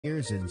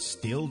Years and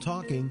still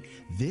talking.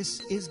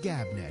 This is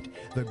GabNet,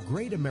 the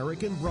Great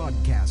American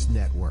Broadcast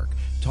Network.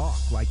 Talk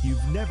like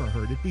you've never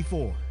heard it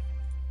before.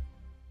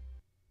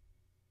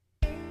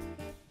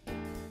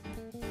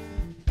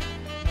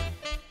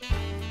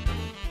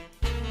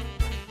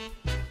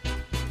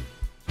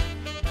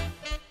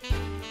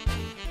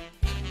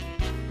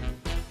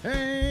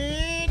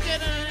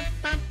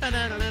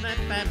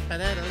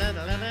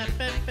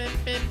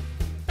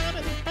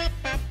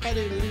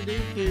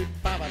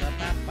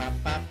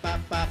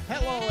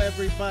 Hello,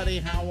 everybody.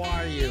 How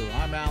are you?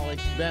 I'm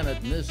Alex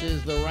Bennett, and this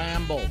is the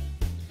Ramble.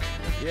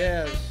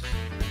 Yes.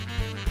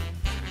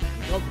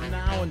 Go from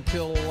now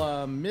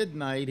until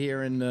midnight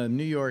here in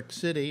New York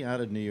City,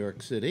 out of New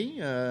York City,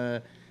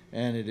 and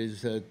it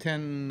is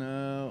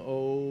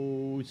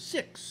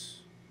 10:06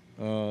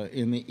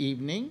 in the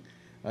evening.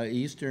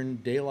 Eastern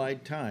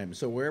Daylight Time.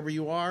 So wherever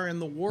you are in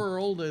the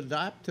world,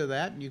 adapt to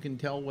that, and you can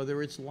tell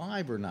whether it's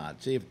live or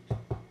not. See, if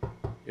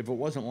it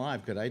wasn't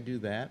live, could I do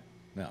that?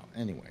 No.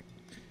 Anyway.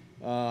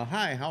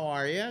 Hi, how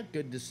are you?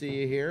 Good to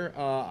see you here.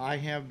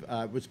 I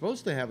was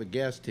supposed to have a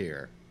guest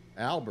here,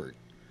 Albert,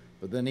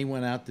 but then he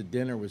went out to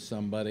dinner with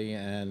somebody,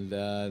 and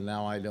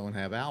now I don't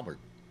have Albert.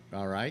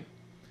 All right.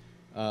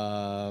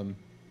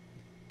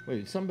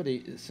 Wait,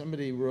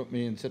 somebody wrote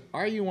me and said,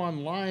 "Are you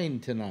online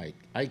tonight?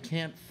 I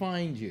can't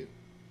find you."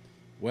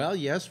 Well,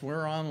 yes,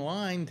 we're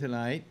online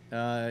tonight.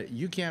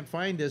 You can't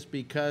find us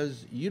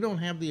because you don't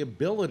have the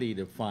ability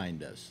to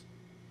find us.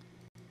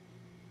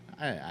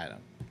 I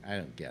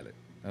don't get it.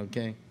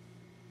 Okay.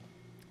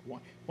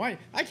 Why?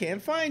 I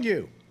can't find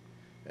you.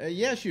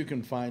 Yes, you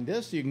can find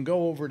us. You can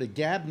go over to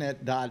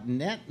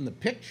gabnet.net, and the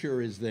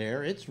picture is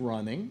there. It's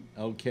running.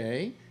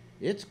 Okay,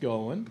 it's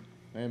going.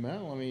 Wait a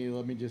minute.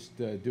 Let me just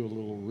do a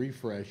little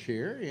refresh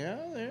here. Yeah,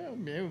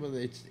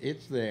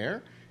 it's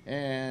there,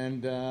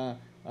 and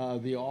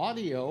the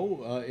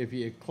audio, if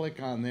you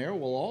click on there,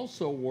 will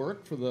also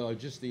work for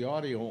just the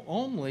audio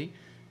only.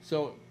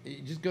 So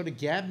you just go to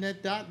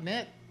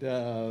gabnet.net,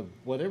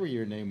 whatever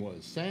your name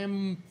was,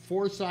 Sam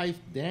Forsyth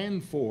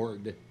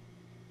Danford.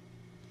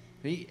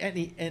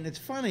 And it's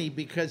funny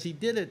because he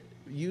did it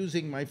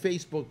using my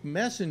Facebook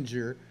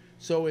Messenger.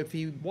 So if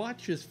he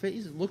looks at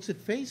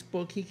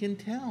Facebook, he can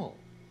tell.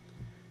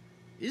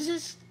 Is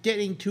this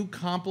getting too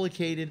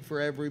complicated for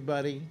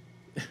everybody?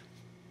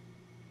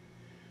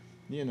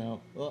 You know,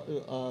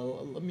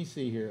 let me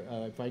see here.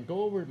 If I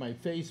go over to my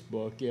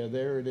Facebook, yeah,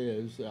 there it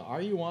is.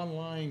 Are you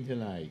online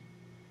tonight?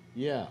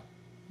 Yeah.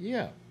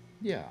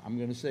 I'm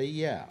going to say,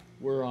 yeah,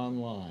 we're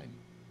online.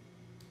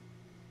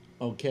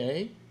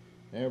 Okay,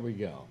 there we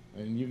go.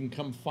 And you can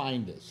come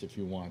find us if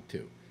you want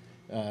to.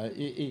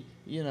 It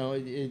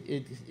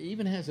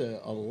even has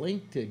a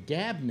link to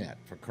GabNet,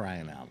 for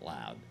crying out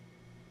loud.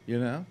 You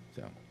know?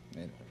 So,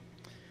 anyway.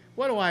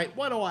 What do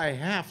I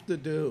have to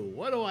do?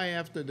 What do I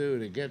have to do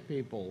to get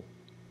people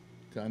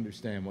to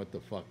understand what the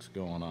fuck's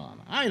going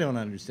on? I don't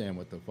understand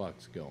what the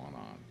fuck's going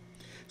on.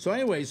 So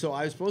anyway,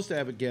 I was supposed to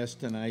have a guest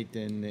tonight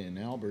in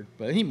Albert,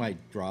 but he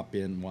might drop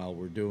in while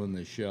we're doing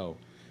the show.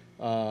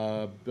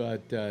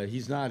 But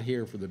he's not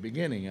here for the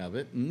beginning of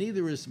it, and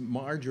neither is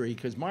Marjorie,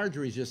 because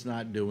Marjorie's just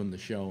not doing the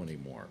show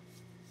anymore.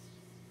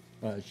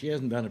 She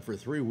hasn't done it for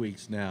 3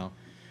 weeks now,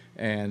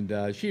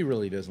 and she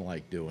really doesn't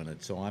like doing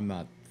it, so I'm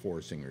not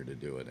forcing her to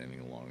do it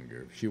any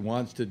longer. If she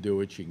wants to do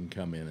it, she can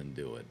come in and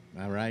do it.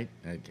 All right?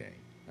 Okay.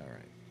 All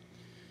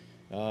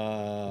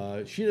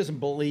right. She doesn't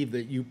believe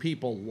that you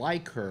people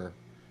like her,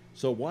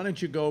 so why don't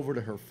you go over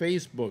to her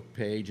Facebook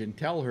page and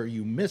tell her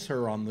you miss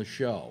her on the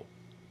show,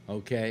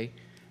 okay?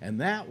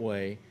 And that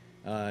way,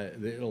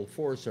 it'll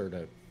force her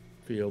to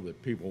feel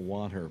that people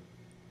want her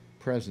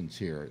presence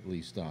here, at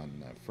least on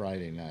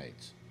Friday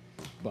nights.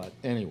 But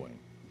anyway,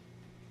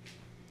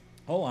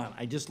 hold on,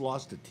 I just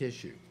lost a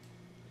tissue.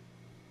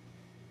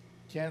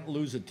 Can't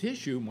lose a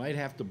tissue, might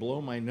have to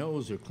blow my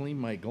nose or clean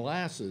my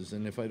glasses,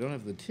 and if I don't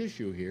have the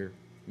tissue here,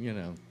 you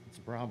know, it's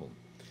a problem.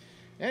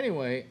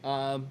 Anyway,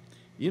 I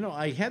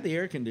had the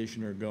air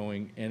conditioner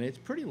going, and it's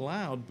pretty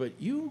loud, but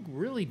you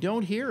really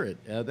don't hear it.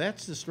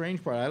 That's the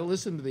strange part. I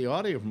listened to the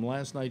audio from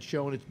last night's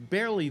show, and it's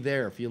barely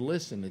there. If you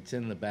listen, it's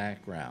in the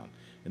background.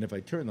 And if I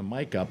turn the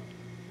mic up,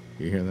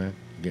 you hear that?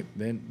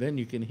 Then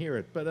you can hear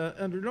it. But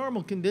under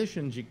normal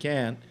conditions, you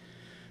can't.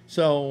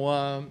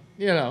 So,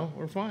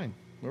 we're fine.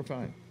 We're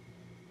fine.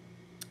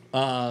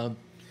 I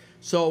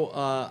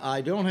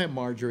don't have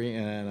Marjorie,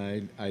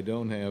 and I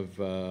don't have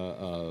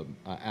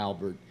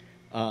Albert,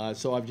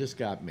 so I've just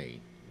got me.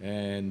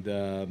 And,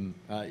 I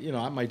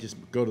might just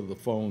go to the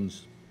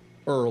phones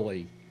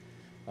early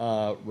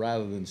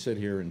rather than sit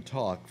here and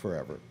talk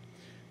forever.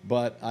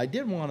 But I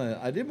did want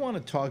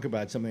to talk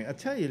about something. I'll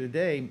tell you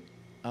today,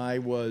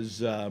 I've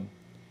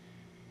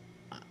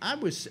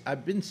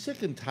been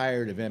sick and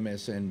tired of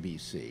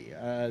MSNBC,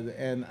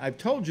 and I've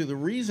told you the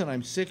reason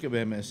I'm sick of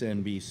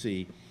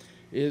MSNBC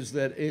is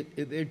that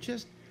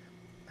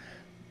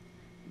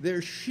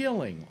they're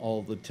shilling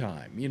all the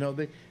time. You know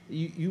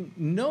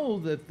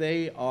that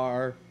they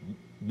are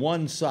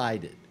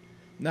one-sided.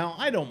 Now,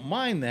 I don't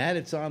mind that.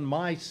 It's on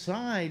my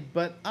side,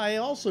 but I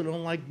also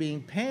don't like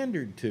being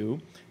pandered to,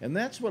 and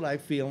that's what I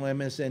feel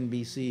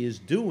MSNBC is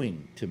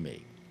doing to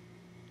me.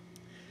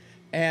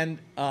 And,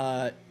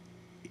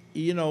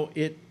 you know,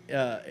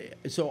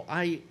 so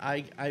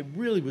I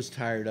really was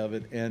tired of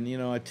it, and, you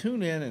know, I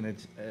tune in, and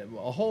it's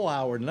a whole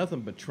hour, nothing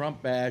but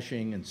Trump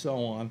bashing and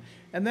so on,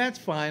 and that's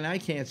fine. I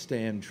can't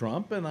stand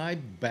Trump, and I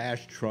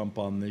bash Trump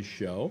on this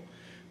show,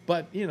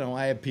 but, you know,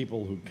 I have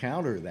people who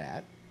counter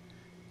that.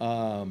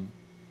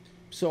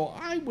 So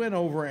I went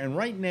over, and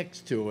right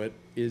next to it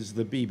is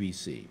the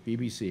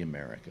BBC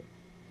America.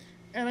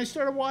 And I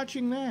started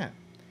watching that.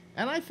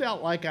 And I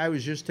felt like I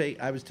was just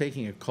I was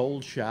taking a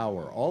cold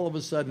shower. All of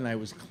a sudden, I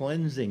was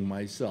cleansing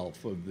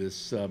myself of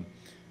this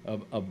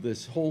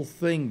whole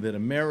thing that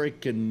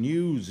American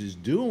news is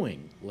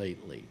doing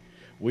lately,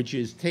 which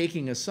is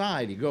taking a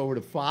side. You go over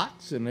to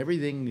Fox, and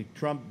everything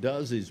Trump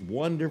does is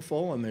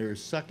wonderful, and they're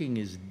sucking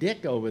his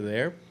dick over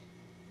there.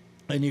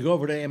 And you go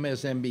over to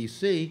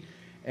MSNBC,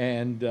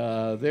 and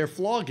they're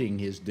flogging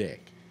his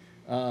dick.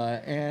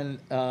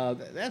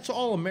 That's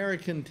all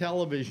American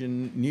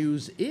television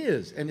news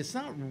is. And it's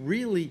not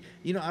really,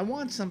 you know, I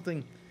want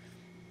something,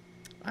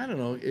 I don't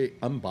know,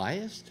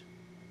 unbiased.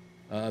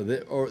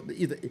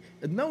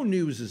 No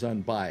news is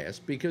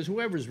unbiased because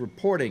whoever's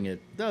reporting it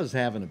does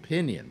have an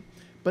opinion.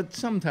 But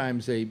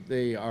sometimes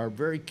they are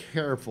very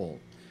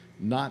careful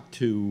not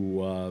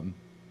to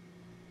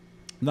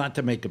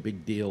make a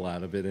big deal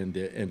out of it and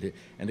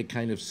to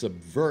kind of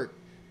subvert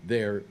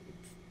their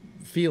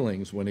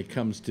feelings when it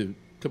comes to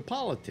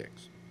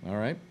politics, all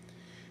right?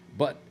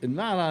 But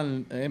not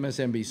on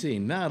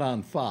MSNBC, not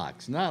on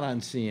Fox, not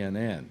on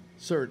CNN,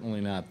 certainly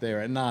not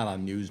there, and not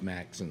on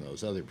Newsmax and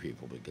those other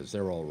people because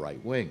they're all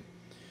right-wing.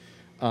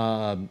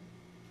 So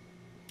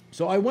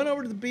I went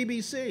over to the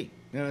BBC,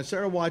 and I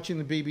started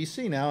watching the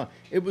BBC. Now,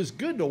 it was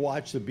good to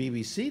watch the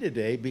BBC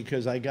today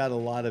because I got a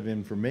lot of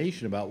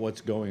information about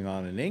what's going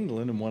on in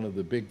England, and one of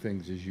the big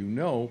things, as you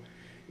know,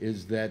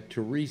 is that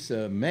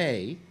Theresa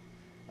May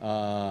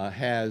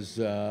is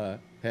her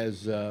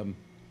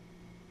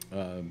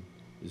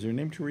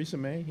name Theresa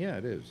May? Yeah,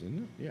 it is,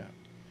 isn't it?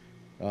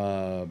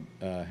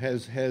 Yeah.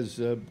 Has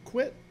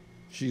quit.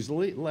 She's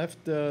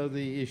left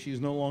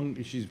she's no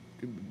longer, she's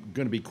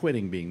going to be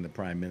quitting being the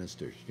prime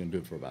minister. She's going to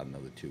do it for about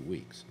another 2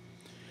 weeks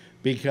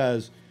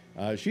because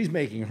she's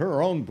making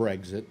her own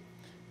Brexit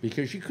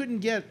because she couldn't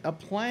get a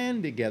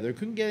plan together,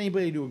 couldn't get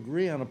anybody to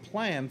agree on a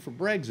plan for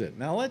Brexit.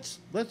 Now, let's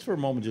for a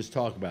moment just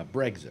talk about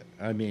Brexit.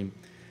 I mean,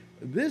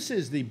 this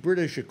is the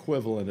British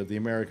equivalent of the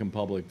American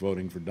public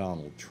voting for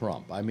Donald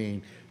Trump. I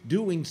mean,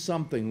 doing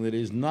something that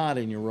is not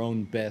in your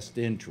own best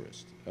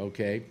interest,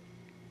 okay?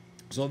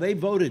 So they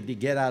voted to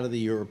get out of the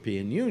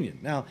European Union.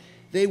 Now,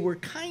 they were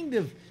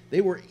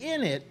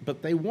in it,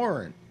 but they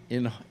weren't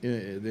in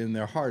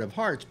their heart of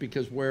hearts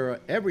because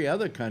where every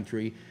other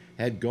country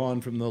had gone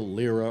from the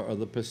lira or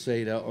the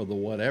peseta or the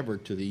whatever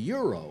to the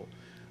euro,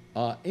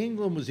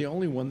 England was the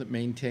only one that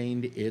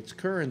maintained its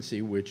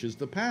currency, which is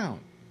the pound.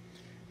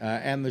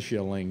 And the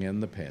shilling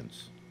and the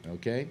pence,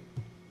 okay?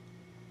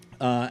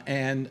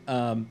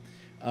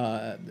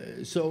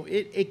 So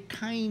it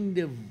kind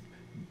of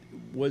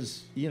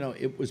was, you know,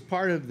 it was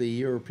part of the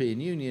European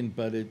Union,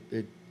 but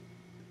it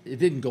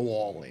didn't go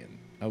all in,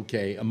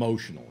 okay,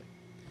 emotionally.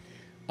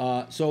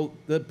 So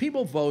the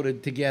people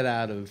voted to get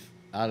out of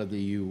the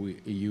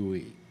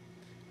UE.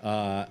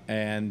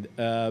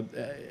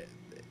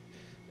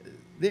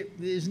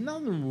 There's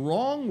nothing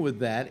wrong with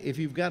that if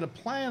you've got a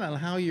plan on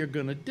how you're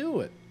going to do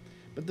it.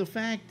 But the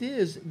fact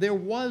is, there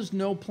was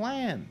no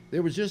plan.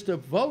 There was just a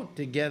vote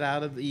to get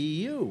out of the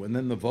EU. And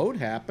then the vote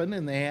happened,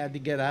 and they had to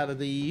get out of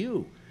the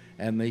EU.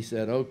 And they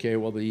said, okay,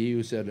 well, the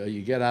EU said,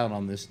 you get out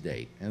on this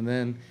date. And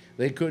then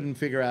they couldn't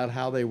figure out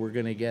how they were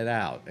going to get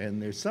out.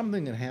 And there's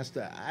something that has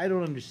to, I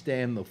don't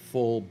understand the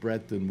full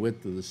breadth and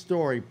width of the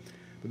story,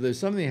 but there's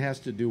something that has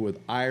to do with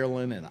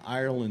Ireland and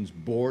Ireland's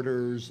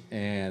borders,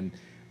 and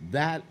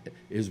that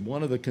is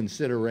one of the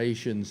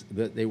considerations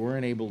that they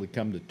weren't able to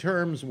come to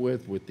terms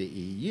with the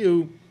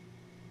EU.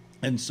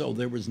 And so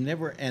there was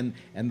never, and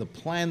the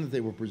plan that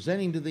they were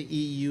presenting to the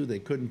EU, they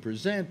couldn't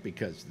present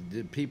because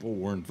the people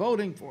weren't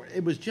voting for it.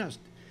 It was just,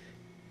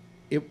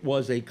 it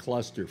was a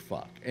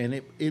clusterfuck.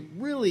 And it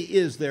really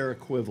is their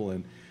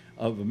equivalent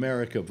of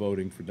America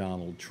voting for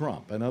Donald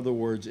Trump. In other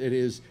words, it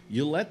is,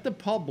 you let the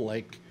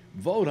public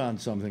vote on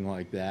something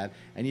like that,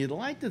 and you'd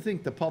like to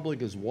think the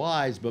public is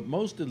wise, but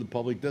most of the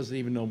public doesn't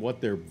even know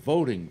what they're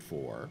voting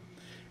for,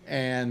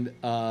 and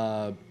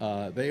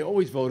they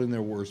always vote in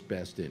their worst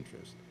best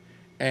interest,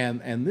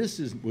 and this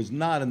was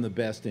not in the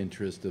best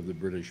interest of the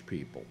British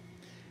people,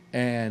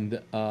 and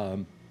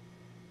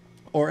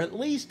or at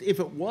least if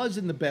it was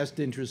in the best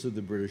interest of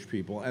the British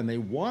people and they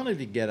wanted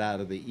to get out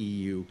of the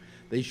EU,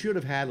 they should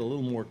have had a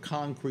little more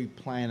concrete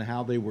plan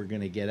how they were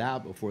going to get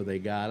out before they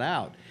got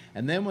out.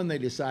 And then when they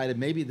decided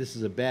maybe this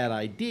is a bad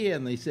idea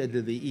and they said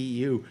to the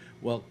EU,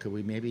 well, could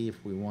we maybe,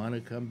 if we want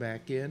to come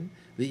back in?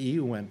 The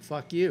EU went,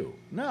 fuck you.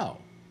 No,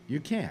 You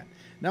can't.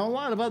 Now, a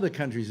lot of other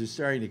countries are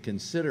starting to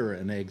consider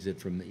an exit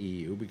from the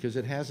EU because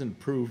it hasn't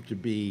proved to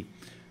be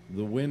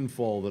the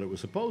windfall that it was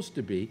supposed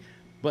to be.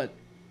 But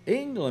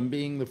England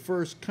being the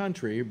first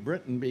country,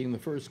 Britain being the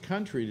first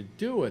country to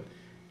do it,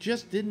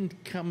 just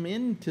didn't come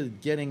into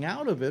getting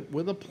out of it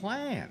with a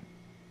plan.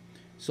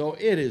 So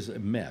it is a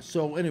mess.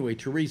 So anyway,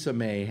 Theresa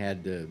May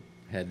had to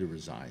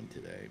resign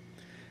today,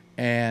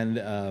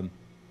 and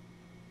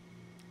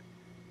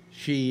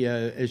she,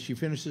 as she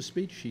finished the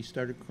speech, she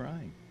started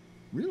crying.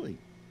 Really,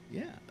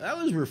 yeah, that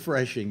was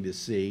refreshing to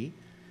see.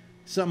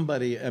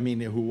 Somebody, I mean,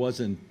 who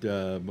wasn't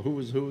who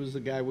was the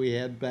guy we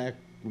had back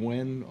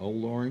when,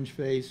 old orange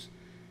face,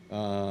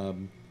 who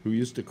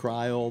used to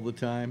cry all the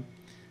time.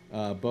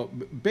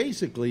 But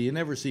basically, you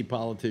never see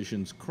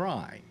politicians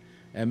cry.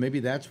 And maybe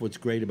that's what's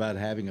great about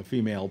having a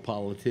female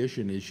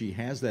politician is she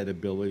has that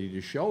ability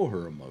to show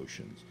her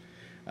emotions.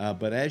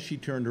 But as she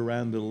turned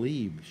around to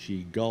leave,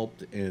 she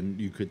gulped, and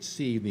you could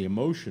see the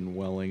emotion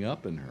welling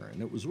up in her.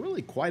 And it was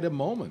really quite a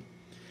moment.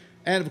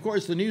 And, of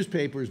course, the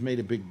newspapers made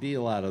a big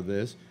deal out of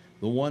this.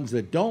 The ones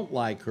that don't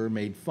like her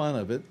made fun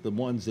of it. The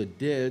ones that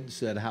did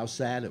said how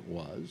sad it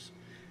was.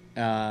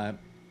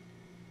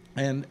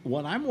 And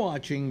what I'm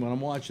watching when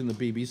I'm watching the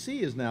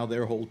BBC is now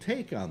their whole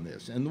take on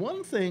this. And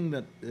one thing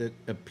that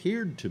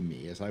appeared to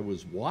me as I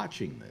was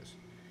watching this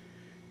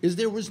is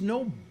there was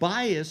no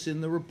bias in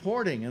the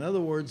reporting. In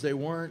other words, they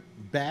weren't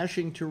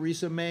bashing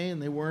Theresa May,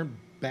 and they weren't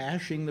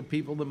bashing the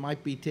people that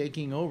might be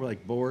taking over,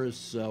 like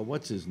Boris,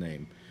 what's his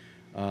name,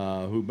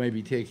 who may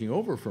be taking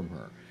over from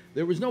her.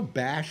 There was no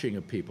bashing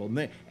of people.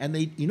 And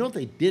they, you know what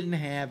they didn't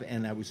have,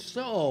 and I was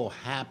so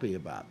happy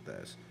about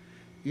this.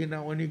 You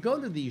know, when you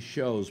go to these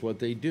shows, what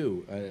they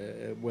do,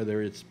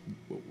 whether it's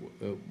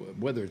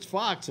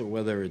Fox or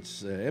whether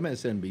it's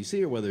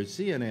MSNBC or whether it's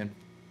CNN,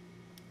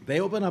 they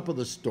open up with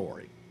a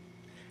story,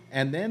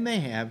 and then they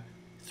have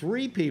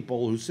three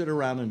people who sit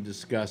around and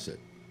discuss it.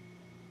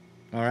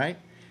 All right,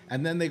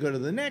 and then they go to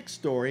the next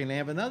story, and they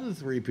have another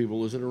three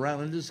people who sit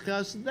around and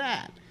discuss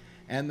that,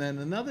 and then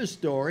another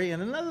story,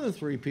 and another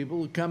three people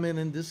who come in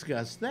and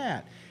discuss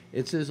that.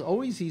 It says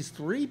always these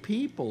three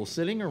people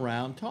sitting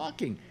around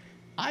talking.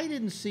 I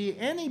didn't see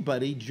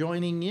anybody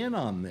joining in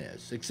on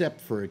this, except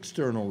for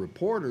external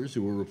reporters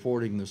who were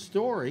reporting the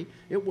story.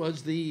 It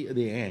was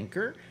the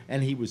anchor,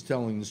 and he was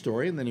telling the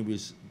story, and then he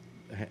was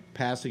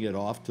passing it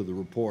off to the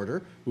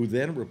reporter, who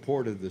then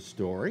reported the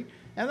story,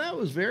 and that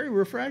was very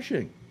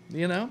refreshing,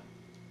 you know?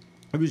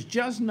 It was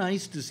just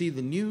nice to see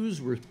the news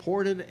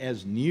reported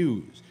as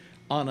news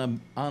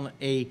on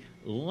a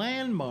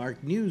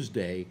landmark news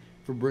day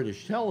for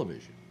British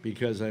television.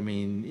 Because, I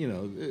mean, you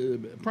know,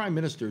 Prime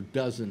Minister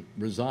doesn't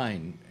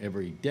resign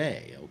every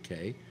day,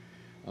 okay?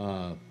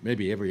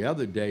 Maybe every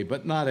other day,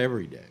 but not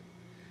every day.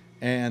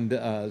 And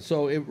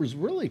so it was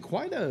really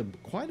quite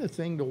a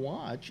thing to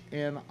watch,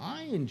 and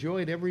I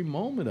enjoyed every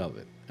moment of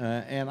it.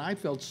 And I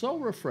felt so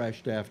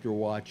refreshed after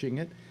watching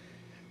it.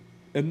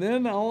 And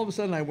then all of a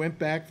sudden I went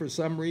back for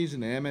some reason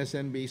to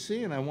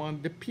MSNBC, and I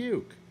wanted to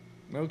puke,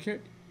 okay?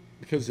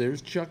 Because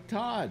there's Chuck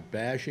Todd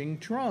bashing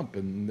Trump,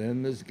 and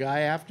then this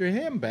guy after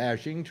him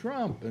bashing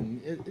Trump,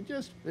 and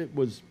it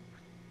was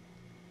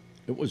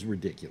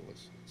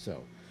ridiculous.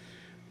 So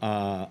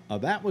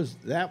that was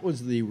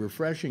the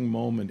refreshing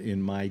moment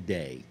in my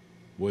day,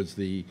 was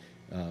the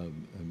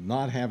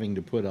not having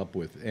to put up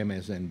with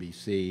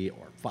MSNBC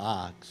or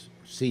Fox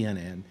or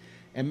CNN.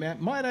 And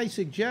might I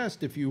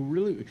suggest, if you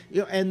really,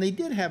 you know, and they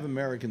did have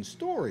American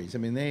stories. I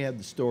mean, they had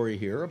the story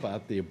here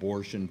about the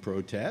abortion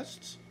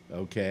protests,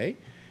 okay?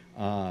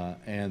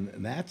 And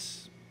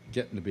that's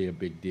getting to be a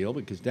big deal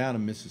because down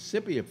in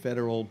Mississippi, a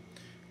federal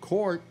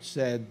court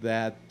said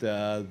that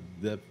the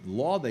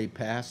law they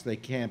passed, they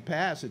can't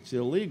pass. It's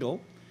illegal.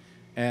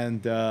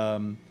 And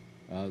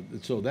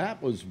so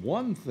that was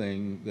one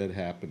thing that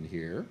happened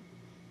here.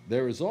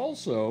 There is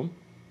also,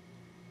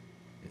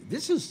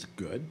 this is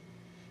good,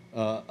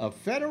 a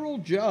federal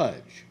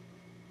judge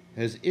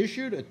has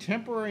issued a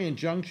temporary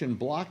injunction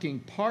blocking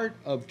part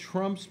of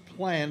Trump's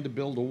plan to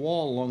build a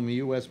wall along the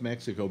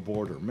U.S.-Mexico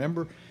border.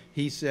 Remember,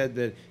 he said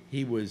that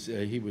he was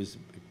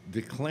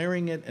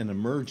declaring it an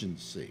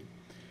emergency,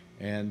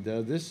 and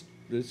this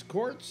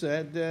court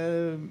said,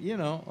 you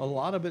know, a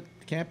lot of it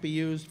can't be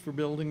used for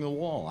building the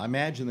wall. I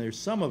imagine there's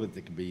some of it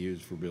that can be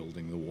used for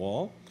building the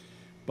wall,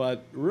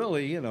 but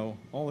really, you know,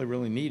 all they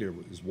really need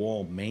is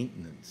wall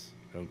maintenance.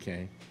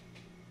 Okay,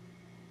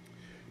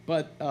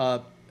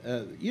 but.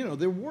 You know,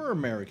 there were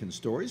American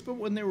stories, but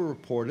when they were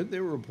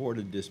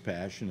reported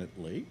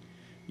dispassionately,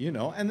 you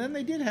know. And then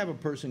they did have a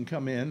person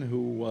come in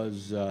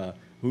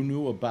who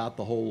knew about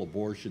the whole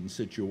abortion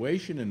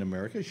situation in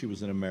America. She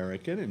was an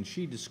American, and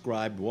she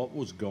described what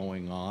was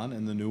going on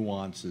and the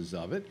nuances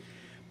of it.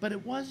 But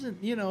it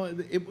wasn't, you know,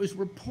 it was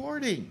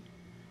reporting,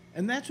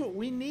 and that's what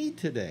we need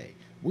today.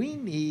 We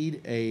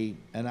need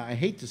and I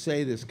hate to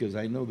say this because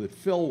I know that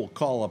Phil will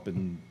call up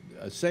and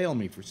assail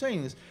me for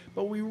saying this,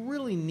 but we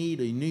really need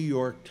a New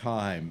York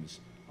Times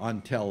on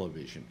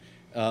television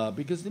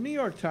because the New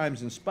York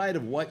Times, in spite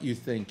of what you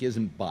think,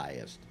 isn't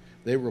biased.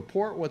 They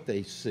report what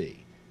they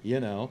see. you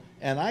know.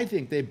 And I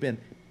think they've been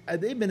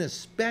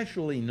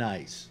especially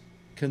nice,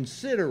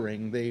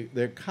 considering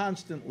they're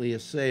constantly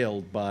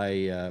assailed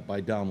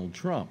by Donald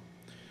Trump.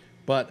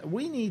 But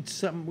we need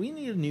a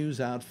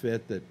news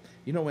outfit that,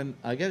 you know. When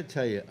I got to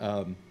tell you,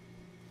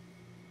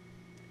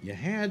 you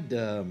had.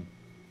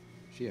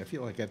 Gee, I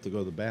feel like I have to go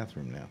to the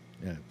bathroom now.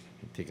 Yeah,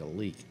 take a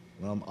leak.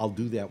 Well, I'll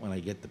do that when I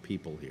get the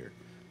people here.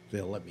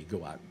 They'll let me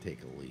go out and take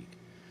a leak.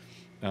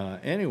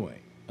 Anyway,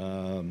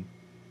 what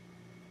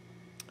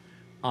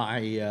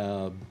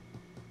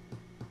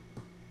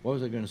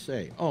was I going to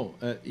say? Oh,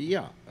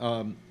 yeah.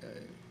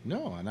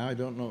 No, now I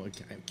don't know. I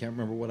can't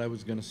remember what I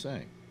was going to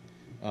say.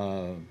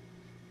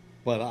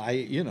 But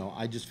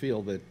I just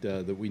feel that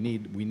that we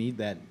need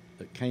that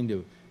kind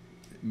of.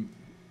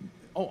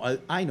 Oh,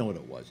 I know what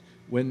it was.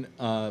 When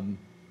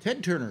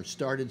Ted Turner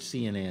started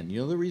CNN, you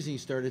know the reason he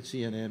started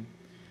CNN?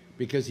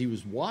 Because he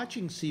was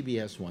watching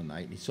CBS one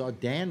night and he saw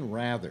Dan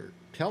Rather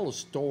tell a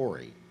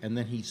story, and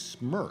then he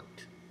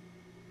smirked.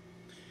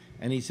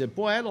 And he said,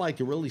 boy, I'd like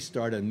to really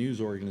start a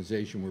news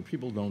organization where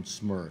people don't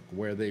smirk,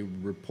 where they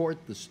report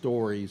the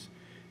stories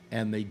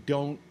and they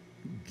don't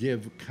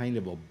give kind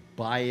of a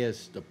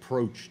biased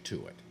approach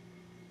to it,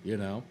 you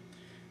know?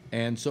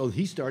 And so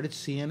he started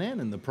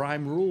CNN, and the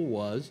prime rule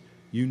was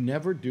you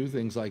never do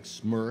things like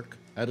smirk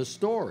at a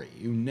story.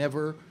 You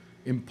never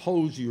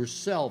impose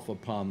yourself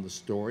upon the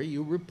story.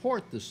 You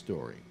report the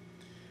story.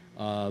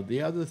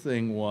 The other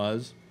thing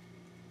was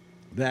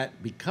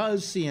that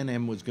because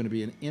CNN was going to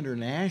be an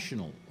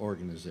international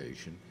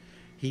organization,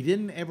 he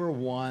didn't ever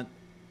want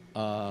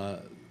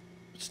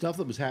stuff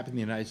that was happening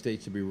in the United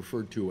States to be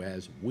referred to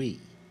as we,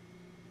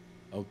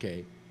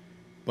 okay?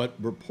 But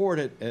report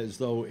it as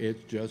though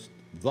it's just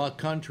the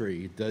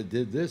country that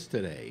did this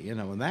today, you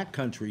know, and that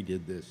country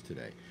did this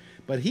today.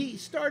 But he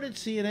started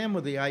CNN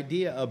with the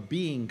idea of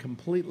being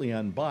completely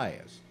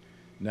unbiased.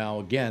 Now,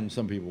 again,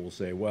 some people will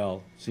say,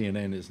 well,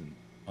 CNN isn't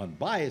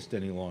unbiased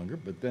any longer,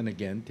 but then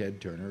again,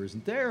 Ted Turner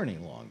isn't there any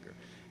longer,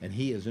 and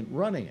he isn't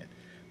running it.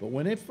 But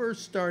when it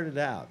first started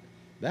out,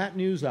 that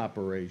news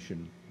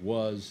operation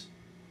was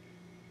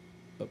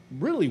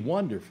really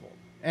wonderful.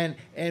 And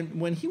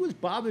when he was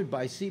bothered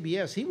by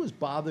CBS, he was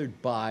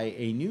bothered by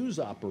a news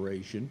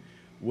operation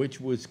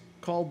which was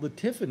called the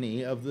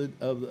Tiffany of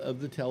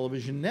the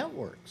television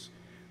networks.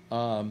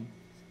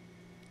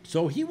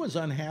 So he was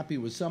unhappy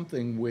with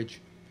something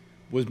which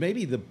was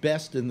maybe the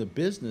best in the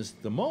business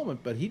at the moment,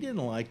 but he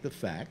didn't like the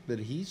fact that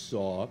he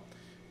saw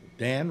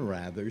Dan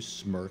Rather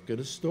smirk at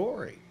a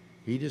story.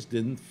 He just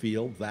didn't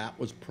feel that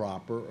was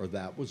proper or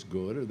that was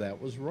good or that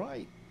was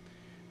right.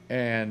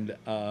 And,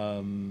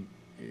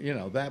 you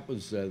know, that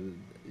was,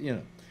 you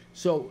know.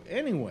 So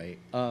anyway,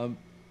 and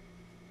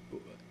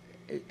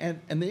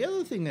the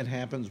other thing that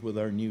happens with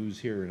our news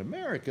here in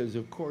America is,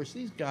 of course,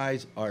 these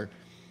guys are,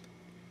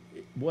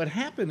 what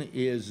happened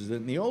is that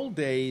in the old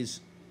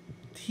days,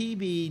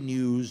 TV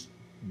news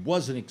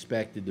wasn't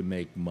expected to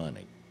make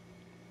money.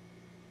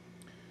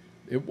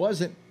 It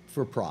wasn't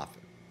for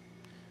profit.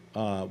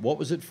 What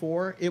was it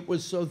for? It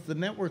was so that the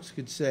networks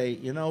could say,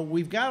 you know,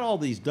 we've got all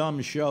these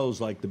dumb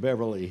shows like the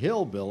Beverly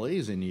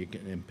Hillbillies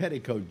and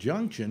Petticoat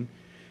Junction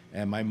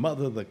and My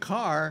Mother the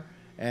Car,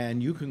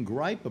 and you can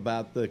gripe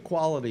about the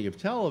quality of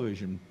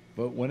television,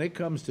 but when it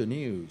comes to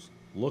news,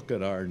 look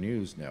at our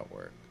news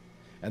network.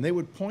 And they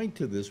would point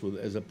to this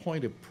as a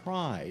point of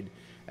pride,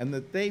 and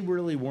that they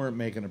really weren't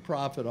making a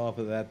profit off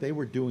of that. They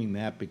were doing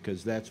that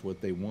because that's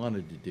what they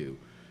wanted to do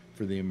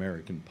for the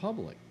American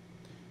public.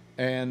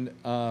 And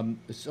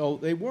so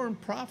they weren't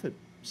profit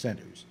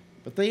centers,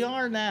 but they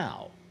are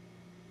now.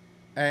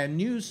 And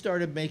news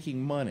started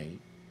making money,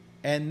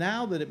 and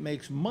now that it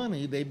makes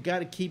money, they've got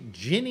to keep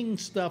ginning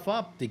stuff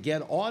up to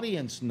get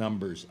audience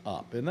numbers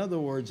up. In other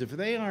words, if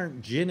they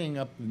aren't ginning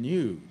up the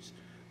news,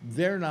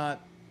 they're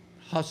not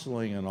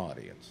hustling an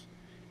audience.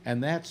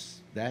 And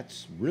that's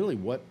really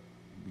what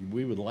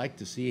we would like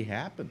to see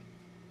happen.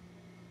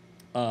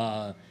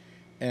 You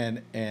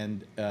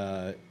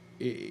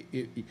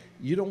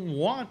don't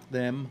want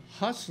them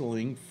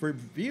hustling for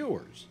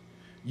viewers.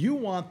 You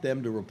want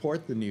them to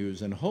report the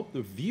news and hope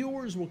the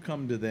viewers will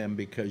come to them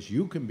because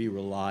you can be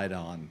relied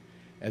on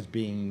as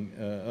being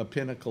a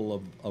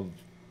pinnacle of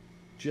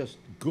just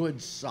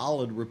good,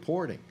 solid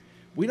reporting.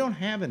 We don't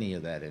have any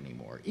of that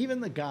anymore. Even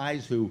the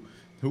guys who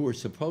are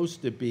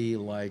supposed to be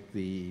like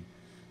the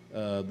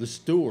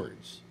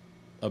stewards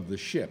of the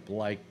ship,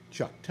 like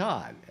Chuck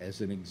Todd, as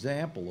an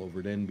example,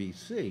 over at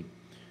NBC.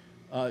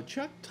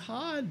 Chuck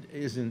Todd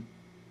isn't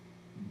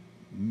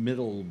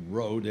middle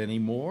road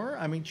anymore.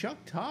 I mean, Chuck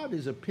Todd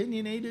is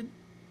opinionated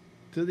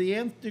to the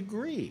nth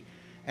degree,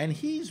 and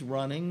he's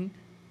running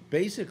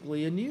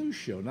basically a news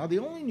show. Now, the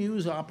only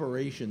news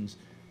operations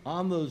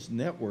on those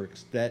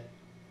networks that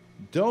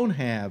don't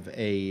have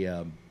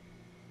an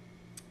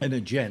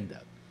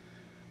agenda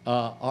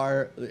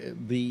are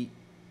the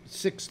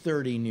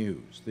 6:30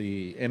 news,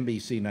 the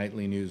NBC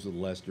nightly news with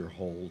Lester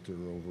Holt,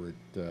 or over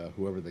at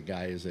whoever the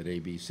guy is at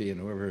ABC, and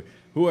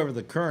whoever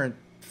the current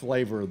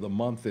flavor of the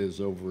month is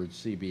over at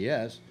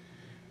CBS.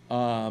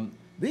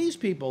 These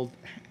people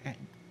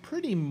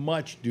pretty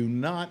much do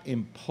not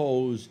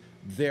impose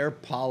their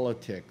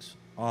politics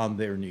on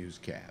their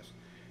newscast.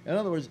 In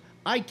other words,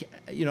 I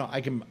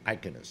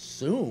can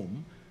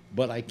assume,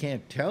 but I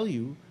can't tell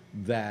you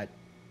that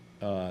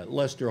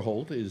Lester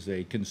Holt is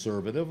a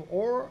conservative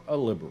or a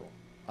liberal.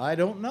 I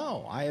don't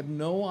know. I have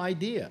no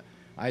idea.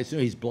 I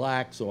assume he's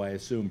black, so I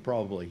assume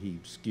probably he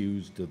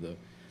skews to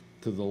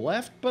the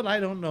left, but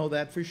I don't know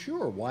that for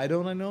sure. Why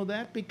don't I know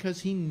that?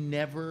 Because he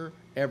never,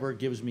 ever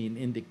gives me an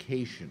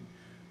indication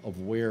of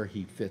where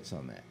he fits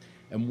on that.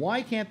 And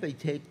why can't they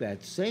take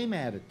that same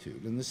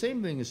attitude? And the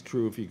same thing is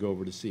true if you go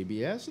over to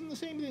CBS, and the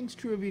same thing's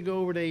true if you go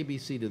over to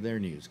ABC to their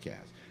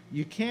newscast.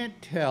 You can't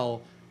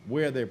tell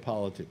where their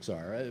politics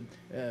are.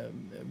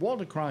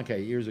 Walter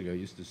Cronkite years ago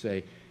used to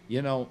say,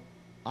 you know,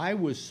 I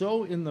was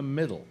so in the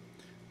middle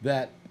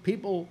that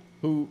people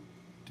who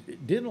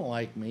didn't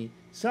like me,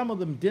 some of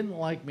them didn't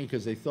like me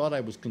because they thought I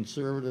was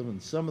conservative,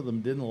 and some of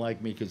them didn't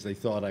like me because they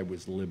thought I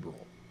was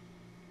liberal.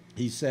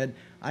 He said,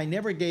 I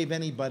never gave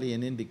anybody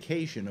an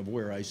indication of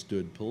where I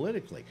stood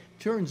politically.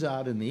 Turns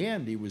out in the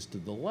end he was to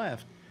the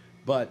left,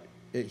 but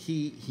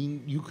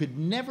you could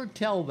never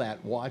tell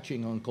that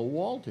watching Uncle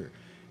Walter.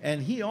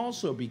 And he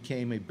also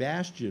became a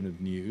bastion of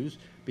news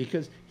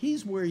because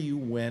he's where you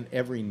went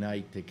every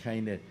night to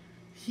kind of,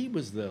 he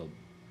was the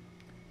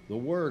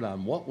word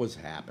on what was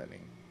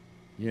happening,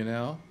 you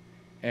know?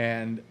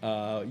 And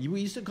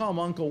we used to call him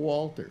Uncle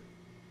Walter.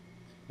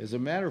 As a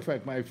matter of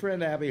fact, my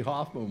friend Abby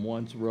Hoffman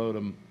once wrote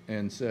him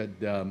and said,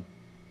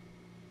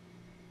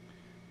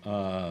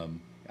 I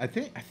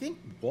think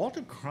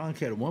Walter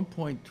Cronkite at one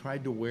point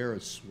tried to wear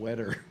a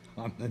sweater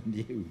on the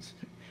news.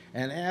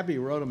 And Abby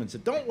wrote him and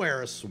said, don't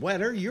wear a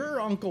sweater. You're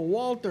Uncle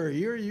Walter.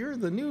 You're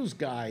the news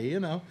guy, you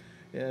know.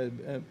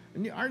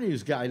 Our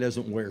news guy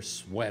doesn't wear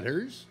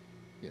sweaters,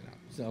 you know.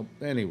 So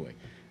anyway,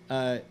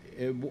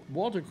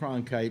 Walter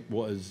Cronkite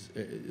was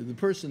the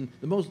person,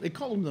 they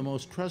called him the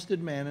most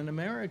trusted man in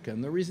America.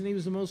 And the reason he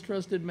was the most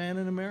trusted man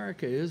in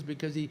America is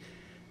because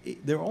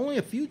there were only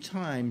a few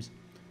times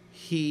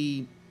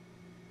he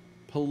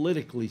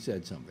politically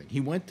said something. He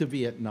went to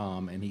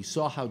Vietnam and he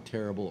saw how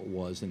terrible it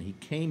was, and he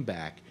came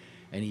back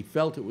and he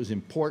felt it was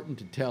important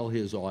to tell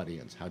his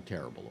audience how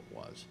terrible it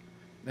was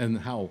and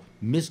how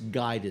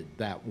misguided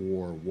that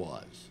war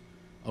was,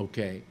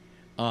 okay?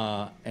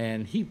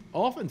 And he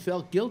often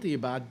felt guilty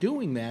about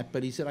doing that,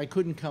 but he said, I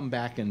couldn't come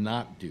back and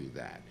not do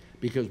that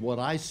because what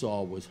I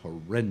saw was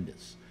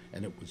horrendous,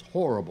 and it was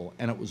horrible,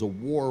 and it was a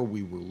war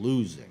we were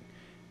losing.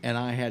 And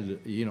I had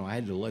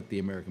to let the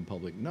American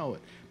public know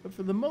it. But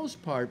for the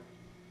most part,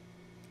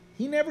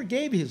 he never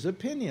gave his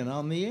opinion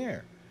on the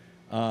air.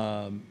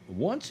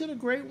 Once in a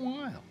great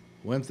while,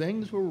 when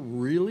things were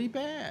really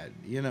bad,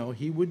 you know,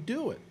 he would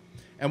do it.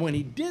 And when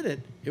he did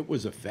it, it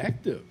was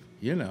effective,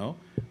 you know.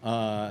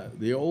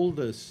 The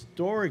old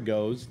story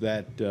goes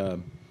that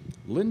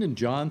Lyndon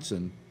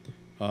Johnson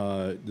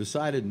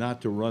decided not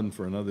to run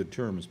for another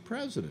term as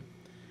president.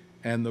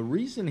 And the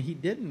reason he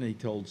didn't, he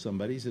told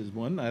somebody, he says,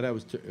 one night I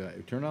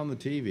turned on the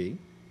TV,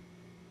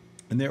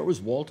 and there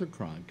was Walter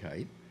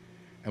Cronkite,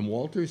 and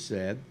Walter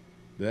said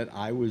that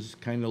I was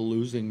kind of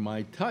losing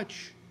my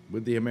touch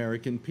with the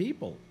American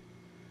people.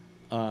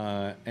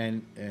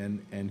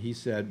 And he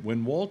said,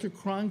 when Walter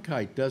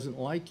Cronkite doesn't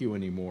like you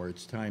anymore,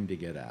 it's time to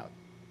get out.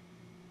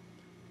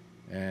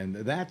 And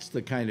that's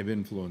the kind of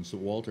influence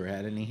that Walter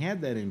had, and he had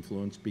that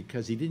influence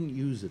because he didn't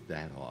use it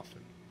that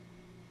often,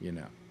 you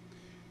know.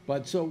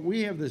 But so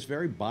we have this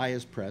very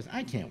biased press.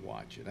 I can't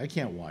watch it. I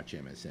can't watch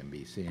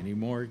MSNBC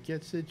anymore.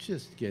 It's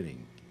just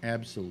getting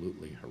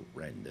absolutely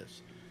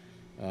horrendous.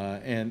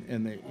 And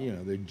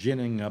they're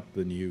ginning up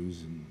the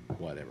news and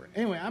whatever.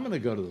 Anyway, I'm going to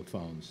go to the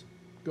phones.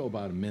 Go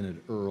about a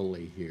minute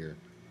early here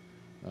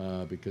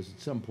because at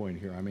some point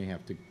here I may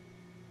have to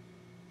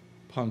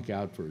punk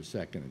out for a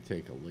second and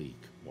take a leak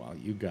while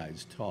you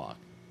guys talk.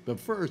 But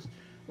first,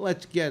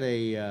 let's get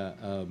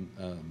a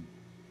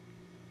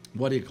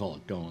what do you call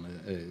it going?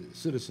 A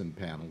citizen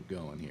panel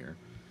going here.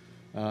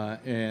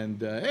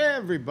 And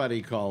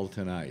everybody called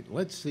tonight.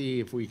 Let's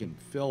see if we can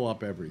fill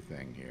up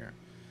everything here.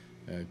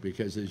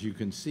 Because as you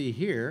can see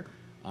here,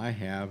 I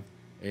have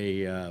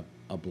a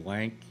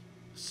blank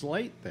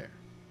slate there.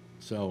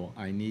 So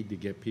I need to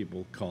get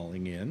people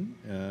calling in,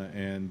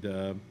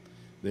 and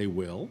they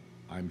will,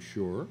 I'm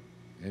sure,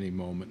 any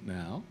moment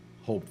now,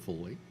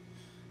 hopefully.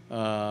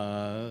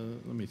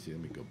 Let me see,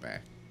 let me go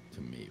back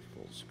to me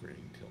full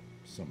screen till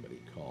somebody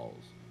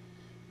calls.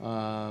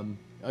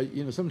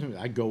 Sometimes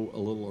I go a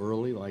little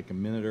early, like a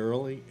minute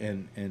early,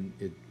 and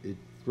it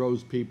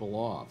throws people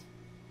off.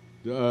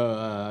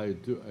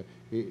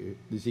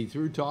 Is he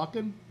through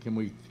talking? Can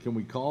we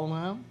call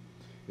now?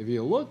 If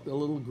you look, the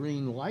little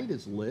green light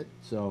is lit,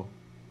 so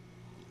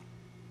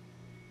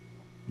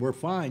we're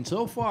fine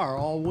so far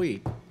all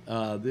week.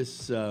 This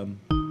system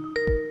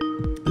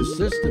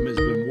has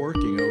been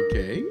working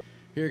okay.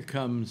 Here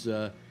comes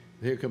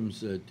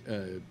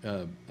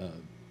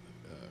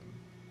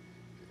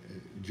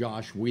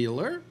Josh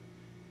Wheeler,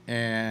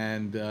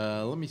 and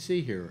let me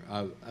see here.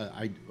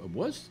 I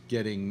was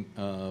getting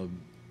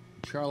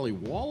Charlie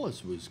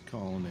Wallace was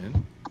calling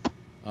in.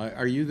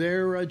 Are you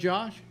there,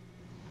 Josh?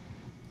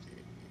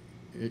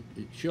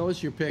 Show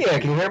us your picture. Yeah,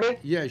 can you hear me?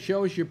 Yeah,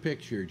 show us your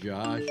picture,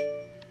 Josh.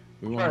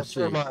 We Try want to to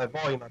turn see. my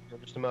volume up here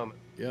just a moment.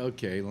 Yeah,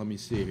 okay, let me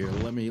see here.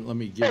 Let me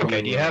give Okay,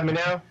 you. do you have me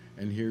now?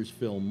 And here's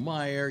Phil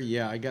Meyer.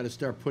 Yeah, I got to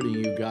start putting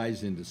you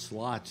guys into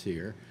slots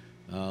here.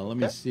 Let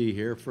me see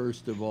here.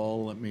 First of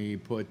all, let me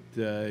put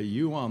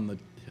you on the.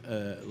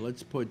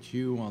 Let's put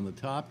you on the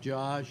top,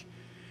 Josh.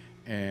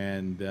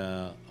 And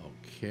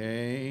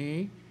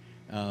okay.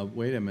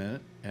 Wait a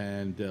minute.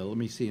 And let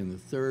me see in the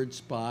third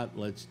spot.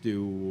 Let's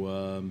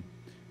do.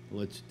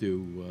 Let's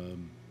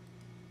do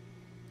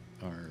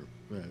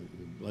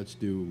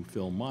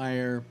Phil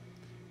Meyer.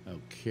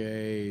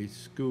 Okay,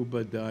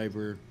 scuba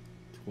diver,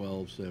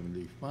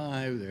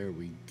 1275. There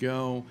we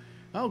go.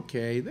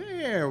 Okay,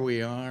 there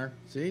we are.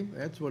 See,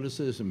 that's what a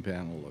citizen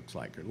panel looks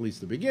like, or at least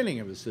the beginning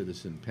of a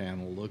citizen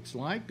panel looks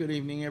like. Good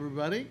evening,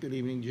 everybody. Good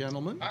evening,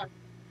 gentlemen.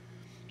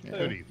 Good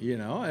evening. You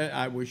know,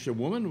 I wish a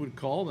woman would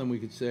call, then we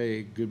could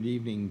say good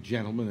evening,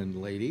 gentlemen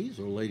and ladies,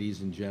 or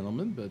ladies and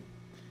gentlemen, but,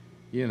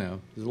 you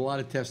know, there's a lot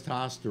of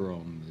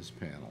testosterone in this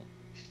panel.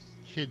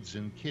 Kids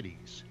and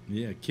kitties.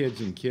 Yeah, kids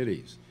and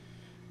kitties.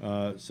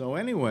 So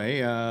anyway,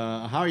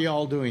 how are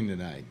y'all doing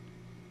tonight?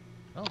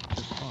 Oh,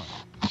 just fun.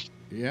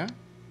 Yeah?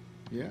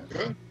 Yeah?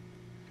 Good.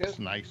 It's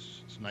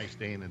nice. It's a nice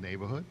day in the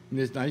neighborhood.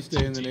 It's a nice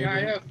day in the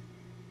neighborhood.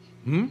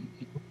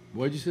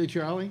 What'd you say,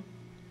 Charlie?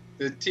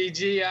 The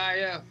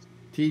TGIF.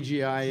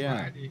 TGIF.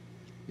 Friday.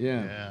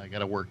 Yeah. Yeah, I got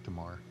to work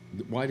tomorrow.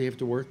 Why do you have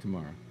to work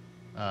tomorrow?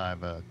 I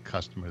have a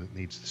customer that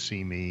needs to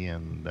see me,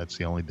 and that's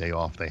the only day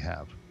off they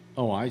have.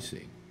 Oh, I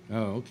see.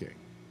 Oh, okay.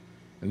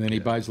 And then he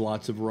buys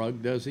lots of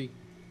rug, does he?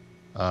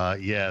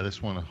 Yeah,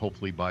 this one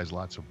hopefully buys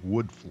lots of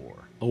wood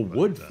floor. Oh,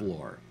 wood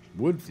floor.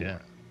 Wood floor.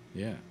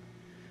 Yeah.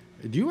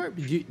 Yeah. Do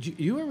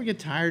you ever get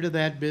tired of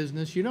that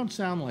business? You don't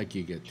sound like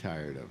you get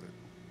tired of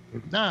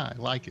it. Nah, I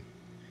like it.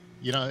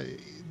 You know,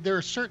 there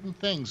are certain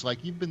things,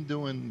 like you've been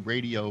doing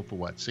radio for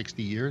what,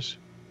 60 years?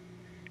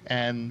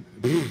 And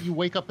you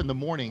wake up in the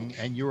morning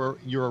and you're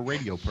a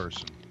radio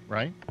person,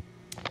 right?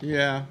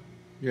 Yeah.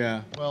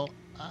 Yeah. Well,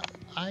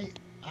 I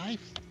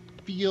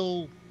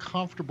feel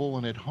comfortable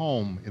and at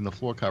home in the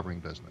floor covering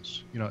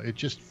business. You know, it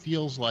just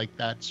feels like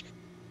that's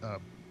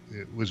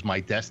it was my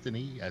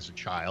destiny as a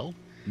child,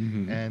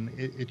 and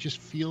it just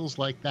feels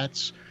like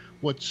that's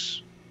what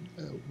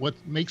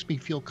makes me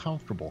feel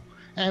comfortable.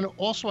 And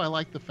also, I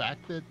like the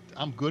fact that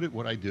I'm good at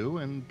what I do,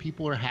 and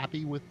people are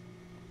happy with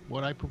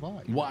what I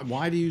provide.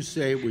 Why do you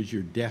say it was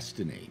your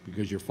destiny?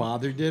 Because your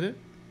father did it?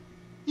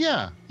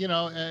 Yeah, you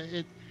know,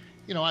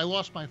 I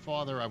lost my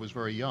father. I was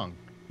very young,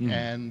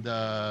 and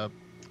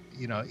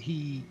you know,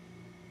 he.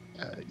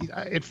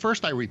 At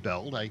first, I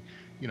rebelled. I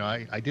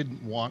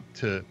didn't want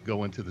to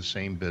go into the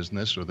same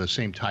business or the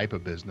same type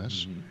of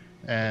business,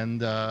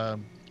 and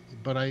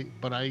but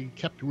I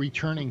kept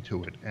returning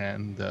to it,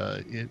 and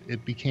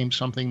it became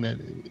something that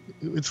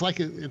it's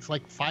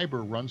like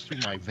fiber runs through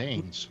my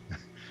veins.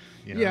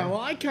 You know? Yeah, well,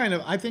 I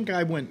think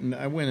I went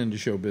into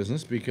show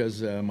business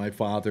because my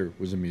father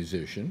was a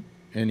musician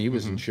and he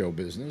was in show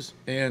business,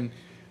 and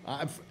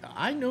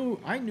I knew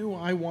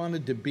I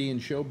wanted to be in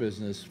show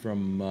business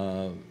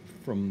from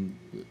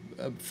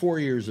 4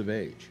 years of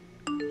age.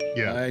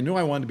 Yeah, I knew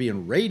I wanted to be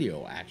in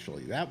radio.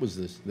 Actually, that was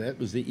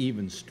the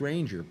even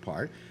stranger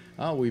part.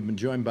 Oh, we've been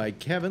joined by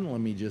Kevin.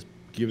 Let me just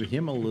give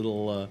him a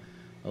little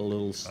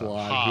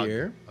slot Hog.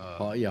 here.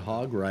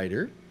 Hog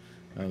Rider.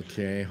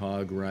 Okay,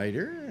 Hog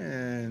Rider,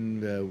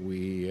 and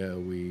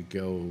we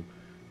go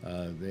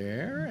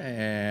there,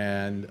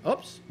 and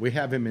oops, we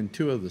have him in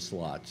 2 of the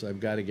slots. I've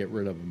got to get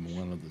rid of him in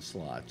 1 of the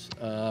slots.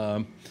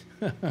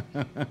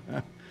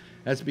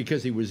 That's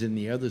because he was in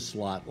the other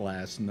slot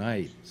last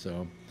night.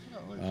 So,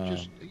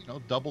 it's just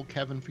double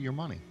Kevin for your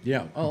money.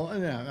 Yeah. Oh,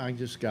 yeah. I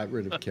just got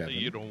rid of Kevin.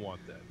 You don't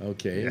want that.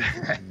 Okay.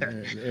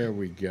 There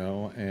we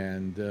go.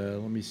 And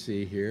let me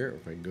see here.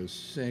 If I go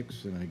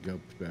 6 and I go,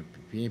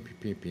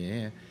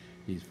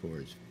 he's 4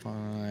 is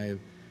 5.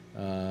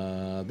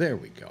 There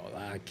we go.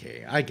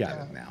 Okay, I got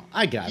it now.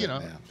 I got it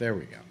now. There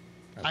we go.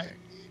 Okay.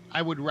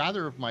 I would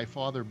rather have my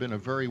father been a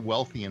very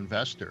wealthy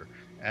investor,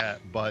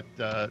 but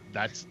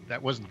that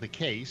wasn't the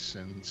case,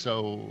 and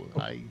so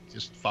I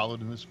just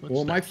followed in his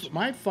footsteps. Well,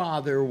 my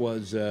father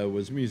was a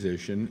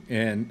musician,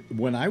 and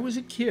when I was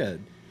a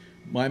kid,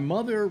 my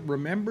mother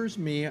remembers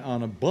me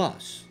on a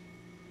bus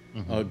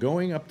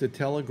going up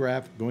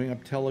Telegraph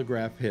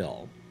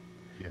Hill.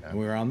 Yeah. And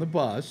we were on the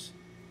bus,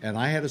 and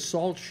I had a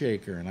salt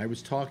shaker, and I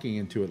was talking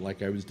into it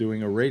like I was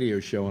doing a radio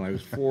show, and I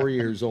was 4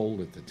 years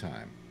old at the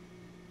time.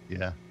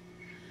 Yeah.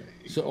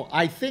 So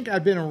I think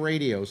I've been in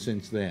radio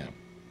since then.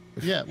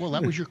 Yeah, well,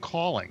 that was your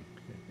calling.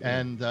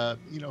 And,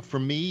 for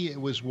me, it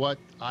was what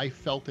I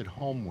felt at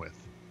home with.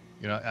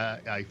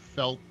 I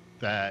felt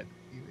that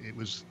it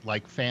was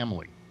like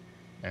family.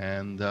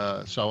 And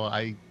so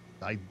I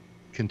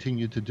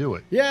continued to do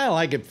it. Yeah,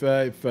 like if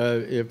our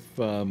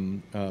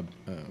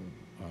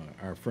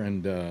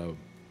friend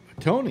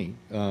Tony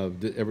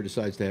ever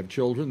decides to have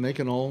children, they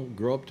can all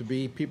grow up to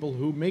be people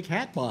who make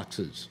hat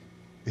boxes.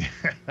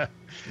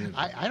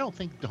 I don't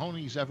think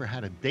Tony's ever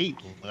had a date,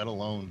 let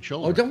alone Oh,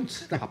 children. don't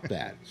stop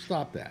that.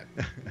 Stop that.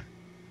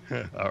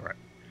 All right.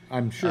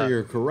 I'm sure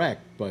you're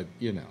correct, but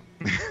you know.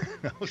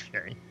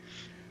 Okay.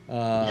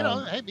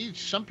 I mean,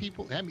 some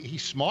people. I mean,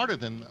 he's smarter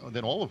than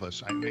all of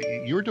us. I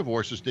mean, your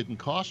divorces didn't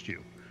cost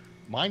you.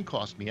 Mine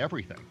cost me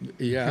everything.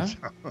 Yeah.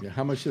 Yeah.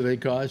 How much do they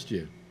cost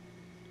you?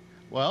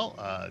 Well,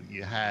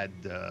 you had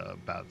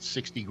about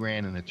 60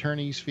 grand in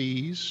attorney's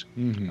fees.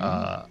 Mm-hmm.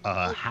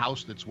 A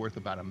house that's worth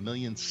about $1.6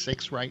 million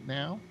right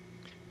now,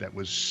 that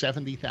was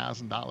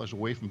 $70,000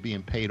 away from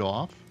being paid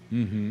off.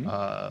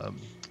 Mm-hmm.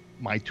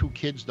 My 2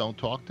 kids don't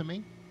talk to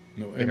me.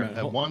 No, wait a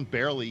minute. One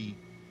barely,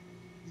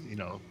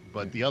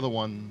 but the other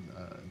one,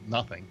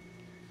 nothing.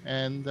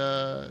 And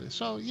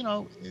so,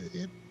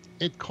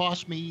 it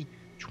cost me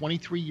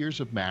 23 years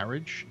of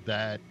marriage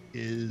that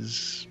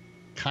is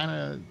kind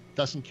of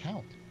doesn't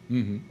count.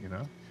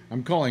 Mm-hmm.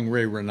 I'm calling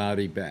Ray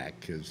Renati back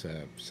because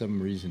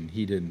some reason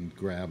he didn't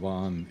grab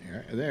on.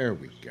 There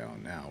we go.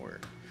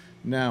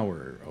 Now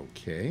we're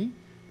okay.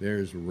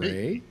 There's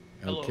Ray.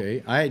 Hello.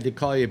 Okay. I had to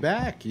call you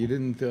back. You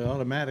didn't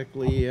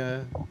automatically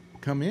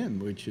come in,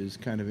 which is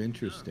kind of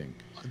interesting.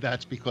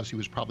 That's because he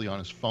was probably on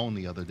his phone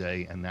the other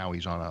day, and now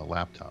he's on a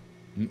laptop.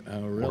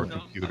 Oh, really? No,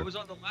 computer. I was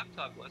on the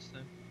laptop last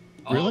time.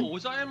 Really? Oh,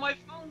 was I on my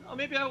phone? Oh,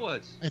 maybe I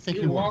was. I think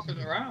You he were was. walking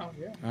around,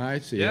 yeah. I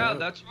see. Yeah,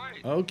 that's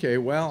right. Okay,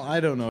 well, I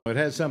don't know. It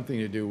has something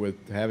to do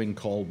with having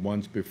called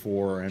once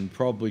before, and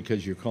probably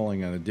because you're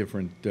calling on a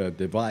different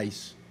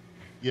device.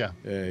 Yeah,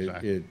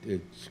 exactly.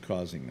 It's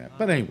causing that.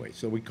 But anyway,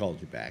 so we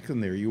called you back,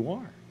 and there you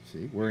are.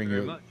 See, wearing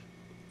Very much.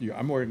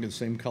 I'm wearing the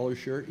same color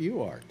shirt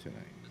you are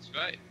tonight. That's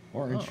right.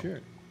 Orange Oh.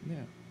 shirt.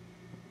 Yeah.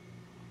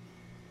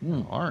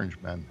 Orange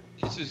man.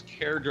 This is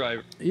Care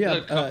Driver. Yeah,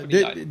 The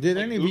company did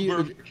like any of you-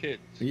 Uber for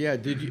kids. Yeah.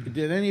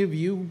 Did any of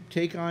you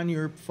take on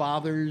your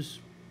father's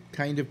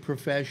kind of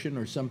profession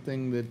or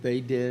something that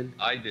they did?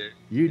 I did.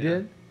 You Yeah.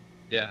 did?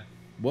 Yeah.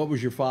 What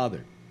was your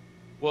father?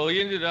 Well,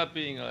 he ended up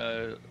being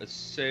a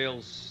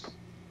sales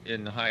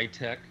in high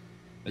tech,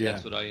 and Yeah.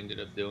 that's what I ended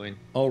up doing.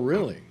 Oh,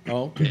 really?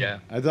 Oh, okay. Yeah.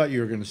 I thought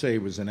you were going to say he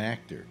was an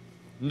actor.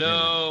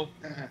 No,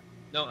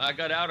 no, I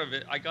got out of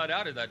it. I got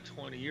out of that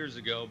 20 years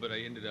ago, but I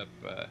ended up.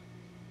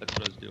 That's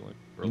what I was doing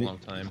for a long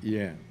time.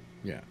 Yeah,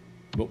 yeah.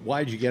 But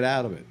why'd you get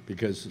out of it?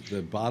 Because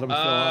the bottom fell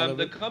out of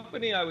The it?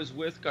 company I was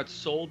with got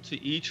sold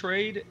to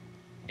E-Trade,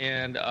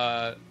 and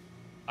I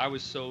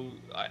was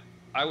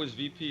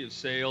VP of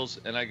sales,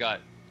 and I got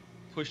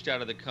pushed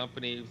out of the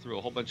company through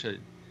a whole bunch of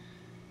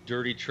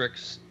dirty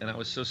tricks, and I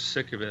was so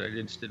sick of it, I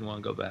just didn't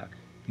want to go back.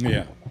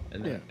 Yeah.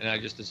 And Yeah. and I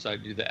just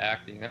decided to do the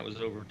acting. That was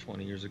over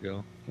 20 years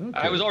ago. Okay.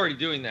 I was already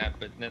doing that,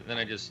 but then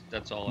I just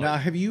that's all. Now,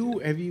 do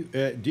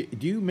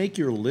you make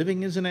your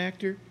living as an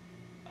actor?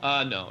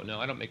 No,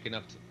 I don't make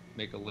enough to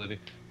make a living.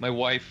 My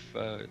wife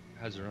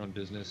has her own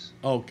business.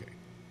 Okay.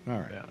 All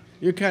right. Yeah.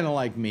 You're kind of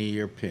like me.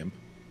 You're a pimp.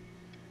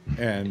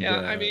 And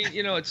Yeah, I mean,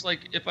 it's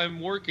like if I'm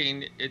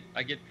working,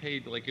 I get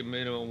paid like a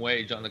minimum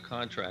wage on the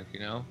contract,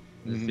 in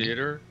the Mhm.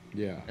 theater.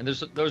 yeah. And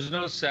there's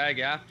no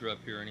SAG-AFTRA up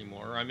here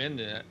anymore. I'm in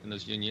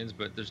those unions,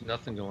 but there's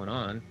nothing going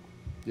on.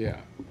 Yeah.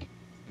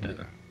 Yeah.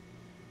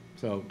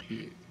 So,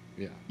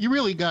 yeah. You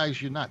really,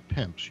 guys, you're not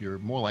pimps. You're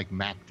more like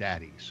Mac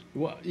Daddies.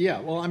 Well, yeah.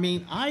 Well, I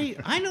mean, I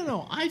don't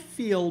know. I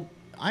feel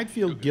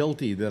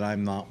guilty that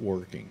I'm not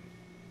working.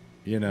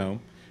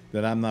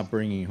 That I'm not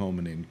bringing home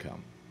an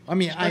income. I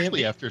mean,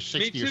 Especially after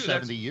 60 too, or that's-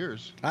 70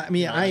 years. I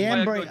mean, That's I why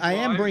am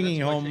go bringing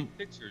drive, that's why I home. take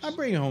pictures. I'm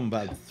bringing home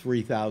about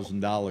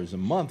 $3,000 a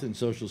month in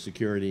Social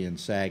Security and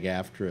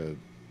SAG-AFTRA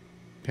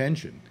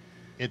pension.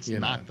 It's You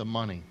not know. the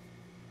money.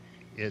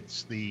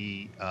 It's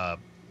the,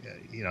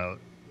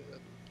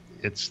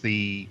 it's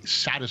the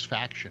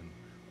satisfaction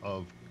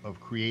of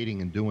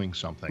creating and doing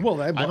something.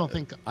 Well, I don't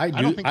think I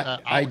don't do- think I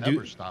I'll do-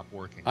 ever stop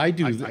working. I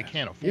do. I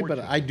can't Yeah, afford but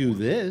to. I do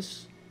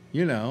this.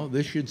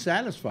 This should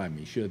satisfy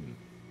me, shouldn't?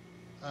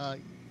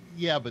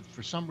 Yeah, but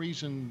for some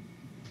reason,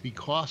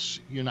 because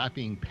you're not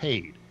being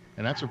paid,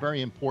 and that's a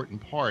very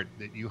important part,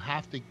 that you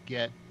have to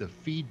get the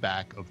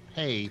feedback of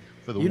pay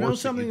for the You know work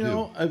something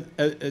that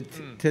you do.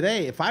 though?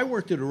 Today, if I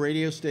worked at a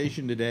radio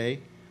station today,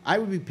 I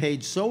would be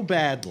paid so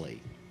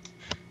badly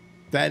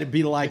that it'd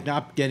be like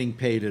not getting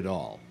paid at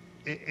all.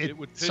 It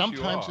would piss you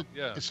sometimes off,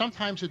 yeah.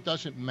 sometimes it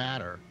doesn't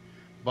matter,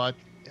 but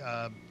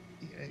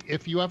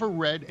if you ever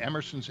read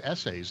Emerson's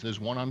essays, there's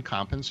one on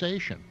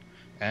compensation,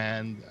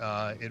 and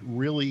it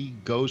really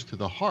goes to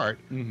the heart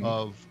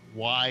of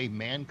why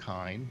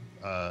mankind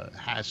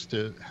has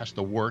to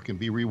work and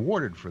be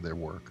rewarded for their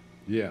work.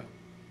 Yeah,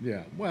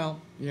 yeah.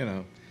 Well,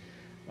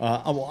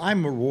 well,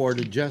 I'm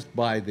rewarded just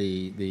by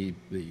the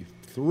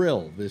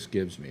thrill this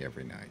gives me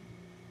every night.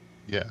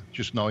 Yeah,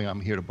 just knowing I'm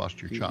here to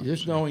bust your chops.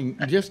 Just knowing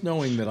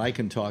that I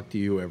can talk to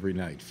you every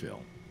night, Phil.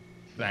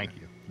 Thank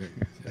you.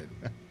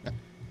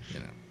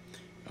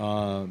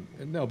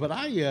 No, but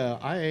I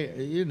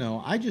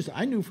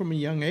knew from a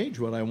young age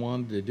what I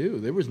wanted to do.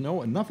 There was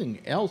nothing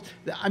else.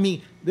 I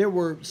mean, there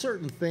were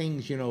certain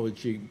things,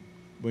 that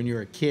when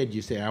you're a kid,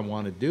 you say I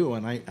want to do,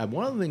 and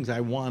one of the things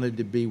I wanted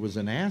to be was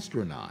an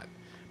astronaut.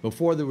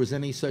 before there was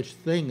any such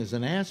thing as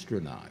an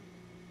astronaut.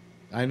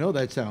 I know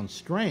that sounds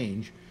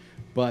strange,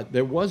 but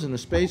there wasn't a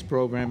space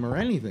program or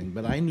anything,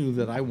 but I knew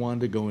that I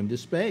wanted to go into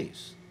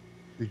space.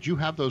 Did you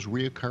have those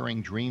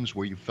reoccurring dreams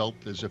where you felt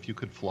as if you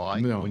could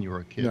fly when you were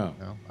a kid? No,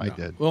 I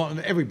did. Well, and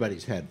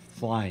everybody's had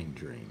flying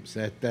dreams.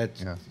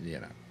 That's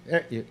you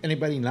know.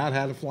 Anybody not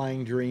had a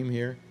flying dream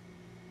here?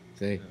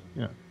 Say,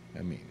 yeah.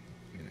 I mean,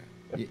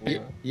 you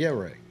know, yeah,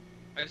 Ray.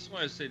 I just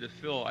want to say to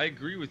Phil, I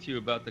agree with you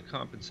about the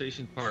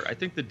compensation part. I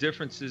think the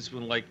difference is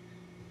when, like,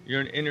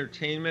 you're in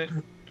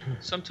entertainment,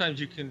 sometimes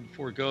you can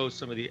forego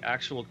some of the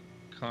actual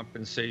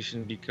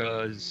compensation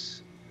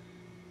because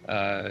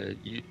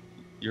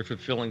you're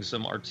fulfilling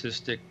some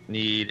artistic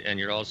need, and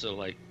you're also,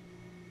 like,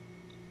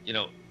 you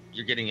know,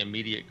 you're getting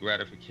immediate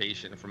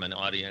gratification from an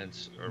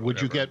audience. Or would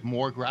whatever. you get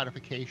more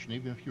gratification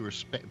even if you were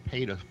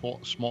paid a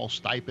small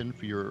stipend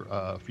for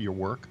your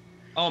work?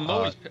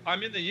 Oh,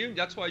 I'm in the union.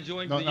 That's why I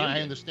joined the union. No,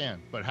 I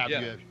understand. But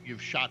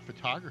you've shot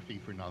photography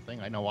for nothing?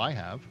 I know I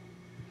have.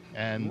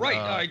 And right,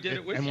 I did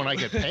it with and you. when I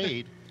get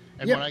paid,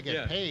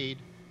 paid.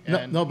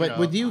 And, no, but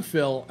with you,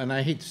 Phil, and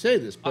I hate to say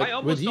this, but I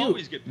almost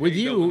always get paid with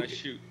you, when I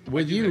shoot.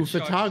 with you,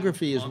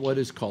 photography is what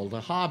is called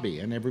a hobby,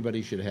 and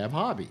everybody should have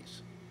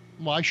hobbies.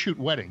 Well, I shoot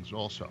weddings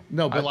also.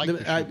 No, but I like to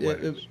shoot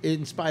weddings.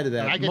 In spite of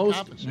that,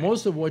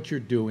 most of what you're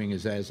doing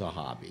is as a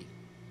hobby.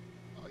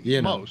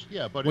 You know,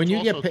 but when it's you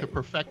also get to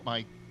perfect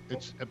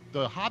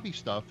the hobby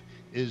stuff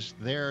is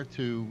there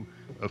to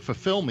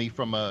fulfill me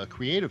from a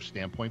creative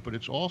standpoint, but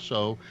it's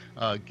also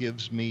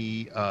gives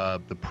me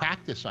the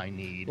practice I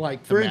need.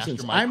 Like, for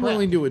instance, I'm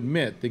willing to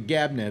admit that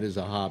GabNet is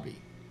a hobby.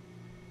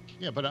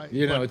 Yeah, but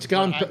it's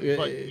gone.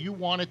 But you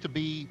want it to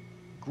be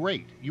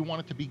great. You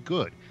want it to be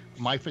good.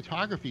 My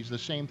photography is the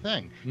same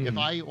thing. Mm-hmm. If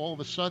I all of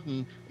a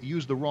sudden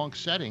use the wrong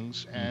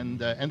settings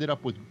and ended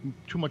up with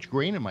too much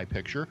grain in my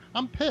picture,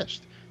 I'm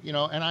pissed. You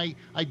know, and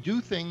I do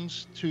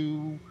things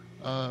to.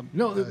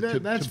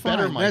 That's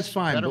fine. That's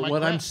fine. But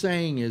what I'm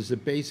saying is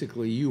that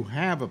basically you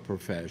have a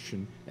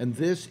profession, and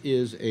this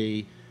is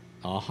a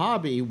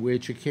hobby,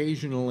 which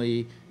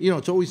occasionally, you know,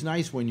 it's always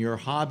nice when your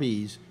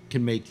hobbies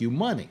can make you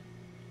money.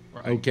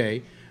 Right.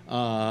 Okay.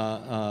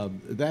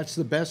 That's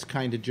the best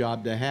kind of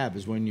job to have,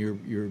 is when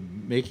you're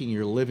making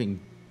your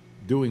living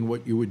doing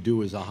what you would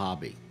do as a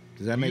hobby.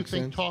 Does that make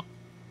sense?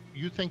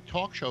 You think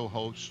talk show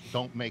hosts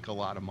don't make a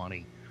lot of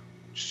money?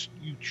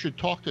 You should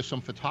talk to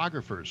some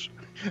photographers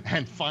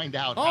and find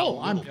out.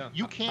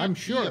 You can't. I'm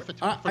sure. For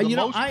the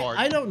most part.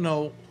 I don't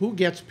know who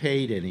gets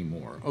paid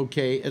anymore.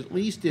 Okay, at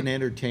least in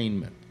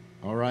entertainment.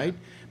 All right,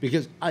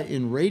 because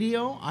in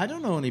radio, I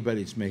don't know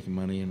anybody that's making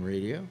money in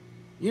radio.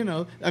 You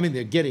know, I mean,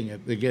 they're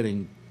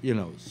getting you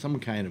know, some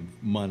kind of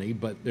money,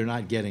 but they're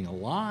not getting a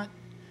lot.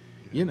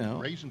 You know,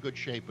 Ray's in good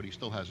shape, but he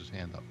still has his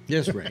hand up.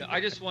 Yes, Ray. I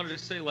just wanted to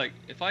say, like,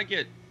 if I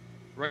get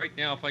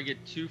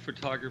 2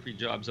 photography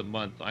jobs a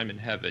month, I'm in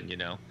heaven, you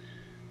know.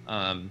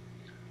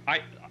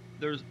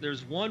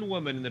 There's one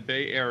woman in the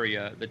Bay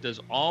Area that does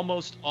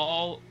almost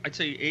all, I'd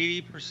say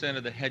 80%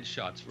 of the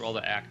headshots for all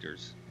the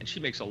actors, and she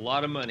makes a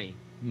lot of money.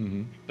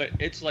 Mm-hmm. But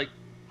it's like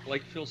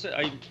Phil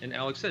said, and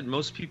Alex said,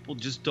 most people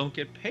just don't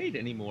get paid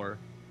anymore.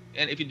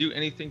 And if you do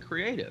anything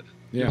creative,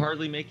 you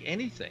hardly make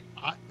anything.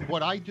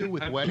 What I do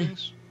with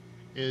weddings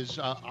is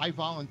I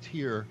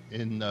volunteer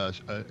in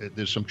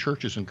there's some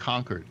churches in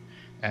Concord,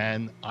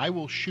 and I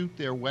will shoot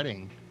their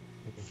wedding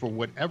for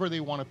whatever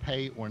they want to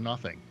pay or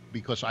nothing,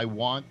 because I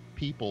want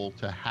people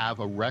to have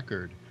a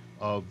record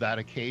of that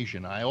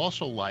occasion. I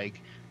also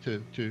like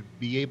to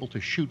be able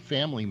to shoot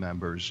family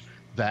members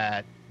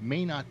that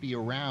may not be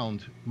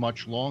around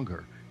much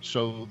longer.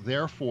 So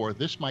therefore,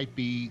 this might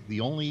be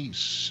the only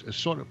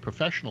sort of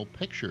professional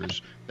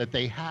pictures that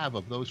they have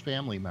of those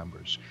family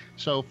members.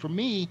 So for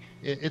me,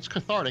 it's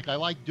cathartic. I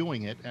like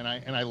doing it, and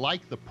I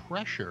like the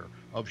pressure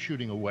of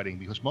shooting a wedding,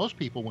 because most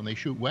people, when they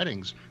shoot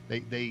weddings,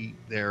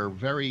 they're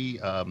very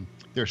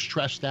they're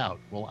stressed out.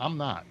 Well, I'm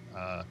not.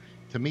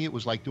 To me, it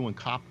was like doing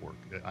cop work.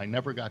 I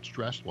never got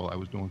stressed while I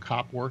was doing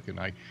cop work, and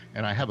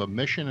I have a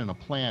mission and a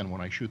plan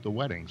when I shoot the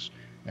weddings.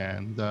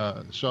 And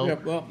some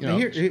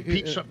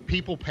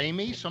people pay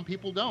me, some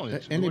people don't.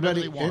 It's whatever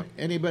they want.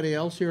 Anybody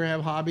else here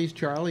have hobbies?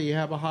 Charlie, you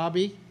have a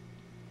hobby?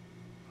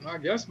 I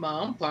guess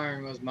my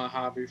umpiring was my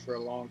hobby for a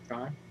long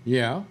time.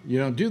 Yeah, you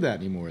don't do that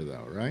anymore,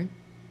 though, right?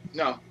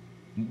 No.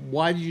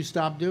 Why did you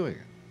stop doing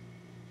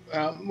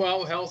it?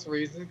 Well, health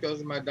reasons, because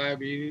of my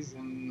diabetes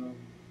and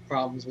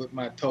problems with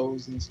my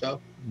toes and stuff.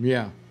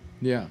 Yeah.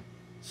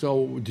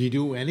 So, do you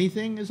do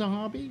anything as a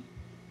hobby?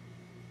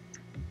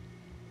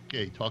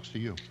 Yeah, he talks to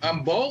you.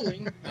 I'm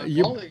bowling.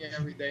 Bowling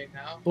every day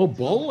now. Oh,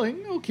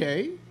 bowling?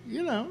 Okay.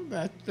 You know,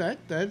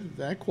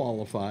 that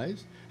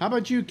qualifies. How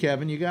about you,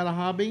 Kevin? You got a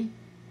hobby?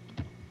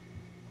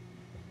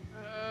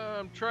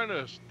 I'm trying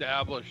to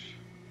establish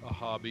a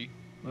hobby.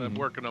 Mm-hmm. I'm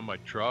working on my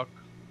truck.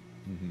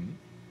 Mm-hmm.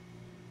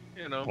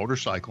 You know.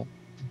 Motorcycle.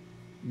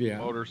 Yeah.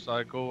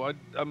 Motorcycle.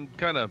 I'm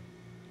kind of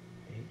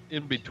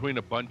in between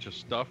a bunch of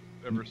stuff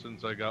ever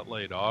since I got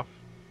laid off.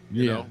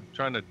 You know,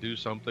 trying to do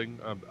something.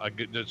 I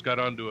just got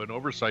onto an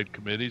oversight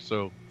committee,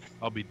 so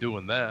I'll be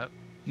doing that.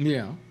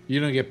 Yeah, you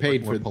don't get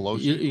paid Or for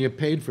Pelosi. you get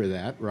paid for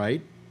that,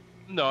 right?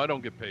 No, I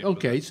don't get paid.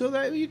 Okay, so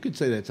that you could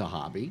say that's a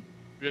hobby.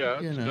 For that.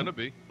 Yeah, you it's know. gonna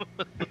be.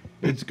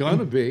 It's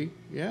gonna be,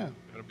 yeah.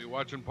 Gonna be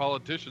watching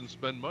politicians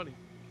spend money.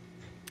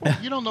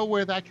 You don't know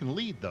where that can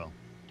lead, though.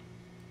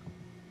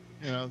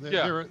 You know, Yeah.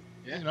 there are,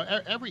 you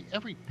know,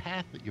 every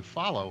path that you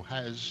follow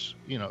has,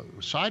 you know,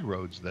 side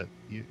roads that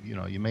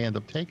you may end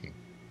up taking.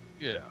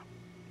 Yeah.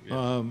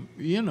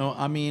 You know,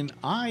 I mean,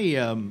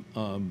 I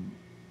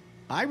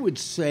would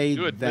say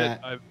You admit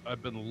that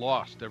I've been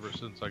lost ever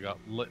since I got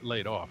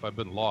laid off. I've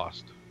been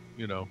lost,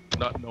 you know,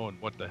 not knowing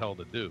what the hell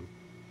to do.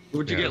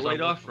 Where'd you get Because I laid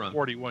worked off for from?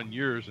 41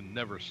 years and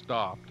never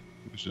stopped.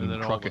 Who's And in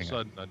then all of a trucking.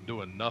 sudden I'm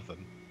doing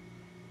nothing,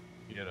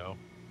 you know.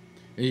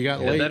 you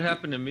got Yeah, laid. that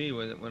happened to me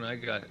when I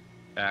got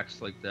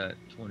axed like that.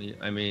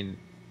 I mean,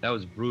 that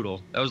was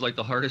brutal. That was like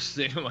the hardest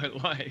thing in my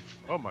life.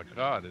 Oh my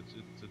God, it's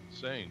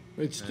insane.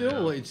 It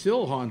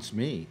still haunts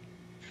me.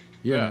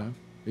 You Yeah. know,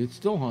 it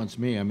still haunts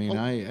me. I mean,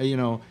 I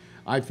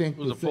think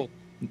It was the a full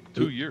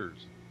 2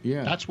 years.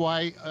 yeah. That's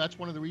why. That's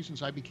one of the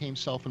reasons I became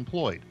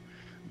self-employed,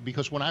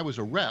 because when I was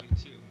a rep Me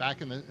too.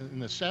 back in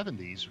the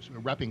 70s,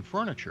 repping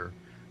furniture,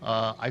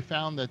 I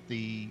found that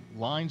the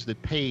lines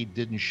that paid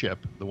didn't ship,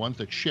 the ones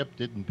that shipped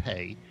didn't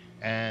pay,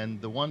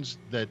 and the ones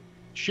that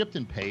shipped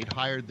and paid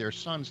hired their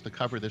sons to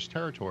cover this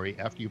territory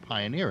after you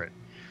pioneer it.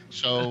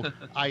 So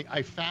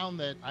I found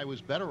that I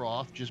was better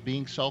off just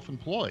being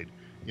self-employed.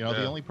 You know,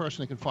 the Yeah. only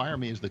person that can fire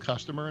me is the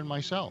customer and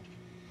myself.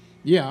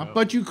 Yeah, Yeah.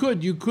 but you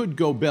could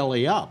go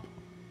belly up.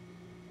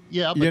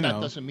 Yeah, but You that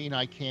know. doesn't mean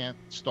I can't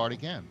start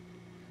again.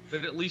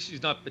 But at least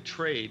he's not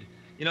betrayed.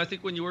 You know, I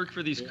think when you work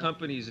for these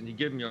companies and you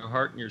give them your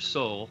heart and your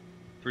soul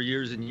for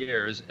years and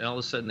years, and all of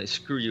a sudden they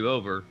screw you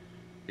over,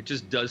 it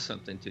just does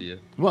something to you.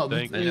 Well,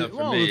 Thank the, you. I know, for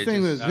well, me, the it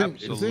thing just- that the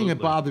thing Absolutely. that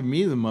bothered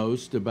me the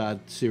most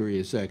about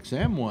Sirius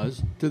XM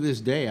was, to this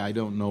day, I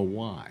don't know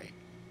why.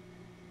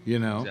 You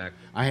know, Exactly.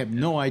 I have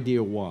no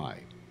idea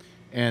why,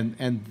 and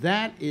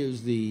that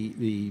is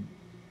the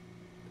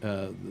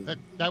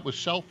That was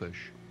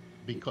selfish,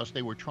 because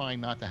they were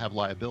trying not to have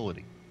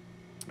liability.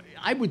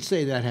 I would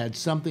say that had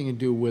something to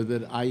do with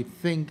it. I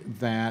think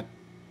that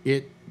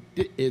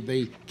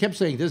they kept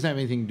saying it doesn't have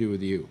anything to do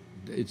with you.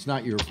 It's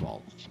not your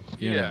fault.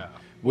 You know? Yeah.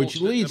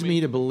 Which Well, leads I me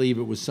mean- to believe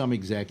it was some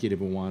executive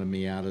who wanted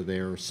me out of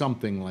there or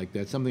something like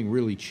that, something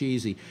really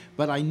cheesy.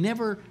 But I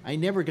never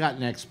got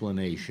an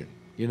explanation.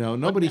 You know,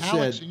 nobody But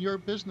Alex, said. in your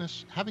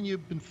business, haven't you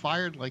been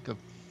fired like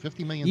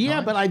 50 million Yeah,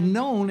 times? but I've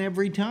known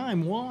every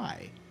time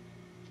why.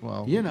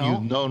 well, you know.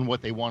 you've known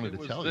what they wanted It to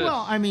was tell this. you.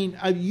 Well, I mean,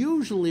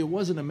 usually it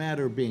wasn't a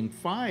matter of being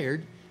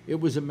fired. It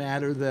was a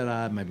matter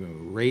that my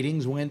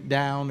ratings went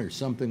down or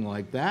something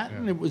like that,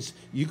 and it was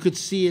you could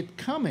see it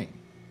coming.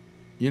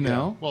 You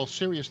know. Well,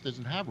 Sirius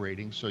doesn't have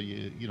ratings, so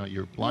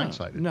you're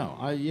blindsided. No,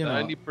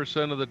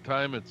 90% of the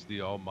time, it's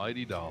the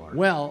almighty dollar.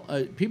 Well,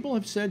 people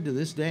have said to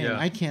this day, and Yeah.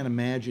 I can't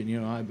imagine,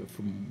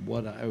 from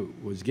what I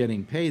was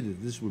getting paid,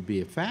 that this would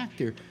be a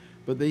factor,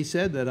 but they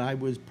said that I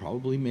was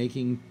probably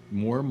making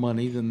more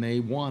money than they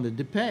wanted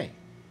to pay.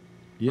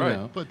 You Right.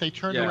 know? But they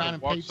turned Yeah. around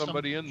and Walk paid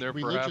somebody some in there for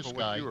religious half of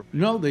guy what you were.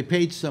 No, they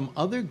paid some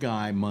other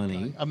guy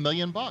money. $1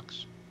 million. No,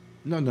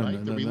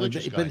 right, the no.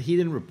 religious guy. But he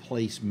didn't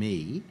replace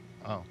me.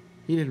 Oh,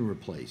 He didn't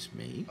replace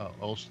me.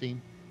 Osteen.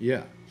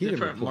 Yeah, he didn't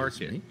Different replace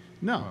market. me.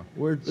 No,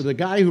 where the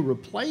guy who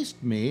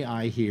replaced me,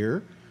 I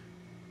hear,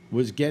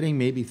 was getting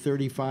maybe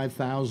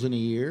 35,000 a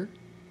year.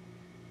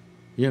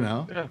 You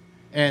know, Yeah.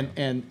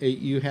 and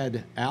you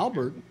had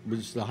Albert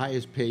was the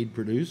highest paid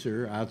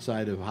producer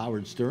outside of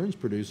Howard Stern's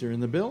producer in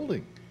the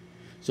building.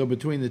 So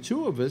between the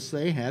two of us,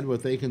 they had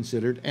what they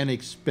considered an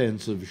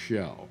expensive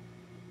show.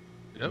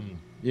 Yep.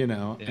 You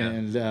know, Yeah.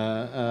 and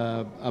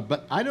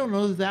but I don't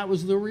know that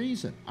was the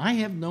reason. I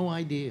have no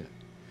idea.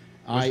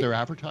 Was there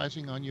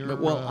advertising on your?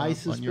 Well, I on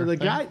suspect your the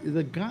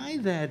thing? guy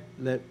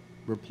that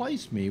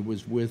replaced me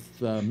was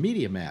with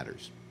Media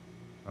Matters,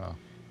 Oh,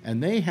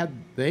 and they had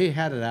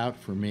it out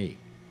for me,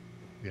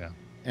 yeah.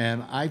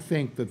 and I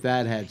think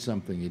that had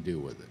something to do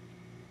with it.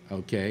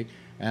 Okay,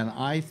 and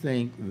I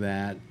think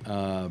that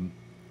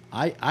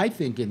I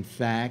think in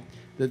fact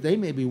that they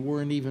maybe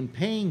weren't even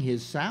paying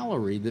his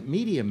salary. That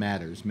Media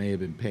Matters may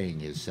have been paying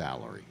his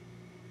salary.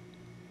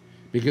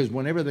 Because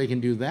whenever they can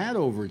do that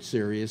over at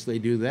Sirius, they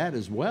do that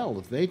as well.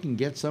 If they can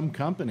get some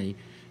company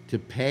to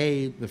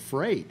pay the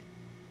freight,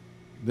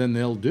 then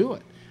they'll do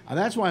it. And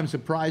that's why I'm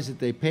surprised that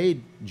they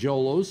paid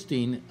Joel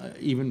Osteen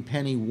even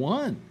penny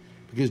one,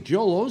 because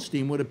Joel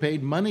Osteen would have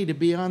paid money to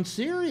be on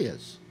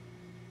Sirius.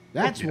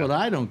 That's what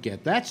I don't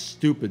get. That's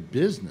stupid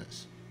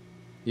business,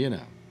 you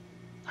know.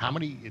 How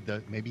many?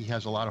 Maybe he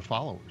has a lot of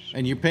followers.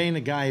 And you're paying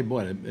a guy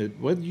what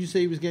did you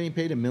say he was getting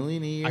paid $1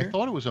 million a year? I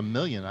thought it was $1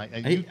 million. I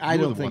You were don't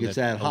the think one it's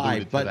that high,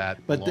 alluded to that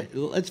but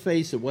long- let's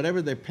face it,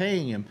 whatever they're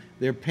paying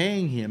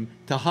him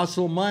to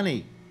hustle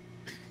money.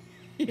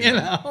 You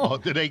know? Oh,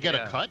 did they get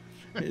Yeah. a cut?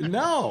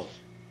 No.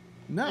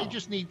 They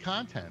just need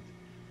content.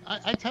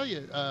 I tell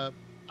you,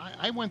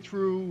 I went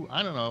through.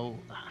 I don't know.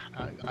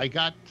 I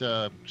got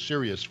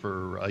Sirius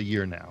for a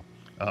year now.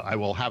 I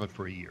will have it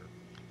for a year,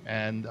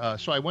 and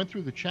so I went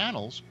through the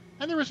channels,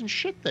 and there isn't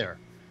shit there.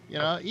 You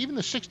know, even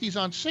the 60s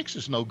on 6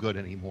 is no good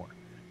anymore.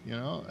 You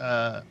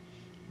know,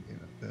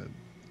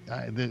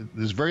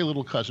 there's very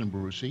little Cousin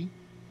Brucey.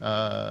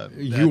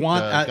 You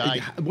want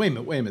guy, wait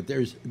a minute.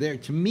 There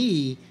to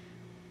me,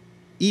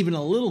 even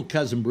a little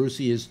Cousin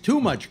Brucey is too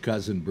much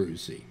Cousin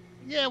Brucey.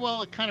 yeah,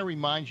 well, it kind of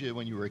reminds you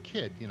when you were a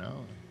kid, you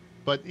know.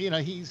 But you know,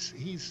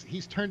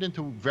 he's turned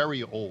into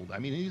very old. I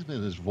mean,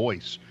 even his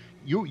voice.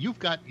 You've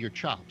got your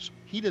chops.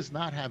 He does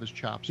not have his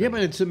chops. Yeah,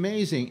 anymore. but it's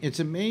amazing. It's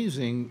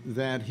amazing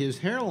that his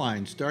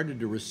hairline started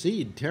to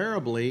recede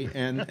terribly,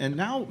 and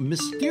now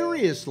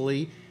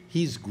mysteriously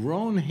he's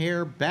grown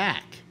hair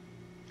back.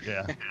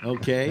 Yeah.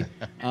 Okay,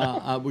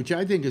 which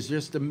I think is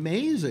just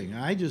amazing.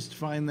 I just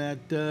find that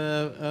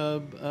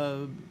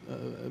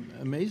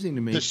amazing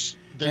to me.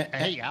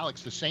 Hey,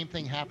 Alex, the same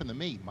thing happened to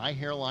me. My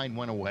hairline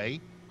went away.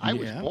 I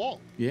was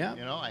bald. Yeah.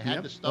 You know, I had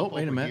Yep. the stuff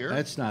wait a over minute. here.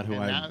 That's not who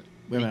and I. now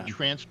Wait a they minute.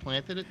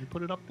 transplanted it and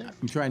put it up there.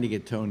 I'm trying to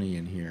get Tony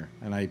in here,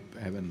 and I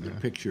have a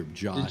picture of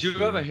Josh. Did you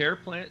have a hair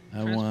plant?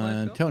 I transplant,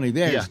 want Bill? Tony.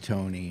 There's Yeah.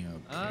 Tony. Okay.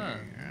 Ah.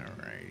 All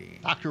righty.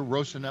 Dr.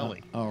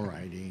 Rosinelli. All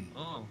righty.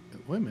 Oh,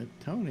 Wait a minute,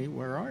 Tony.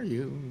 Where are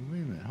you? Wait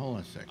a minute. Hold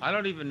on a second. I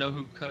don't even know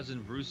who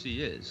Cousin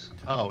Brucey is.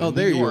 Oh, Oh, in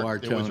there New you York, are,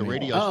 There was a Tony.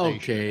 radio Oh,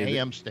 station, okay.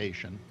 AM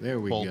station, There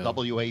we called go.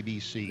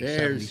 WABC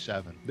There's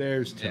 77.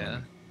 There's Tony.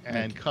 Yeah.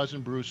 And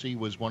Cousin Brucey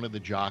was one of the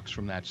jocks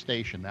from that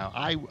station. Now,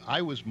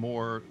 I was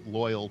more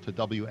loyal to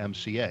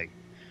WMCA,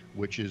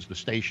 which is the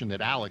station that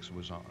Alex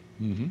was on,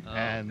 Mm-hmm. Oh,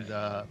 and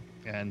okay.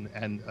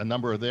 and a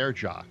number of their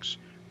jocks.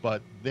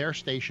 But their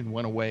station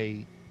went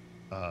away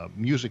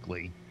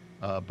musically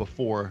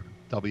before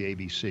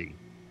WABC.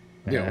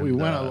 Yeah, and, we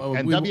went.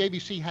 and we,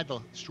 WABC had the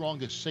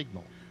strongest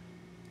signal.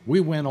 we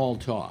went all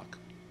talk.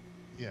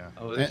 Yeah.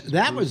 Oh, this is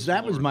That Bruce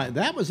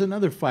Lord. was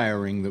another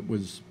firing that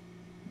was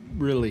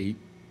really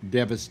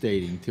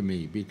devastating to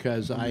me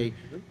because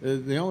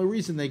the only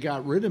reason they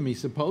got rid of me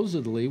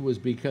supposedly was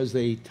because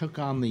they took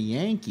on the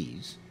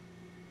Yankees,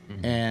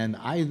 and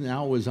I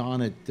now was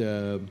on it.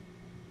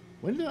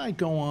 When did I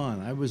go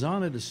on? I was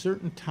on at a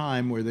certain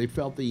time where they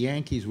felt the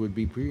Yankees would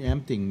be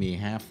preempting me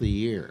half the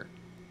year.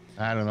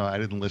 I don't know. I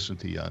didn't listen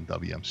to you on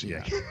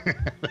WMCA.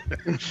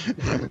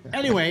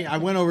 Anyway, I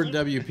went over to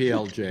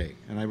WPLJ,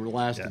 and I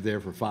lasted Yeah. there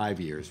for 5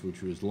 years,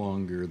 which was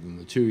longer than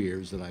the 2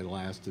 years that I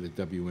lasted at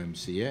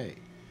WMCA.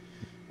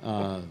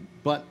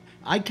 But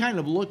I kind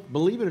of looked,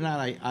 believe it or not,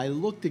 I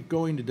looked at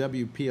going to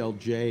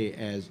WPLJ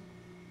as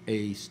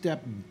a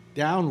step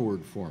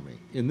downward for me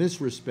in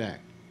this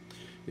respect,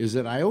 is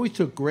that I always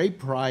took great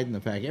pride in the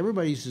fact,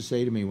 everybody used to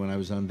say to me when I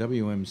was on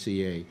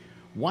WMCA,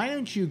 why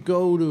don't you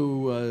go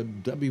to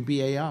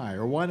WBAI,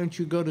 or why don't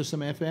you go to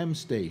some FM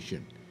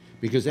station?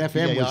 Because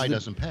FM BAI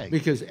doesn't pay.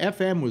 Because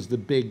FM was the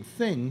big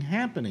thing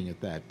happening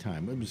at that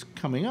time. It was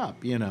coming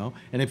up, you know.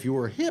 And if you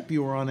were hip,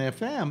 you were on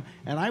FM.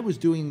 And I was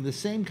doing the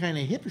same kind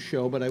of hip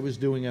show, but I was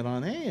doing it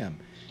on AM.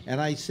 And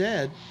I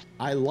said,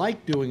 I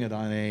like doing it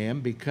on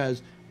AM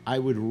because I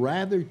would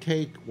rather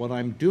take what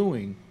I'm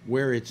doing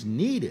where it's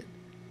needed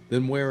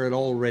than where it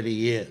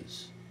already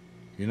is.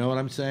 You know what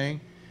I'm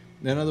saying?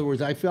 In other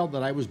words, I felt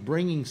that I was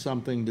bringing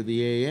something to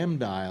the AM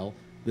dial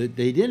that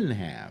they didn't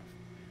have,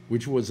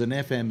 which was an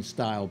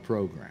FM-style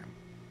program.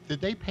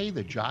 Did they pay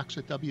the jocks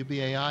at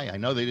WBAI? I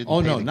know they didn't. Oh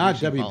pay no, the not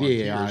greasy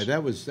WBAI.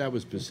 volunteers. That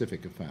was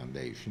Pacifica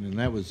Foundation, and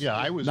that was Yeah,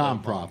 I was a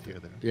volunteer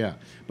nonprofit. there. Yeah,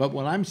 but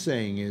what I'm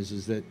saying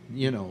is that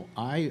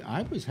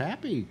I was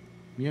happy,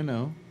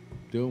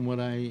 doing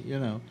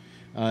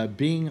what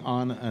being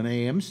on an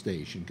AM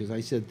station, because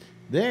I said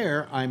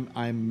there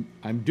I'm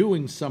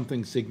doing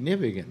something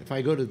significant. If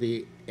I go to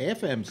the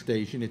FM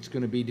station, it's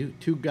going to be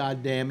too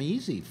goddamn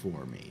easy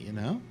for me,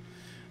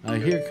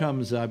 Here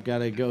comes. I've got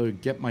to go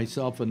get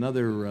myself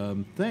another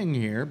thing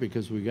here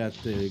because we got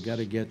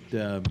to get.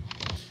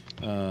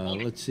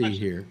 Let's see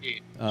here.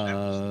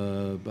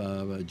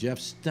 Jeff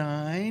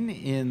Stein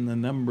in the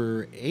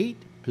number 8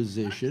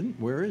 position.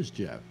 Where is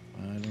Jeff?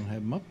 I don't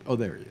have him up. Oh,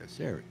 there he is.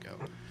 There we go.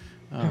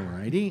 All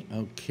righty.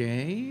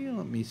 Okay.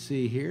 Let me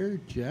see here,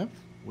 Jeff.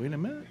 Wait a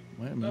minute.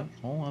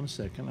 Hold on a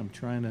second. I'm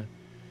trying to.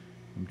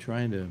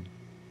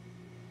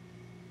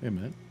 Wait a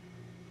minute.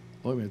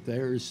 Wait a minute.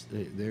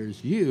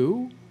 There's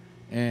you.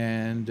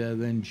 And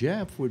then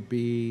Jeff would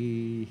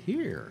be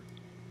here.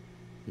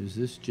 Is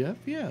this Jeff?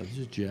 Yeah, this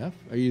is Jeff.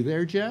 Are you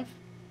there, Jeff?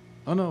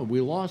 Oh, no, we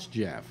lost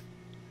Jeff.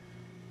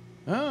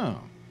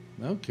 Oh,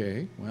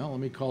 okay. Well, let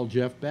me call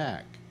Jeff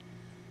back.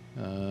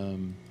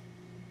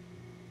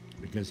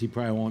 Because he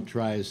probably won't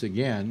try us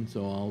again,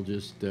 so I'll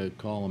just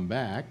call him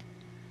back.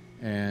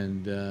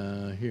 And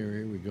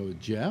here we go with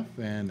Jeff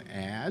and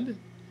add.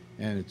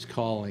 And it's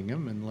calling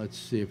him, and let's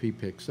see if he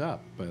picks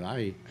up. But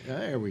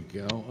there we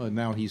go.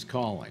 Now he's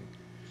calling.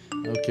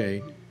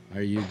 Okay,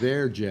 are you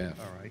there, Jeff?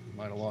 All right, you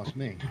might have lost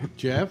me.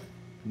 Jeff?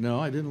 No,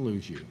 I didn't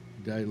lose you.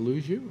 Did I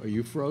lose you? Are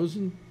you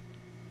frozen?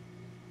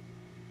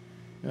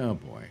 Oh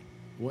boy,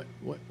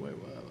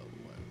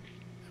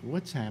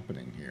 what's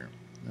happening here?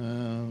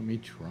 Let me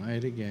try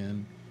it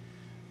again.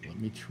 Let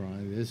me try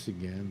this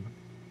again.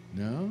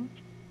 No?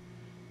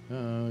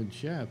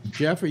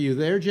 Jeff, are you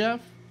there, Jeff?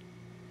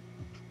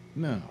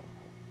 No.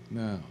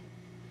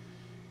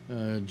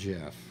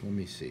 Jeff. Let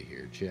me see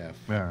here. Jeff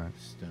All right.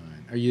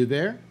 Stein. Are you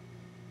there?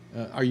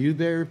 Are you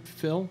there,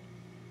 Phil?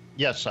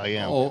 Yes, I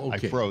am. Oh,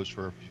 okay. I froze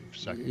for a few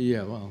seconds.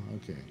 Yeah, well,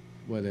 okay.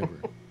 Whatever.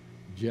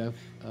 Jeff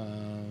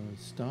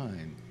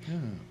Stein. Yeah.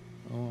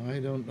 Oh, I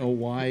don't know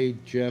why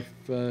Jeff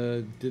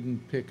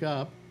didn't pick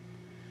up,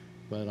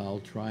 but I'll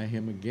try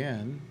him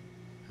again.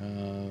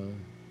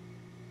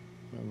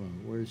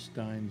 Where's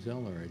Stein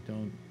Zeller? I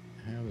don't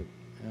have it.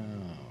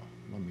 Oh,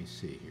 let me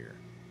see here.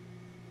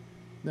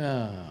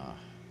 Well,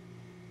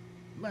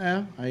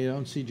 I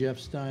don't see Jeff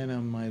Stein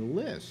on my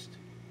list.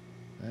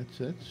 That's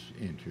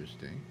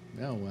interesting.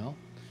 Oh, well.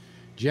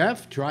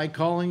 Jeff, try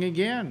calling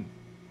again,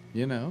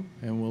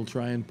 and we'll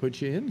try and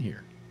put you in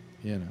here,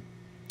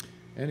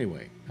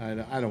 Anyway, I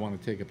don't want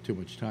to take up too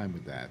much time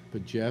with that,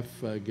 but Jeff,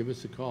 give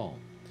us a call.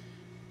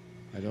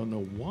 I don't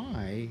know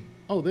why.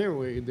 Oh,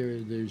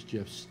 there's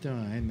Jeff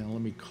Stein. Now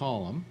let me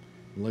call him.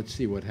 Let's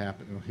see what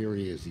happened. Oh, here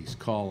he is. He's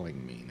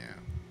calling me now.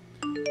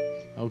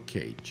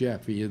 Okay,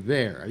 Jeff, are you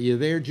there? Are you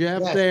there,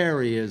 Jeff? Yes.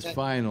 There he is,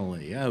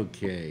 finally.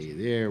 Okay,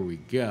 there we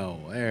go.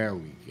 There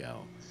we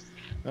go.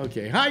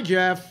 Okay, hi,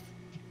 Jeff.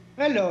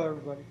 Hello,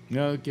 everybody.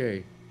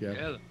 Okay, Jeff.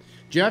 Yeah.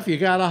 Jeff, you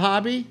got a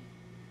hobby?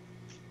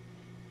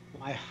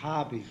 My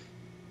hobby.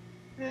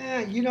 We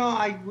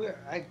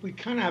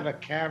kind of have a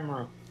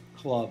camera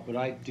club, but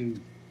I do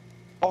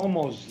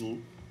almost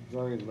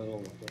very little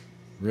with it.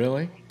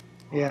 Really?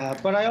 Yeah,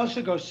 but I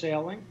also go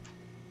sailing.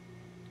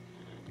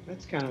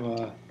 That's kind of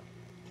a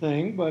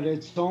thing, but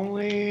it's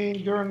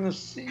only during the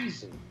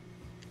season.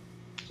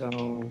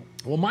 So.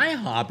 Well, my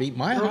hobby.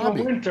 During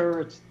the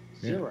winter, it's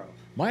zero.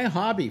 My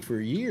hobby for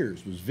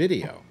years was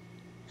video.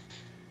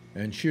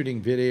 And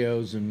shooting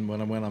videos, and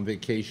when I went on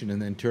vacation, and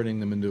then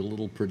turning them into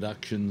little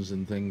productions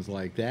and things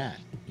like that,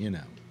 and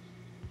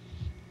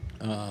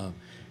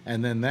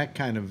then that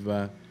kind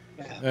of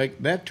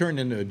that turned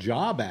into a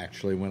job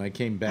actually when I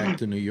came back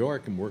to New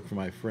York and worked for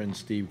my friend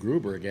Steve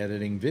Gruberg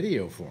editing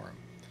video for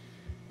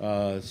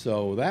him.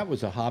 So that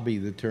was a hobby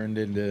that turned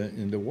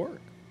into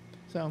work.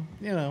 So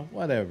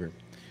whatever.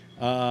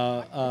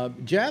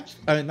 Jeff,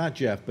 not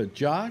Jeff, but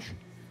Josh.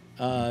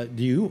 Do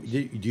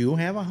you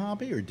have a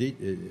hobby, or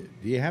do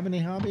you have any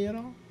hobby at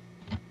all?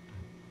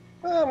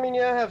 Well, I mean,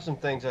 yeah, I have some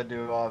things I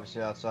do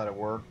obviously outside of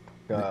work.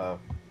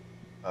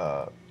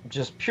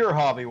 Just pure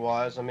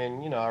hobby-wise, I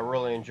mean, I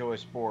really enjoy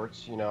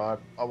sports. I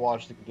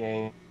watch the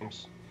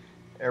games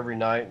every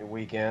night and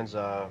weekends.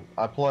 I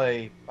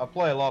play a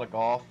lot of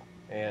golf,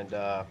 and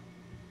I've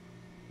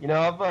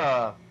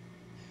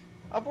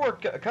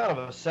worked kind of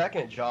a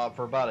second job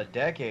for about a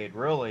decade,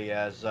 really,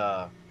 as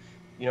on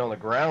the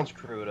grounds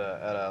crew at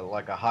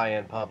a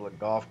high-end public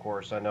golf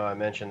course. I know I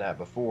mentioned that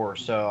before.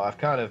 So I've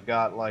kind of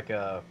got like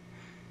a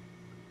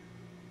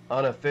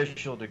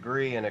unofficial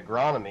degree in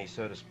agronomy,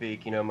 so to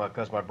speak,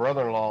 because my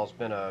brother-in-law has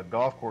been a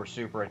golf course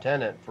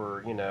superintendent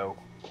for,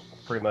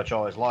 pretty much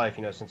all his life,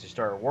 since he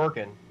started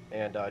working,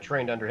 and I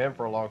trained under him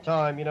for a long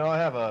time. I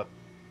have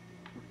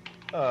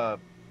a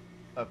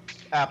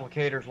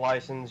applicator's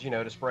license,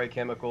 to spray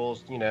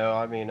chemicals. I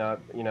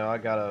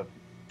got a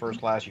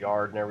first-class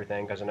yard and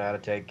everything because I know how to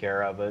take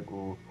care of it,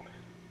 and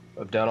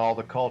I've done all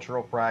the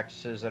cultural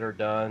practices that are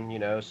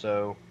done,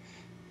 so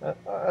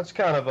that's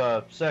kind of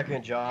a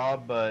second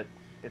job, but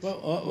it's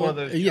one of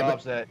those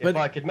jobs that if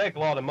I could make a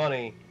lot of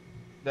money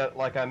that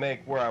like I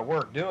make where I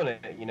work doing it,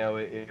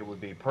 it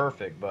would be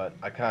perfect, but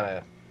I kind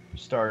of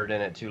started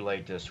in it too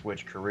late to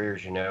switch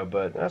careers,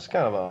 but that's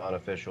kind of an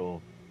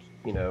unofficial,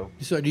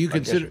 So do you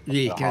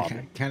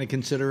kind of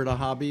consider it a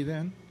hobby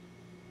then?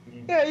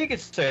 Yeah, you could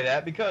say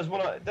that, because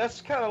that's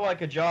kind of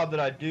like a job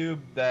that I do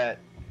that,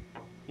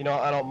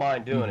 I don't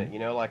mind doing it.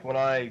 Like when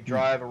I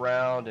drive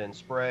around and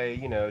spray,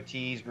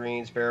 tees,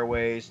 greens,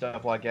 fairways,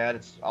 stuff like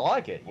that. I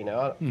like it.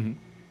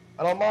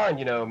 I don't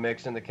mind,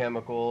 mixing the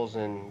chemicals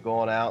and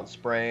going out and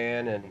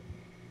spraying, and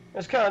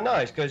it's kind of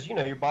nice because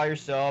you're by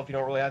yourself. You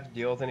don't really have to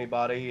deal with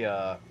anybody.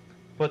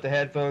 Put the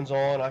headphones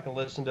on. I can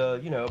listen to a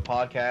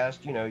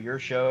podcast, your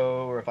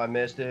show, or if I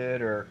missed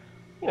it, or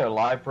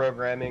live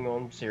programming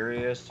on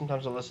Sirius.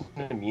 Sometimes I listen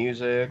to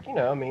music. You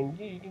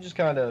can just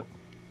kind of,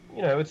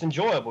 it's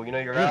enjoyable.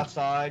 You're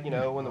outside.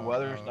 When the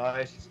weather's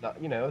nice. It's not.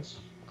 It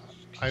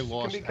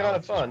can be kind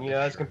of fun.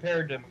 As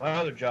compared to my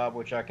other job,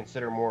 which I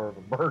consider more of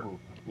a burden.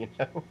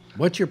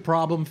 What's your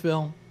problem,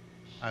 Phil?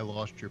 I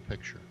lost your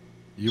picture.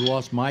 You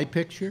lost my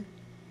picture?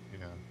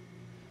 Yeah.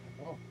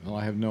 Well,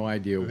 I have no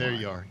idea why. There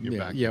you are. You're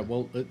back. Yeah.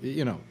 Well,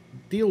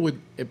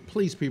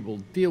 please, people,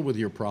 deal with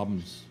your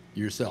problems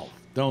yourself.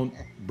 Don't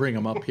bring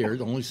them up here. It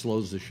only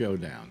slows the show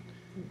down.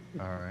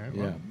 All right.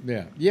 Well.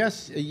 Yeah.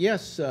 Yes.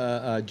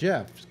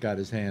 Jeff's got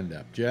his hand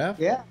up. Jeff?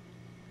 Yeah.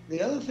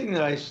 The other thing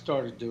that I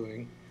started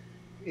doing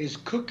is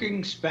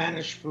cooking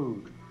Spanish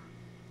food.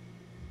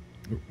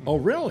 Oh,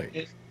 really?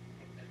 It's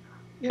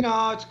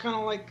kind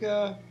of like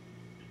a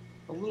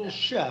little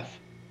chef.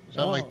 Is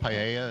that like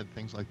paella and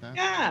things like that?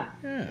 Yeah.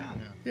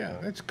 Yeah.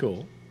 That's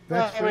cool.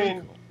 Well, That's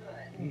very cool.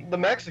 the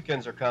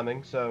Mexicans are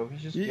coming, so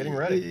he's just getting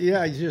ready.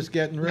 Yeah, he's just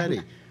getting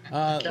ready.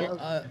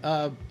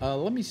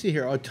 Let me see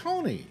here.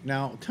 Tony.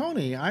 Now,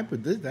 Tony,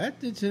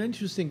 it's an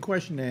interesting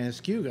question to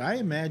ask you. I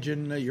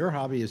imagine your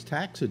hobby is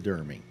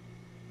taxidermy.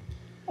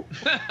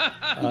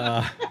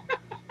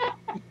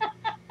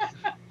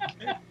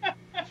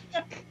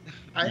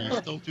 I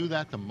still do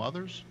that to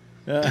mothers.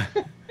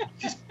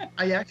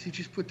 I actually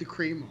just put the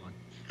cream on.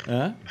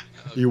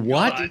 You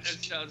what? God, that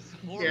sounds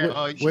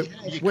horrible. Yeah.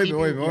 Wait a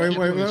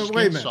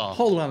minute.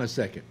 Hold on a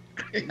second.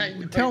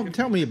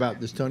 Tell me about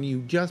this, Tony. You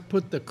just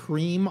put the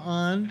cream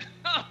on?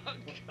 Oh,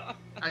 God.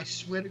 I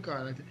swear to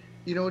God.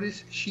 You know what it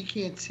is? She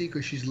can't see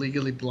because she's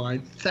legally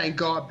blind. Thank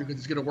God, because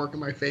it's going to work in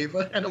my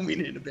favor. I don't mean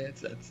it in a bad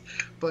sense.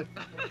 But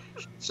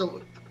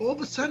so all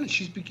of a sudden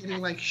she's beginning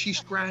like she's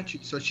scratchy.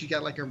 So she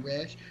got like a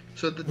rash.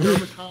 So the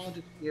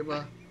dermatologist gave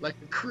her like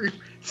a cream.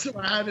 So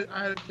I had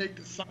to take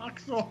the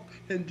socks off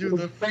and do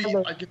the feet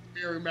like it's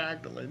Mary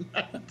Magdalene.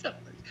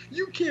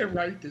 You can't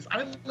write this.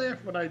 I laugh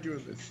when I do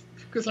this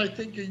because I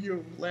think of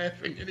you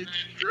laughing, and it's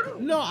true.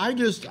 No, I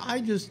just,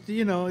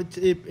 you know,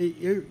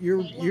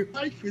 you're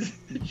life is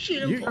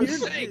shambles.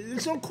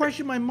 there's no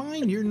question in my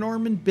mind. You're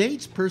Norman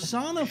Bates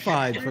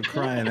personified, for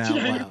crying out I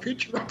had a loud.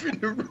 picture up in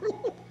the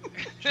room.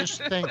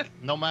 Just think,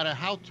 no matter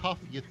how tough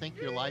you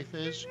think your life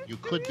is, you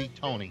could be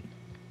Tony.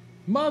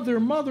 Mother,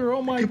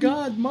 oh my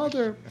God,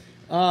 mother.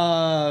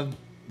 Yeah.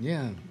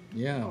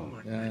 You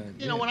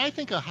know, when I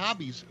think of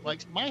hobbies,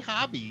 like my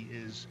hobby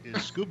is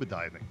scuba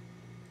diving.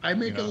 I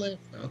make her laugh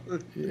though.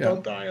 Yeah.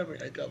 Don't die on me,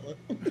 I tell her.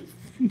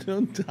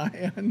 Don't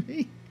die on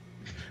me.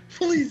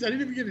 Please, I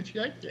didn't even get a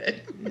check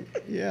yet.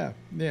 Yeah.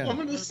 I'm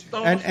gonna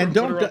stop. And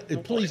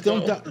please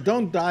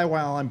don't die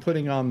while I'm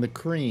putting on the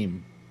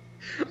cream.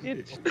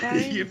 It's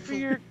time for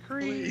your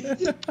cream.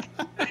 Do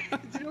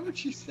you know what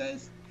she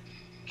says?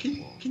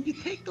 Can you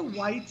take the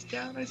whites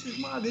down? I says,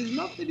 Mom, there's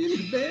nothing in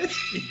the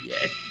basket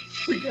yet.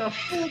 We got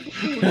full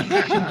before.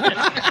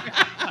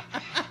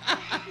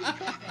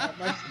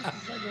 My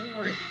sister's like,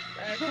 all right.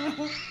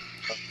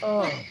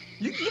 Oh,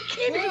 you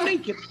can't even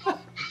make it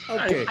up.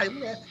 Okay. I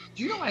laugh.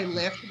 Do you know I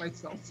laugh to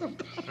myself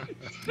sometimes?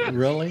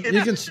 Really?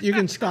 You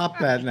can stop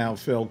that now,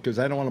 Phil, because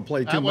I don't want to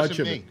play too much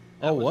of it.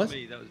 That Oh, was what?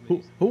 me. That was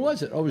me. Who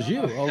was it? Oh, it was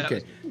you.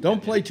 Okay.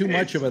 Don't play too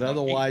much of it,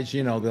 otherwise,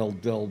 you know,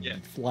 they'll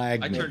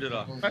flag I me. turned it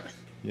off.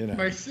 You know.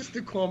 My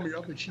sister called me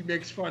up and she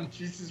makes fun.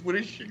 She says, "What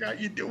is she got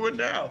you doing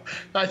now?"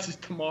 I says,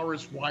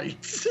 "Tomorrow's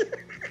whites."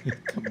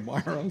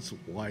 Tomorrow's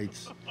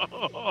whites.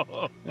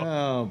 Oh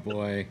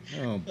boy.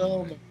 Oh boy.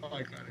 Oh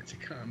my God, it's a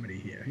comedy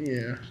here.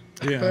 Yeah.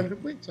 Yeah.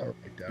 But it's all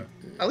right though.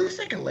 At least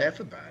I can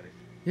laugh about it.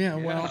 Yeah.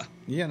 Well,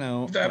 you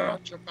know. That I'll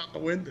jump out the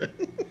window.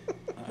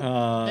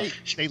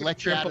 They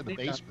let you out of the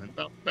basement.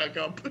 Back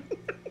up.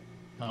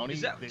 Tony,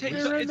 Is that, they-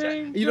 is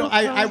that, You know,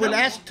 I would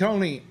ask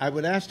Tony. I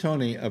would ask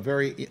Tony a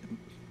very,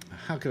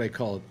 how could I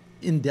call it,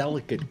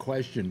 indelicate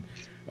question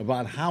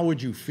about how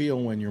would you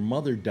feel when your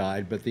mother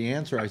died. But the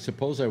answer I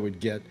suppose I would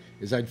get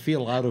is I'd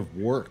feel out of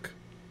work.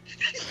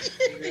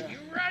 You're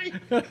right.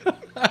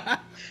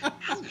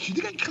 You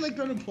think I collect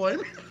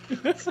unemployment?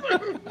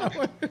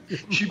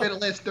 She better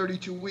last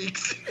 32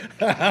 weeks.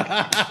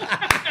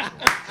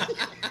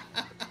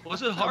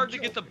 was it hard to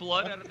get the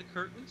blood out of the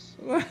curtains?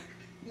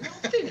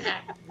 Nothing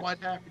happened. What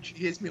happened? She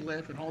hears me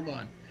laughing. Hold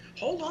on.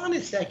 Hold on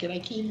a second. I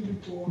can't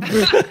even talk.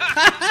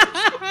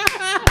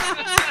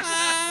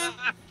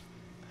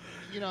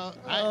 You know,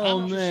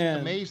 I'm just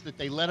amazed that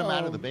they let him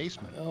out of the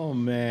basement. Oh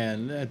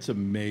man, that's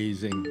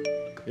amazing,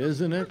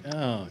 isn't it?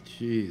 Oh,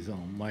 jeez,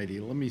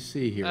 almighty. Let me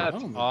see here.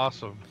 That's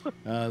awesome.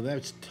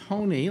 That's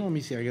Tony. Let me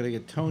see. I got to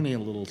get Tony a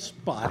little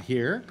spot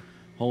here.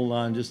 Hold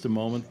on just a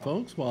moment,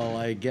 folks, while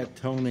I get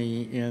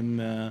Tony in.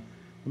 Let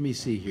me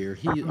see here.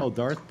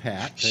 Darth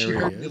Pat.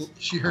 There he is.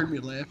 She heard me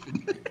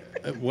laughing.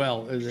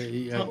 Well,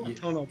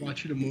 Hold on,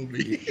 watching a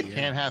movie.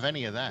 Can't have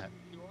any of that.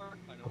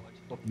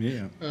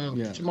 yeah.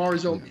 Yeah.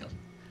 Tomorrow's oatmeal.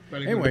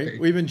 Anyway,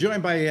 we've been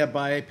joined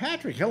by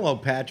Patrick. Hello,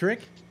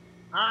 Patrick.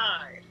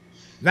 Hi.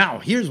 Now,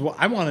 here's what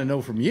I want to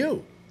know from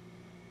you.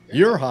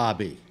 Your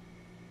hobby.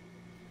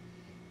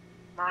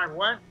 My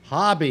what?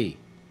 Hobby.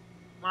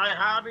 My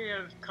hobby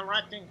is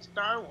collecting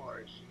Star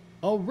Wars.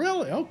 Oh,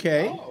 really?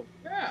 Okay. Oh,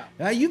 yeah.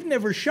 Now, you've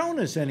never shown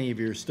us any of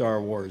your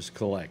Star Wars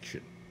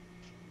collection.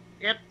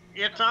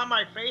 It's on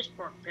my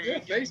Facebook page. Yeah,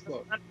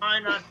 Facebook. That's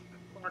mine on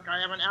Facebook.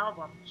 I have an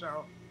album,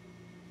 so.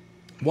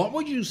 What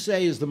would you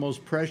say is the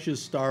most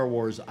precious Star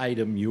Wars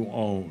item you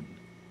own?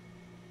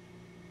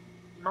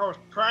 Most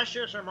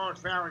precious or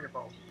most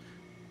valuable?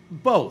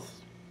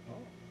 Both.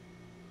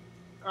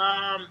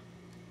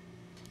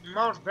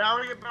 Most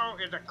valuable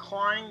is a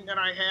coin that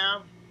I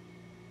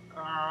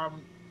have.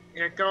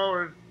 It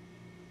goes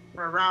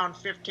for around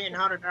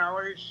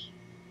 $1,500.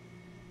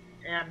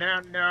 And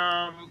then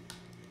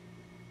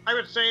I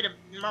would say the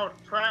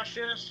most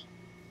precious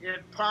is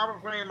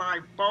probably my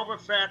Boba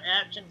Fett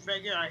action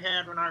figure I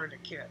had when I was a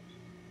kid.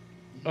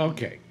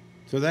 Okay.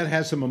 So that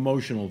has some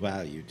emotional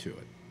value to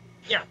it.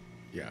 Yeah.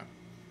 Yeah.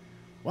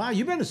 Wow,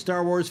 you've been a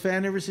Star Wars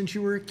fan ever since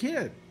you were a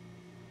kid.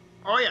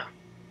 Oh, yeah.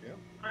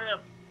 Yeah.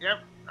 Yep.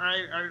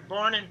 I was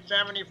born in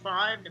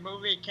 75. The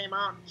movie came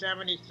out in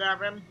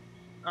 77.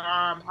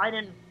 I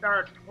didn't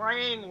start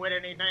playing with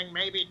anything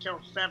maybe till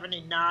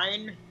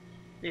 79,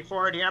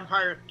 before The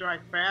Empire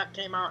Strikes Back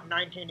came out in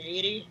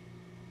 1980.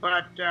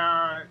 But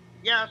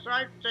yeah, so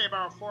I'd say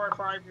about 4 or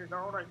 5 years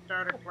old I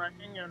started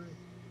playing, and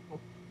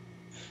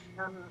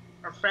I'm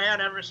a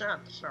fan ever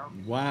since. So.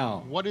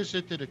 Wow. What is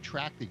it that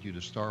attracted you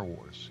to Star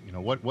Wars? You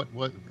know,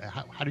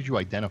 how did you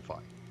identify?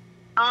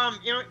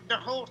 You know, the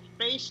whole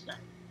space thing.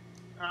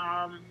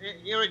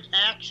 It was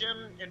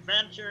action,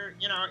 adventure.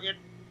 You know,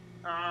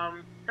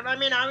 and I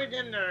mean, I was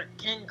into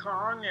King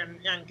Kong and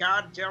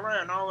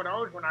Godzilla and all of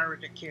those when I was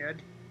a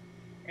kid,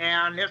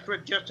 and this was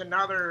just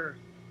another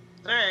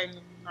thing.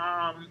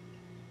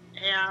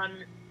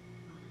 And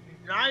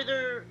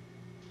neither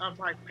of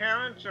my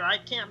parents, or I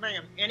can't think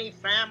of any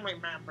family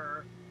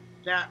member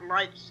that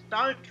liked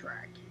Star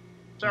Trek.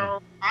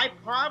 So I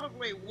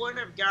probably would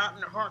have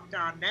gotten hooked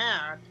on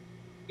that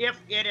if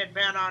it had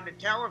been on the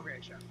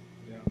television.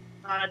 Yeah.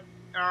 But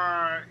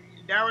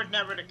that was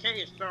never the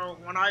case. So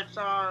when I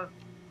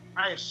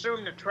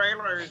assumed the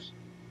trailers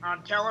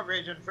on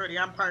television for The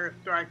Empire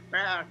Strikes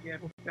Back, it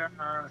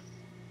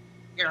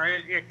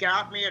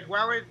got me, as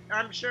well as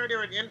I'm sure it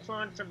would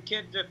influence some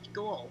kids at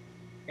school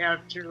as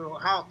to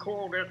how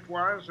cool this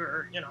was,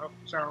 or, you know,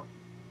 so.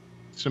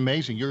 It's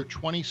amazing. You're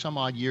 20 some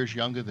odd years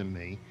younger than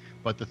me,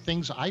 but the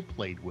things I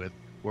played with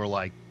were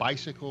like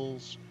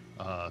bicycles,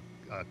 I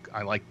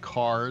like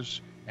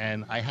cars,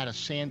 and I had a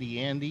Sandy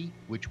Andy,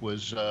 which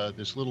was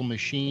this little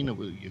machine.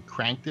 You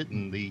cranked it,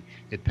 and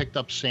it picked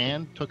up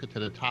sand, took it to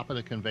the top of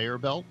the conveyor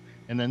belt,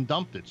 and then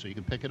dumped it so you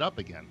could pick it up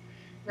again.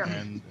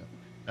 Yeah.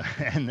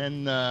 And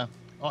then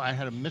I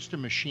had a Mr.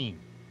 Machine.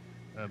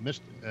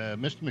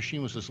 Mr.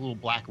 Machine was this little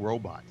black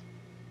robot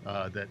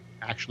that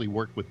actually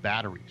worked with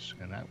batteries,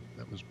 and that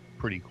was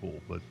pretty cool.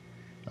 But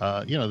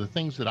you know, the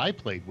things that I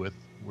played with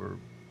were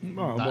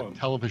not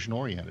television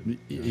oriented.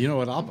 You know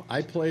what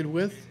I played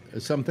with?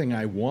 Something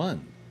I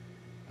won.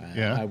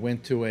 Yeah. I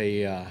went to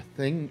a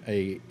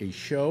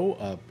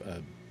show,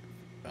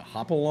 a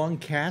Hopalong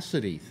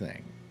Cassidy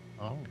thing.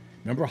 Oh.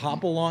 Remember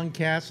Hopalong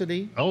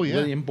Cassidy? Oh, yeah.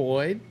 William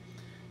Boyd.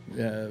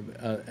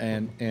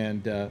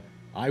 And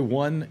I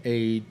won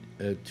a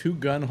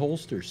 2-gun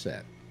holster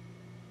set.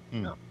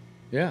 Hmm.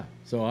 Yeah.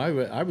 So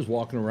I was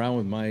walking around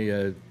with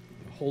my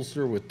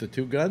holster with the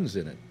 2 guns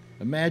in it.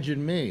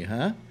 Imagine me,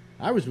 huh?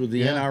 I was with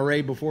the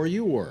NRA before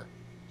you were.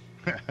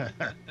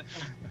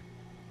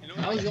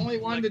 I was the only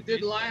one that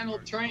did Lionel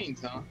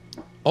trains, huh?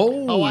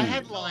 Oh, I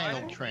had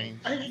Lionel trains.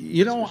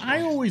 You know,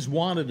 I always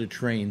wanted a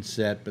train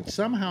set, but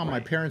somehow my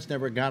parents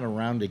never got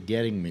around to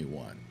getting me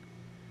one.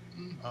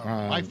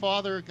 My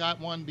father got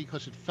one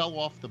because it fell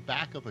off the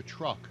back of a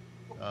truck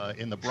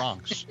in the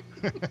Bronx.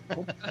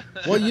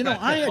 Well, you know,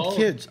 I had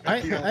kids. I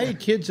had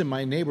kids in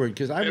my neighborhood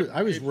because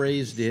I was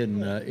raised in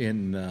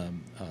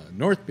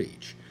North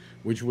Beach,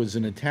 which was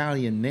an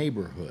Italian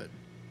neighborhood.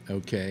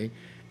 Okay,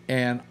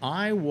 and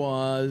I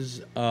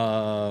was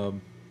what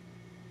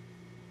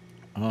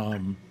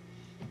am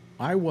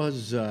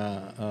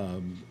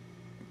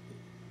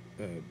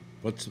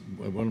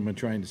I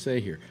trying to say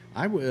here?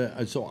 I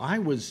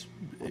was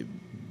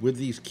with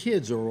these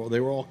kids, or they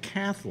were all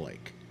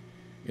Catholic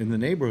in the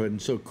neighborhood,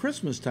 and so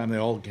Christmas time they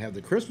all have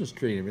the Christmas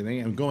tree and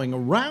everything, and going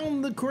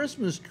around the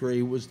Christmas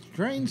tree was the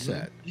train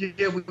set.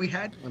 Yeah, we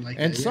had one like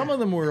that. And some of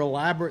them were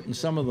elaborate and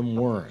some of them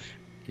weren't,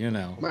 you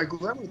know. My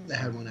grandmother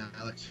had one,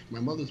 Alex. My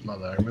mother's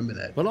mother, I remember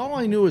that. But all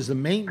I knew is the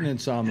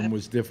maintenance on them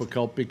was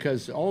difficult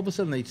because all of a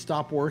sudden they'd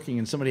stop working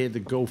and somebody had to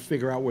go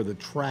figure out where the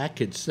track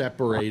had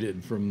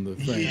separated from the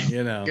thing,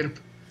 you know.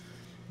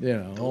 You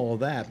know, all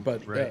of that.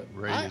 But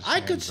I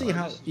could see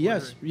how,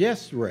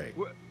 yes, Ray.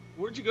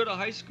 Where'd you go to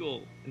high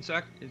school? In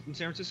San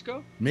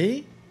Francisco?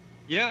 Me?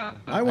 Yeah.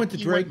 I went to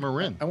Drake.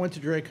 Marin. I went to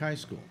Drake High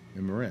School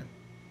in Marin.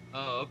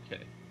 Oh,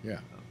 okay. Yeah.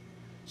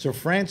 Sir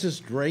Francis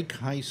Drake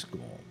High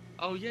School.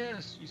 Oh,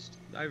 yes.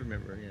 I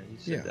remember. Yeah, you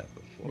said that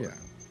before.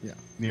 Yeah.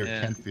 Near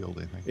Kentfield,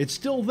 I think. It's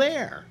still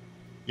there.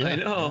 Yeah. I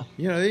know.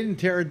 You know, they didn't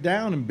tear it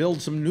down and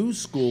build some new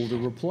school to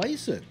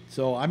replace it.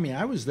 So, I mean,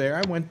 I was there.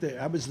 I went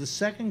there. I was the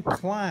second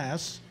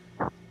class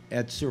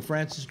at Sir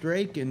Francis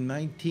Drake in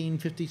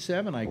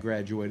 1957. I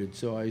graduated,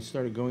 so I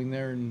started going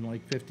there in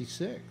like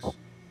 56.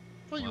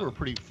 Well, you were a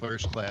pretty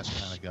first class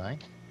kind of guy.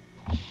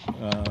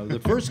 The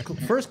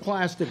first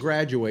class to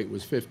graduate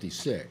was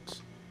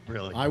 56.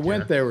 Really? I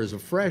went there as a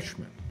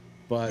freshman,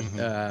 but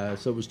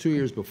so it was 2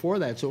 years before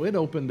that. So it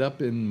opened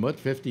up in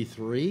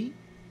 53.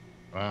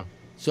 Wow.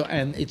 So,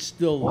 and it's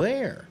still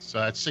there. So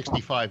that's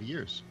 65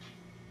 years.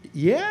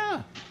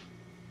 Yeah.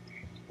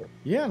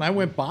 Yeah, and I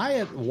went by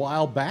it a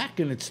while back,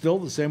 and it's still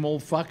the same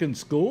old fucking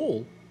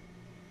school.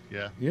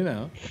 Yeah. You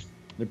know,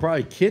 there are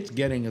probably kids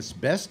getting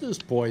asbestos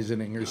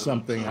poisoning or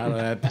something out of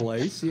that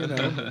place, you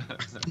know.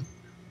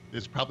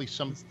 There's probably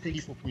some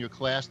people from your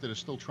class that are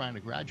still trying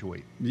to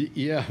graduate.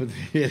 Yeah,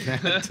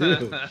 that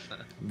too.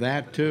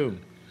 That too.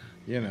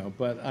 You know,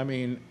 but I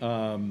mean,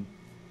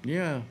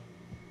 yeah.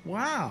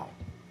 Wow.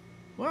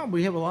 Well,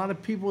 we have a lot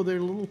of people with their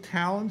little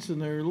talents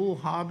and their little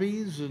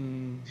hobbies,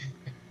 and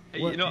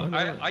Hey, What- you know, what-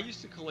 I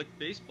used to collect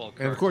baseball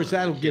cards. And of course,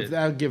 when I was a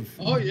that'll kid. give.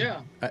 Oh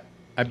yeah.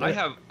 I bet.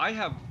 I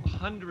have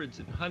hundreds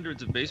and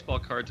hundreds of baseball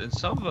cards, and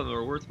some of them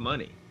are worth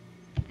money.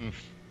 Mm.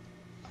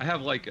 I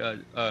have like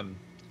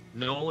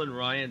Nolan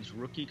Ryan's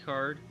rookie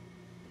card.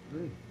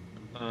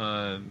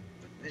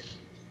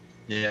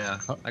 Yeah,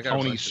 I got a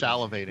Tony bunch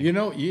of them. salivating.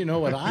 You know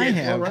what I Yeah,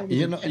 have. right.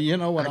 You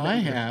know what I I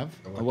bet you- have.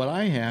 What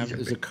I have He's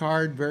a is a big-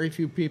 card very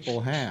few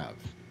people have.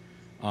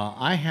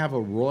 I have a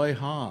Roy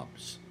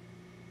Hobbs.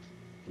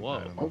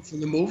 Whoa. Oh,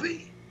 from the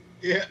movie?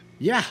 Yeah.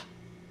 Yeah.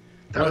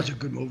 That was a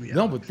good movie.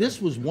 No, Alex. but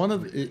this was one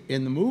of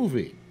in the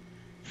movie.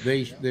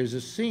 There's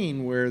a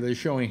scene where they're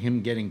showing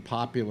him getting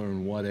popular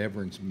in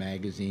whatever, in some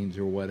magazines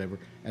or whatever,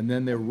 and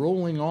then they're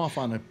rolling off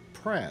on a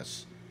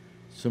press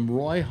some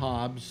Roy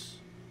Hobbs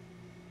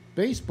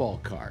baseball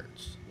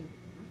cards,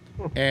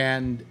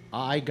 and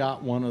I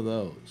got one of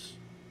those.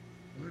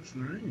 That's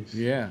nice.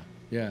 Yeah,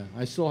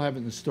 I still have it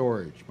in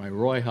storage. My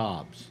Roy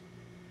Hobbs.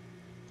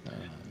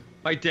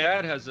 My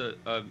dad has a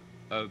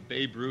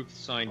Babe Ruth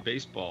signed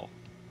baseball.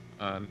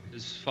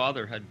 His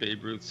father had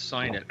Babe Ruth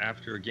sign it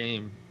after a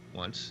game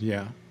once.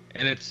 Yeah,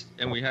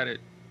 And we had it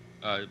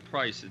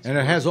price. It's and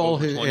it worth has all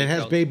over his. It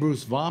has $20,000. Babe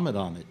Ruth's vomit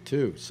on it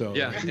too. So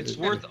Yeah, it's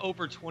worth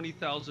over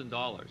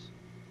 $20,000.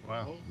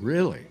 Wow.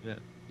 Really.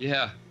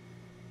 Yeah,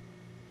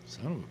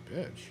 Son of a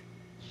bitch.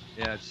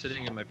 yeah. It's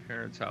sitting in my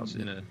parents' house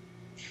in a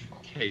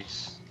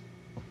case.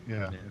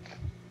 Yeah.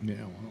 Yeah.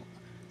 Well,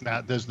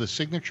 Now, does the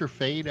signature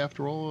fade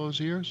after all those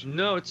years?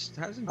 No, it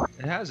hasn't.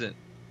 It hasn't.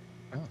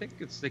 I Oh. think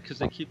it's because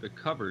they keep it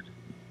covered.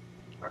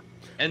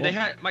 And they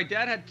had my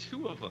dad had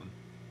two of them,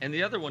 and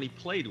the other one he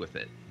played with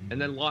it, and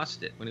then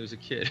lost it when he was a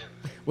kid.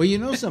 Well, you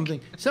know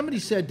something? Somebody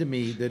said to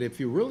me that if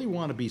you really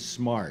want to be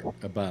smart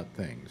about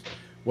things,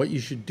 what you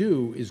should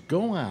do is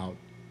go out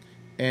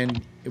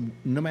and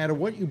no matter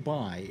what you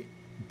buy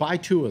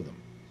two of them.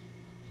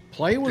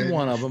 Play with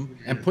one of them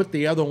and put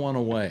the other one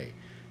away.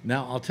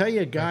 Now, I'll tell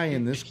you a guy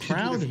in this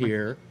crowd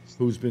here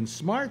who's been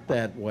smart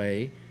that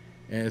way,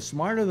 and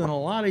smarter than a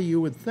lot of you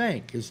would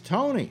think, is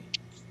Tony.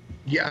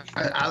 Yeah,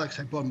 Alex,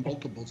 I bought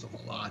multiples of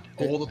a lot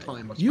all the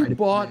time. I was You trying to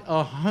bought play.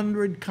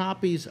 100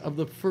 copies of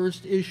the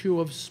first issue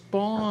of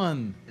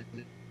Spawn,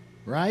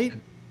 right?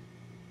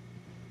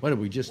 What, did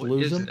we just What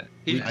lose is him? that?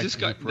 He just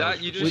got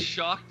that. You just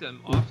shocked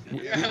him off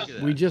the edge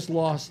of We that. just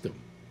lost him.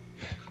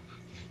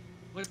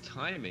 What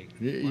timing?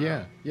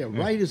 Yeah,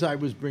 right as I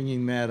was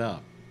bringing that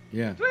up.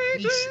 Yeah.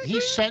 He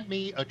sent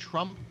me a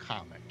Trump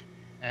comic,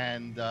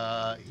 and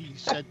he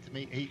said to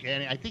me,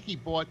 and I think he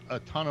bought a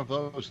ton of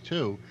those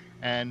too.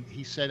 And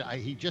he said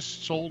he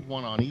just sold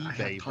one on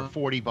eBay for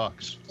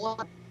 $40.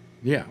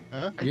 Yeah.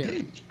 Huh? I Yeah.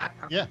 did.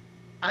 Yeah.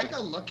 I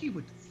got lucky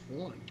with the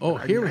font. Oh,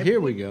 here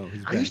we go.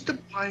 He's I back.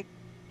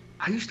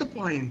 used to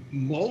buy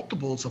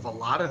multiples of a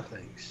lot of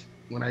things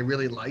when I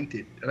really liked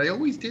it, and I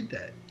always did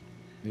that.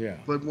 Yeah.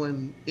 But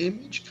when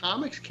Image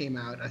Comics came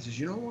out, I says,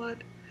 you know what?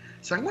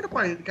 So I'm going to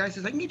buy it. The guy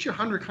says, I can get you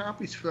 100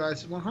 copies for. I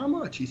said, well, how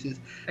much? He says,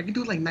 I can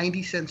do like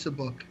 90 cents a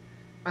book.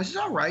 I says,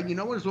 all right. You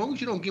know what? As long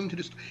as you don't give them to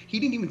the store. He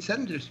didn't even send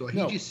them to the store.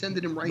 No, He just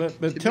sent them right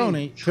But to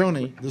Tony,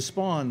 me. the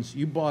Spawns,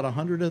 you bought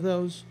 100 of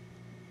those?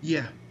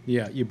 Yeah.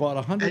 Yeah, you bought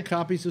 100 And-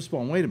 copies of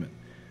Spawn. Wait a minute.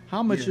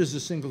 How much Yeah. does a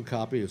single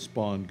copy of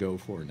Spawn go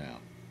for now?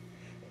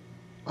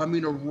 I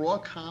mean, a raw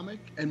comic,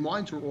 and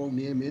mine's were all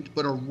near mint,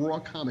 but a raw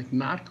comic,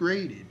 not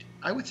graded,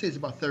 I would say it's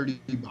about $30.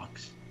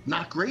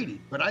 Not graded,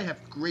 but I have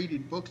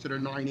graded books that are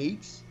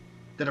 9/8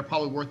 that are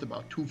probably worth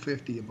about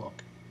 $2.50 a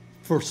book.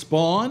 For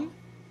Spawn?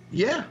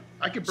 Yeah,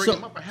 I could bring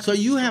them up. I So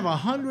you have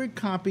 100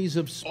 copies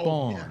of Oh,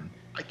 Spawn yeah.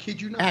 I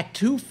kid you not. at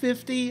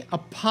 $2.50 a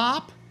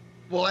pop?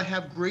 Well, I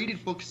have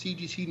graded books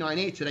CGC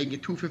 9/8 that I can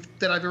get $2.50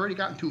 that I've already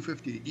gotten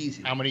 $2.50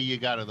 easy. How many you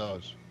got of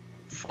those?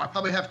 I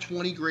probably have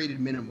 20 graded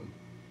minimum.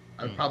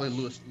 I'd Hmm. probably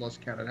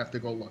lost count. I'd have to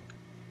go look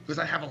because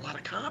I have a lot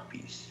of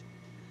copies,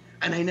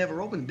 and I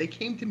never opened them. They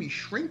came to me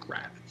shrink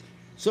wrapped.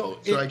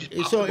 So I just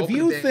popped so them if open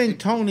you the bag think and-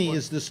 Tony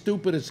is the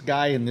stupidest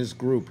guy in this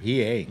group,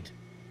 he ain't.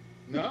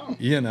 No.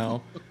 You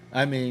know?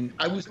 I mean,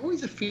 I was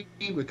always a fiend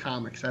with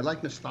comics. I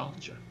like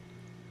nostalgia.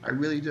 I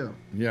really do.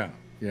 yeah.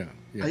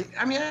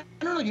 I mean, I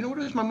don't know. You know what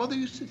it is? My mother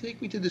used to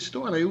take me to the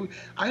store, and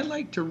I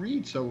like to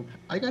read, so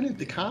I got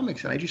into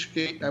comics, and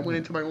I went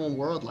into my own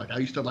world. Like I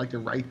used to like to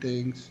write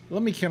things.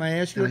 Can I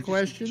ask you And a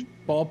I just- question?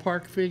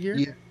 Ballpark figure?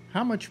 Yeah.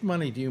 How much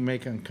money do you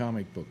make on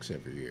comic books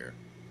every year?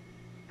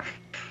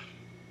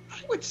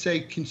 I would say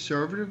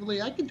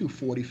conservatively, I can do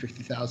 40,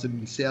 50,000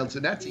 in sales,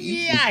 and that's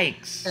easy.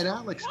 Yikes! And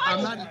Alex, Oh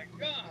I'm not, my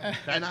God. and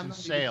That's I'm in not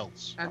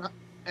sales.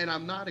 and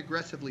I'm not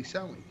aggressively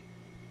selling.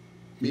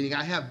 Meaning,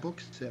 I have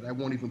books that I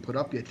won't even put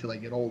up yet till I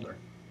get older.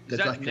 Is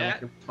That's that like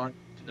net?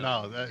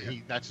 No,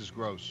 that's his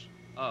gross.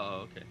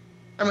 Oh, okay.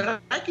 I mean,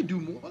 I could do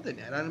more than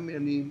that. I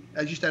mean,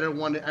 I don't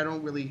want to. I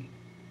don't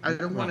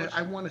want to.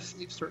 I want to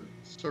save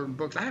certain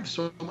books. I have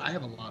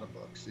a lot of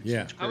books.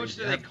 Yeah. It's How much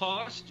do crazy. they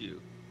cost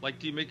you? Like,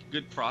 do you make a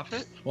good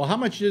profit? Well, how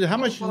much did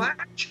Well,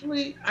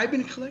 actually, I've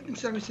been collecting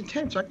since I was in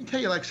 10, so I can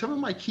tell you, like, some of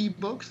my key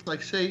books,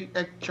 like, say,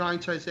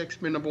 Giant Size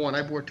X-Men #1,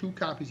 I bought 2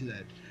 copies of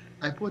that.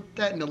 I bought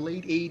that in the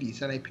late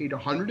 80s, and I paid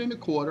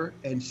 $125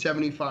 and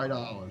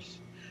 $75.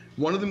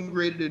 One of them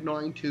graded at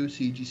 9.2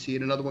 CGC,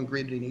 and another one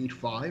graded an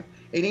 8.5. An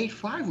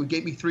 8.5 would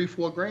get me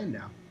 $3-4 grand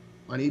now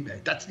on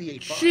eBay. That's the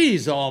 8.5.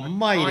 Jeez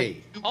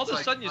almighty. All of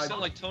a sudden, you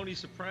sound like Tony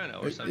Soprano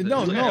or something.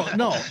 No, It's no, like,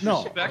 no, it's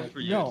no. Respect for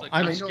you. No, It's like, I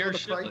I'm mean- scared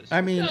shitless.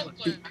 I mean,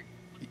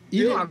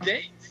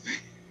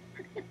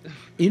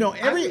 you know,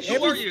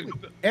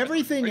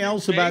 everything Are you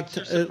else about.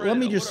 baked or Let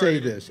me soprano? just What are say you?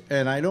 this,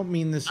 and I don't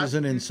mean this as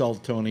an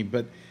insult, Tony,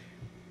 but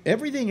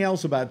everything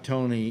else about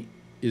Tony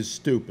is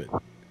stupid.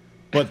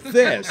 But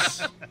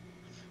this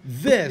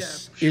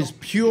is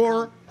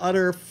pure,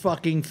 utter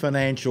fucking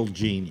financial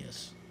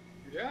genius.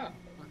 Yeah.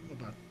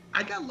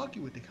 I got lucky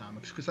with the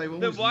comics because I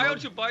always. Then why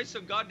loved- don't you buy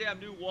some goddamn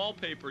new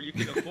wallpaper? You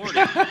can afford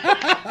it.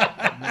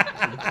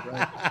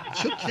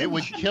 It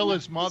would kill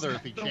his mother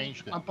if he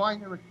changed it. I'm buying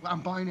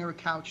her a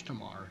couch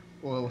tomorrow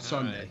or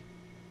Sunday.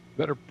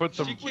 Better put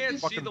some She can't see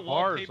fucking the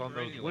bars wallpaper on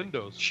those anyway.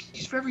 windows.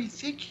 She's very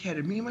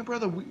thick-headed. Me and my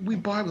brother, we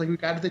bought like we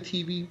got the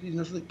TV, you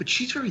know, but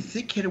she's very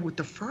thick-headed with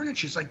the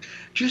furniture. It's like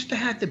just to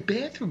have the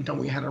bathroom done,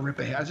 we had to rip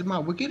her hair. I said,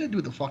 Mom, we're gonna do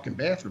the fucking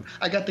bathroom.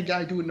 I got the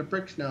guy doing the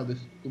bricks now the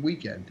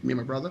weekend. Me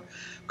and my brother,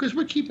 because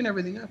we're keeping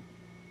everything up.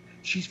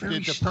 She's very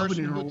Did the stubborn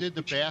person in her who did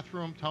the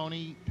bathroom,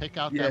 Tony, pick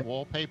out that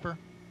wallpaper?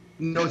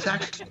 No, it's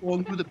actually all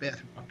new the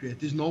bathroom up here.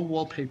 There's no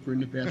wallpaper in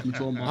the bathroom.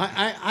 It's all mine.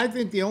 I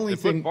think the only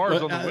They put thing.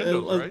 bars on the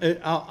windows, right?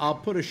 I'll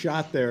put a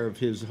shot there of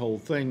his whole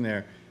thing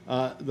there.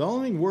 The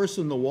only thing worse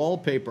than the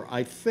wallpaper,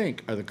 I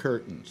think, are the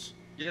curtains.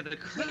 Yeah, the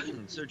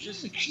curtains are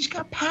just. She's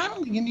got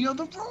paneling in the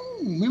other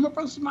room. Me and my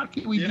brother's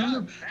market. We do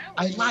them.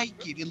 I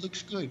like it. It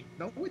looks good.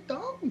 No, it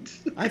don't.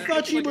 I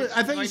thought she was.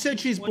 I thought you said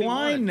she's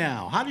blind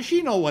now. How does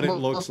she know what it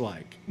looks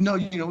like? No,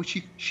 you know what?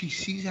 She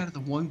sees out of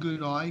the one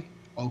good eye.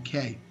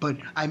 Okay, but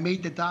I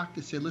made the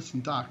doctor say,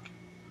 "Listen, doc,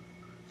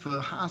 for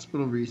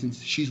hospital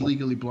reasons, she's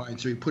legally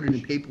blind." So he put it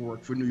in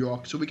paperwork for New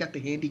York. So we got the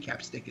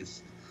handicap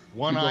stickers.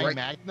 One You go eye right-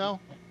 Magno?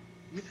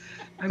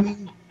 I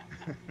mean,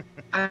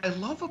 I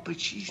love her, but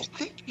she's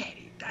thick-headed.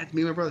 That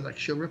me and my brother's like,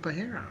 she'll rip her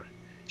hair out.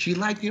 She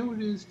like, you know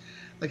what it is?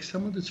 Like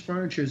some of this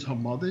furniture is her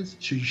mother's,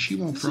 so she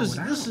won't throw it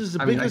out. This is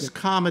the I mean, biggest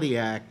comedy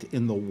act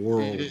in the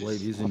world, It is.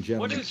 ladies and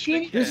gentlemen. What is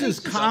thick This head? is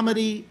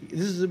comedy. This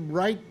is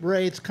right,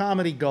 Ray. It's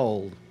comedy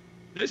gold.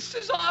 This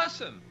is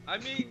awesome. I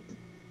mean,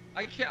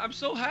 I can't. I'm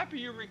so happy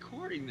you're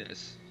recording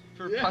this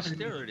for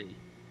posterity.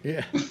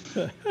 Yeah.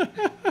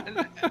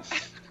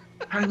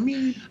 I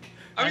mean,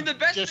 the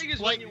best Just thing is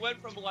like- when you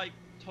went from like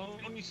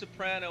Tony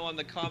Soprano on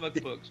the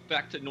comic books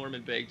back to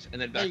Norman Bates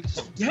and then back Hey,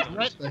 to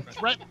Tony Soprano.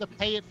 threaten to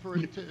play it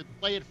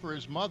for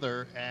his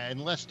mother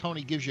unless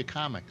Tony gives you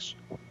comics.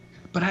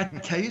 but I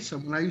tell you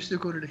something. When I used to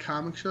go to the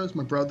comic shows,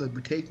 my brother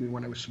would take me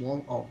when I was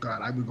small. Oh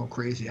God, I would go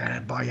crazy. I had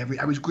to buy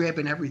I was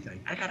grabbing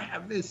everything. I gotta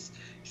have this.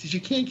 He says,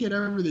 "You can't get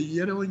everything.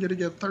 You're only gonna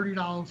get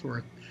 $30 for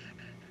it."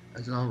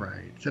 I said, "All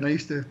right." So I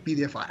used to be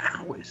there for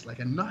hours, like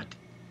a nut.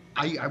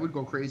 I would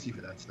go crazy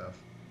for that stuff.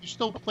 You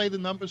still play the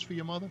numbers for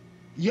your mother?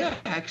 Yeah,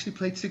 I actually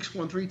played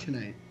 613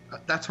 tonight.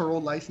 That's her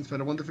old license, but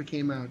I wonder if it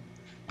came out.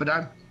 But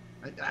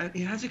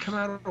it hasn't come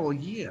out all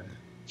year.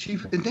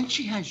 And then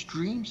she has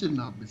dreams and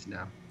numbers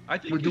now. I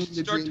think We're you doing should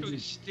the start dreams doing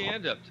and-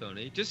 stand-up,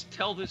 Tony. Just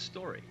tell this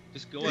story.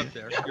 Just go up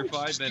there. You're Just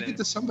 5 stick it to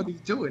minutes. somebody to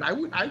do it.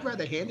 I'd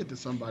rather hand it to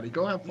somebody.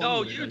 Go have fun. No,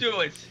 with you it. do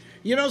it.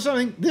 You know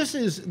something? This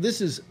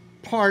is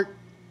part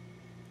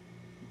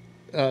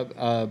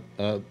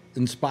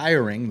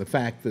inspiring. The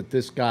fact that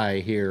this guy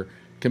here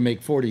can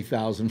make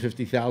 $40,000,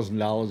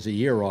 $50,000 a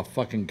year off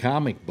fucking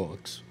comic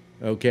books.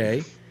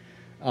 Okay,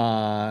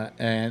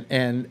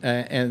 and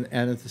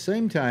at the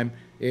same time,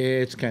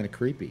 it's kind of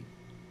creepy.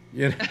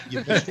 You know,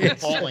 You missed the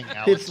falling,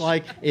 Alex. it's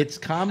like it's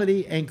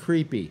comedy and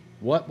creepy.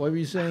 What were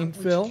you saying,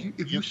 Phil?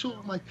 If you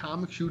saw my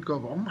comics, you'd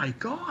go, "Oh my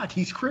God,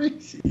 he's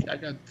crazy." I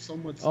got so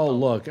much. Oh,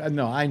 stuff. look,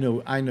 no, I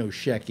know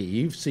Shecky.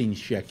 You've seen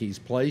Shecky's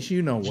place.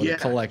 You know what a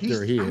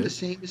collector he I'm the is.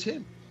 same as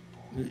him.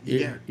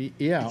 Yeah.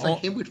 It's like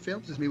him with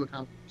films as me with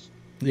comics.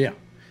 Yeah.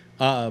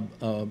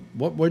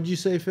 What did you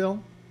say,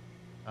 Phil?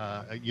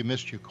 You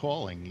missed your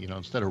calling. You know,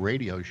 instead of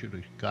radio, you should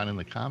have gone in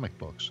the comic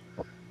books.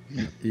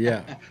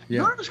 Yeah. You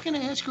know what I was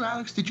going to ask you,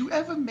 Alex? Did you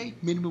ever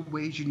make minimum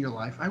wage in your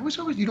life? I was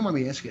always, you don't mind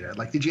me asking that.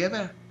 Like, did you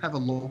ever have a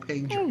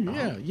low-paying job?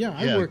 Yeah.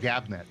 I Yeah, worked.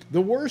 Gabnet.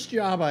 The worst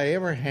job I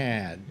ever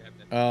had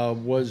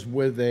was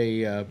with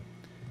a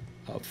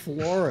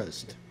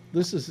florist.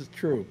 This is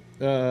true.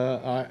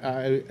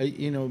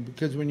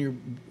 Because when you're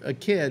a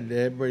kid,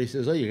 everybody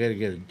says, "Oh, you got to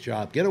get a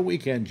job, get a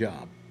weekend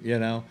job." You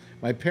know,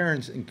 my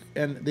parents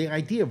and the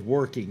idea of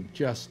working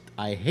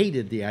I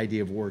hated the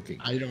idea of working.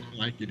 I don't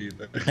like it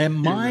either. And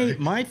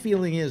my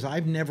feeling is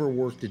I've never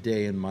worked a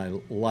day in my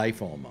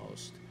life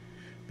almost,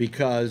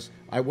 because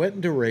I went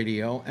into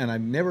radio and I've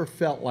never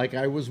felt like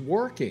I was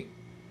working.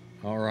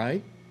 All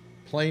right,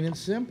 plain and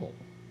simple,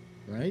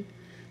 right?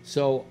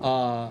 So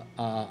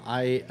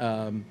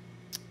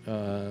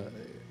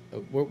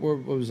what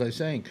was I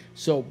saying?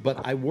 So,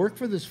 but I worked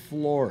for this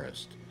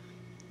florist,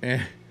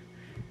 and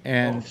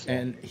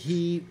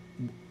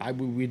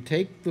we'd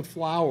take the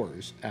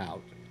flowers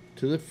out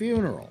to the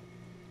funeral,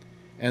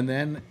 And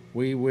then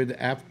we would,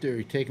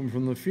 after, take them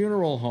from the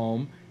funeral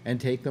home and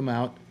take them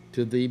out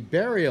to the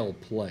burial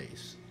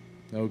place.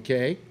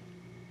 Okay?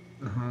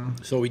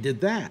 So we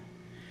did that.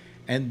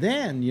 And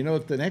then, you know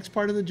what the next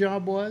part of the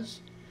job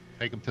was?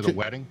 Take them to the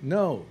wedding?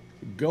 No.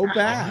 Go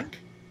back,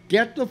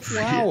 get the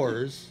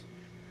flowers,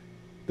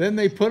 then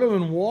they put them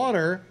in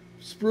water,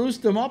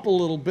 spruced them up a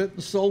little bit,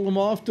 and sold them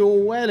off to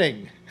a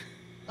wedding.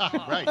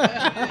 Right.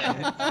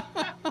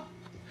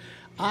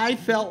 I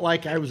felt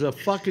like I was a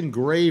fucking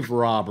grave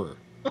robber.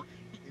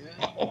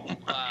 Oh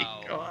my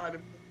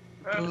God.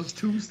 Those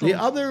tombstones. The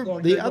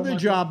other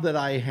job that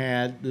I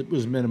had that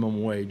was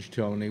minimum wage,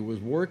 Tony, was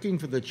working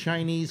for the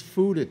Chinese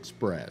Food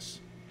Express.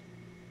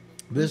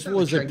 This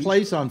was a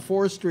place on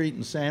 4th Street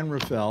in San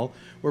Rafael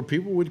where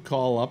people would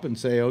call up and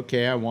say,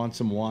 okay, I want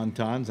some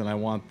wontons and I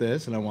want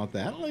this and I want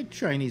that. I like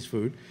Chinese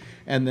food.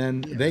 And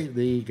then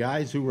the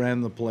guys who ran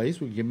the place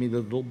would give me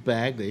the little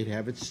bag. They'd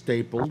have it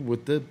stapled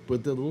with the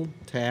little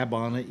tab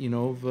on it, you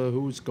know, of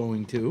who's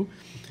going to.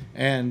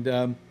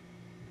 And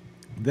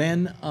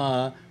then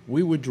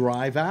we would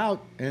drive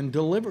out and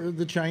deliver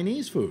the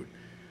Chinese food.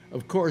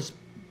 Of course,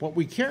 what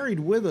we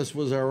carried with us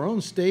was our own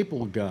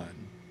staple gun.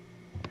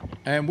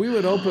 And we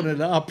would open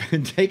it up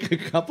and take a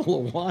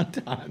couple of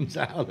wontons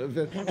out of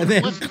it, and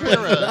then Wasn't clip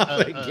there it up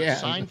a again.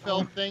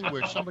 Seinfeld thing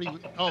where somebody?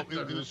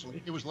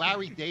 It was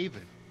Larry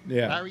David.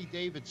 Yeah. Larry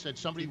David said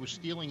somebody was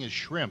stealing his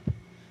shrimp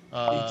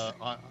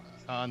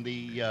on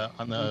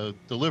the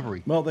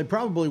delivery. Well, they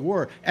probably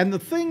were. And the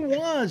thing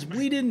was,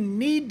 we didn't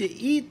need to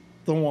eat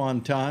the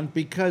wonton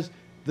because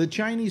the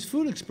Chinese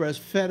Food Express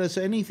fed us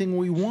anything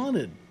we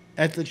wanted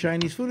at the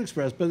Chinese Food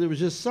Express. But there was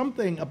just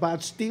something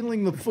about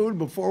stealing the food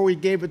before we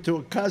gave it to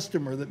a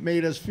customer that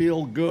made us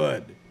feel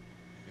good.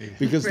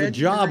 Because the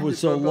job was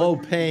so low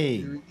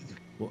paying.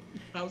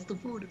 How's the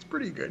food? It's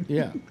pretty good.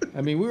 Yeah.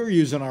 I mean, we were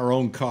using our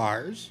own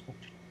cars.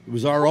 It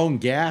was our own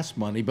gas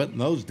money, but in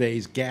those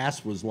days,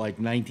 gas was like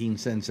 19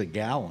 cents a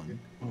gallon.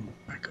 Oh,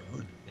 my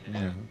God.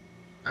 Yeah.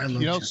 I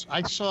love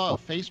I saw a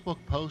Facebook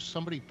post.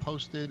 Somebody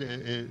posted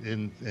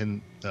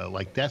in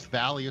like Death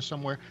Valley or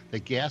somewhere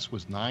that gas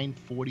was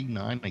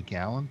 $9.49 a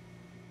gallon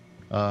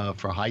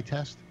for high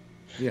test.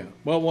 Yeah.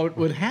 Well, what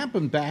would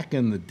happen back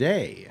in the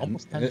day,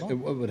 Almost and $10.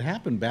 what would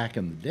happen back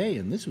in the day,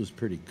 and this was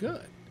pretty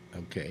good,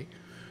 okay,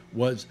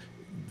 was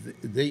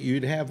that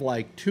you'd have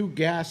like 2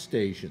 gas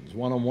stations,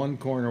 one on one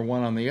corner,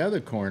 one on the other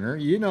corner.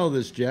 You know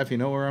this, Jeff. You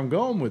know where I'm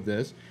going with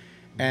this.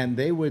 And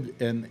they would,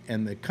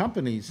 and the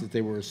companies that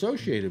they were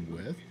associated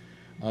with,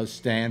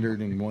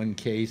 Standard in one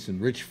case,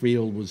 and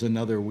Richfield was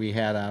another we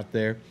had out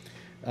there.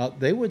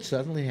 They would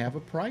suddenly have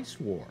a price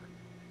war,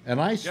 and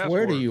I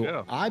swear to you,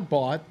 yeah. I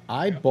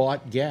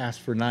bought gas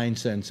for 9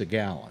 cents a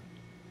gallon.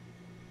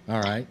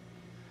 All right.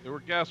 There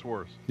were gas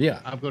wars. Yeah.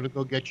 I'm going to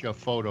go get you a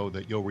photo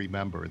that you'll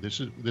remember.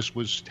 This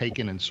was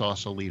taken in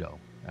Sausalito.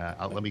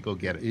 Let me go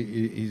get it.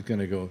 He's going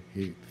to go.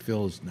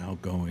 Phil is now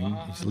going.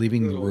 He's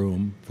leaving the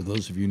room. For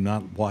those of you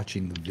not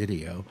watching the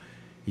video,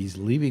 he's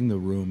leaving the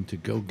room to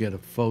go get a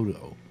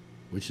photo,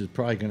 which is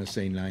probably going to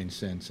say 9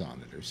 cents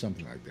on it or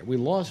something like that. We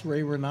lost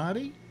Ray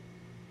Renati?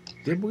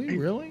 Did we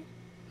really?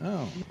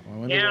 Oh,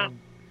 I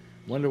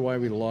wonder why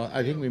we lost.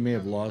 I think we may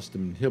have lost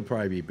him. He'll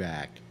probably be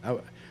back.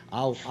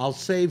 I'll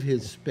save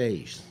his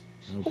space.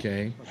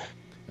 Okay.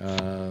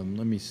 Let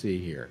me see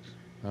here.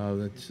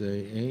 Let's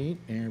say 8.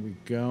 There we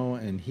go.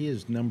 And he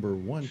is number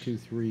 1, 2,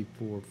 3,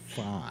 4,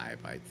 5,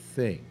 I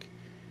think.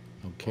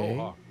 Okay.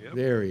 Mohawk, yep.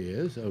 There he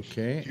is.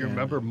 Okay. Do you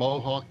remember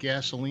Mohawk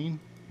gasoline?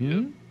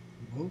 Hmm?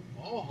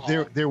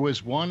 There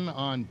was one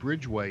on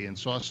Bridgeway in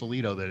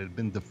Sausalito that had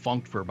been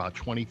defunct for about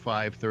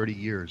 25, 30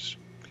 years.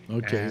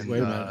 Okay, And,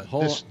 wait a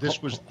minute.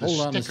 this was the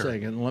hold on a sticker.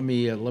 second. Let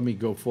me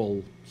go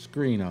full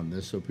screen on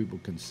this so people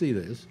can see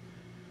this.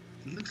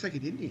 It looks like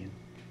an Indian.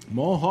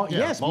 Mohawk. Yeah,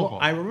 Yes,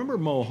 Mohawk. I remember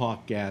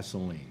Mohawk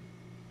gasoline.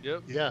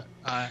 Yep. Yeah,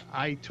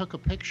 I took a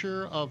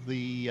picture of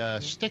the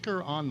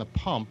sticker on the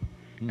pump,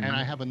 and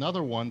I have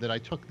another one that I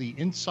took the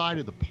inside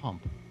of the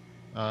pump,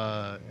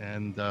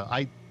 and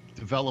I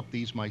developed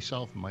these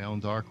myself in my own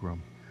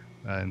darkroom,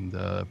 and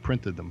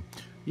printed them.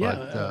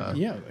 Yeah, But,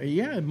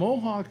 yeah.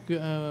 Mohawk.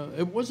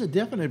 It was a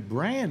definite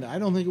brand. I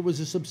don't think it was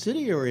a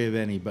subsidiary of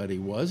anybody,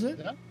 was it?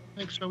 I don't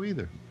think so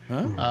either.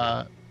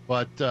 Huh?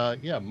 But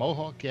yeah,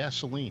 Mohawk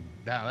gasoline.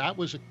 Now that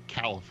was a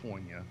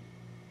California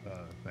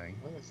thing.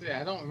 Let's see,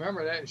 I don't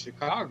remember that in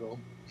Chicago.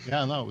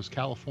 Yeah, no, it was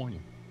California.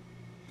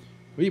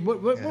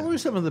 What were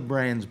some of the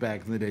brands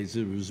back in the days?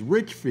 It was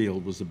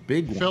Richfield was a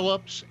big one.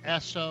 Phillips,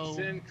 Esso.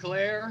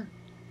 Sinclair.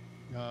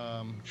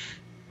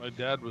 My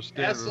dad was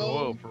Standard Esso.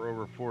 Oil for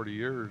over 40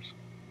 years.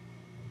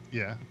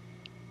 Yeah.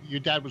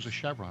 Your dad was a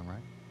Chevron,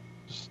 right?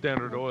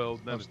 Standard Oil,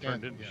 then Oh, it turned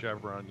Standard, into yeah.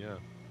 Chevron, yeah.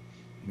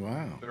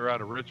 Wow. They're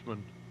out of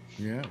Richmond.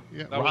 Yeah.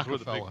 Yeah, That was where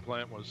the Rockefeller. big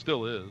plant was.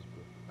 Still is.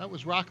 That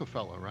was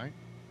Rockefeller, right?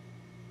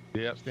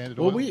 But yeah. Standard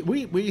Well, Oil.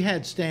 we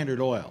had Standard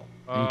Oil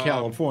in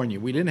California.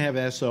 We didn't have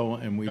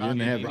Esso, and we didn't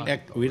have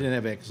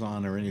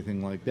Exxon or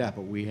anything like that.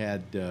 But we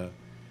had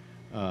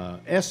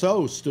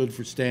Esso stood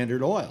for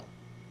Standard Oil.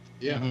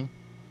 Yeah. Mhm.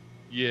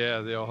 Yeah,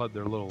 they all had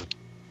their little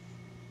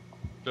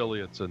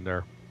affiliates in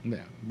there.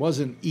 Yeah,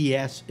 wasn't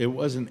ES. It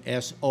wasn't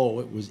SO.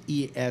 It was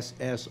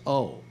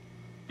ESSO.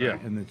 Yeah.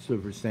 Right? And it's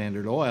for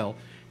Standard Oil.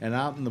 And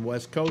out in the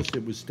West Coast,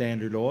 it was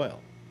Standard Oil.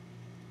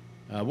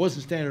 It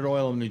wasn't Standard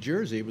Oil in New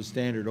Jersey. It was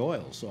Standard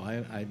Oil. So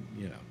I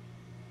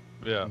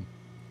Yeah.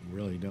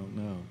 really don't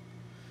know.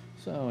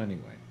 So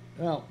anyway,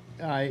 well,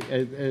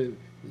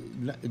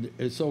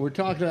 so we're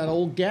talking about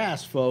old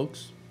gas,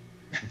 folks.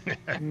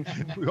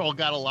 We all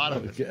got a lot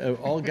of it.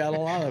 All got a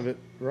lot of it,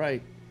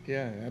 right?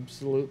 Yeah,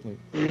 absolutely.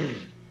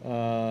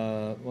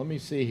 Let me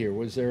see here.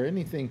 Was there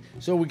anything?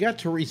 So we got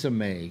Theresa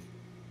May.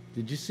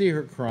 Did you see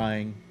her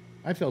crying?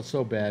 I felt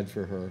so bad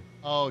for her.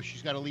 Oh,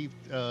 she's got to leave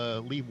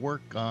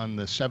work on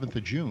the 7th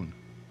of June.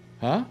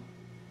 Huh?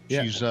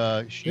 Yeah.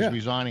 She's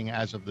resigning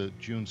as of the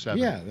June 7th.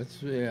 Yeah,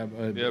 that's Yeah,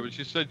 but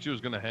she said she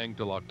was going to hang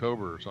till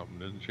October or something,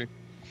 didn't she?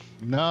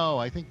 No,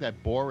 I think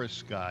that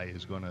Boris guy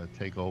is going to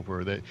take over.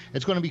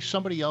 It's going to be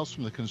somebody else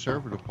from the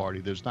Conservative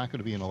Party. There's not going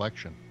to be an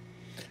election.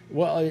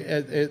 Well,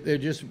 they're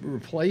just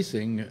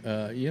replacing,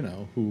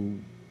 who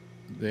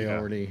they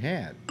already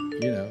had.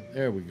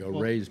 There we go.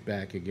 Well, Ray's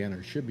back again,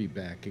 or should be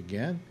back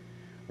again.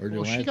 Or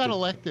well, she got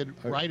elected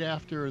right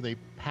after they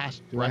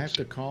passed Brexit. Do I have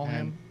to call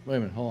him? Wait a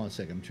minute. Hold on a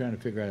second. I'm trying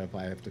to figure out if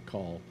I have to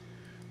call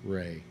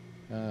Ray.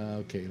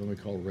 Okay, let me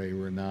call Ray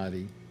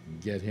Renati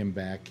and get him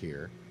back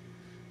here.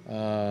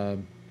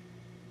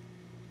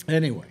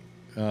 Anyway,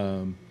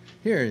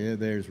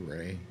 there's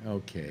Ray.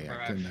 Okay,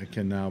 I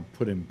can now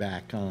put him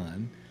back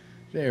on.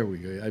 There we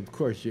go. Of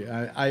course,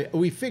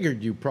 we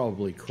figured you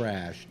probably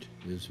crashed.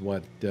 Is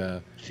what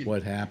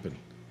happened.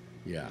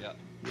 Yeah.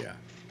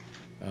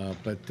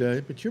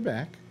 But you're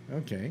back.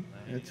 Okay,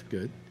 that's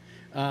good.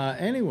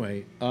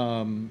 Anyway,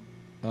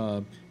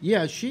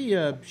 she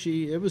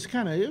it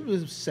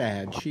was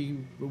sad. She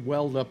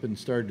welled up and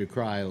started to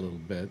cry a little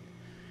bit,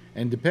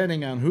 and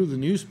depending on who the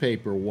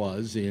newspaper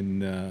was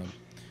in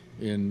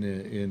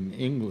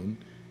England,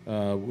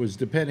 was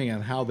depending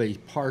on how they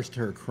parsed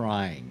her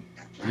crying.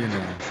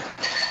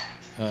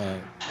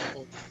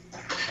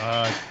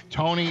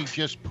 Tony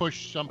just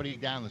pushed somebody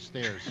down the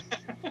stairs.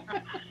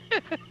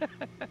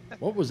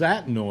 What was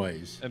that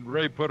noise? And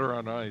Ray put her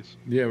on ice.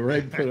 Yeah,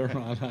 Ray put her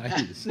on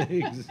ice.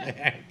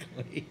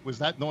 Exactly. Was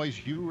that noise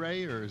you,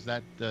 Ray, or is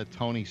that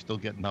Tony still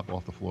getting up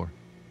off the floor?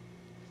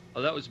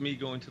 Oh, that was me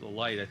going to the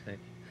light, I think.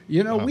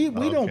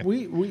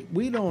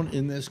 We don't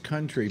in this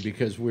country,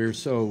 because we're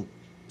so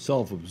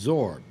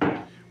self-absorbed.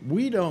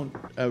 We don't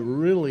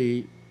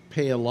really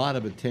pay a lot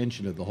of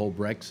attention to the whole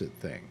Brexit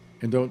thing,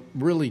 and don't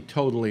really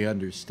totally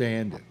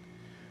understand it.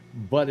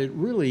 But it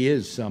really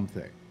is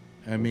something.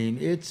 I mean,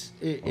 it's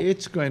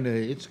going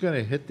to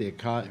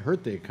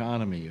hurt the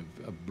economy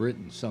of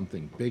Britain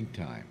something big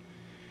time,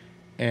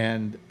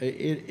 and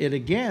it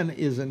again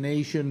is a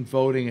nation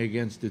voting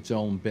against its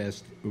own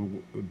best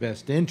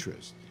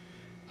interest.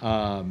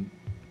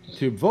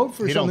 To vote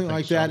for something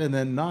like that and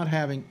then not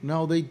having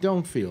they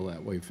don't feel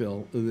that way,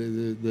 Phil.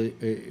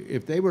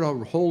 If they were to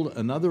hold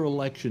another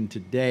election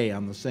today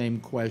on the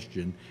same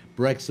question,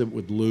 Brexit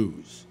would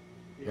lose.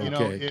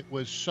 Okay. It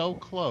was so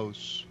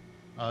close.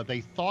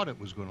 They thought it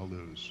was going to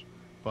lose,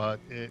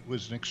 but it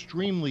was an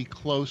extremely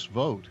close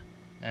vote.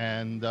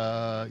 And,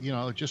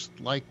 just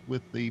like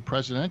with the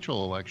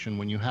presidential election,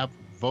 when you have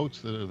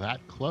votes that are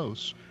that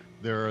close,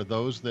 there are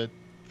those that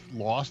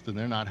lost and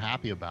they're not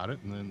happy about it,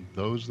 and then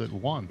those that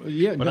won.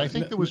 But I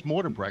think there was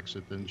more to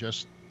Brexit than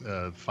just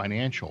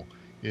financial.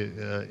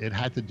 It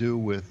had to do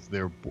with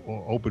their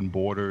open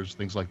borders,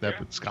 things like that.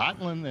 But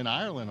Scotland and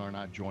Ireland are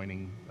not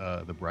joining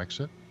the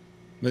Brexit.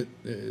 But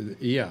the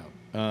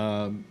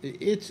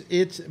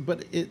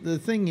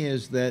thing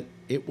is that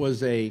it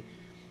was a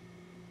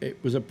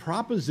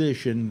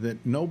proposition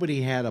that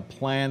nobody had a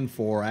plan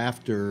for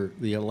after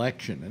the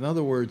election. In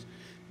other words,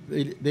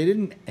 they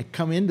didn't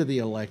come into the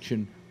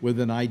election with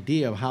an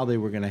idea of how they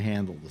were going to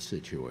handle the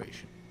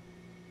situation.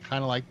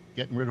 Kind of like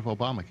getting rid of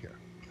Obamacare.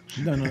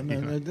 No,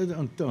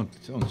 don't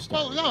stop.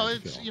 Well, no,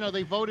 it's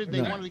they voted.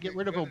 They wanted to get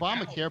rid of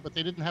Obamacare, but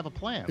they didn't have a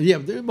plan. Yeah,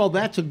 well,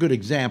 that's a good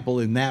example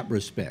in that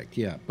respect.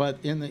 Yeah, but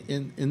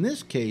in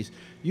this case,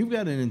 you've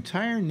got an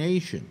entire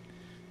nation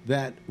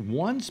that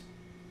once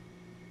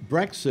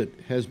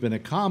Brexit has been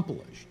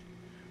accomplished,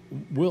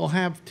 will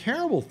have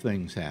terrible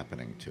things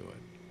happening to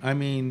it. I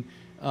mean,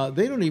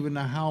 they don't even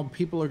know how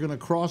people are going to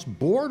cross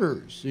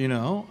borders,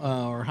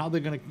 or how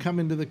they're going to come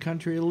into the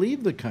country or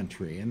leave the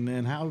country,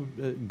 and how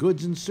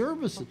goods and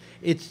services.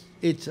 It's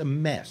a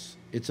mess.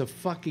 It's a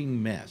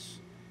fucking mess.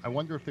 I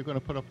wonder if they're going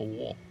to put up a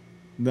wall.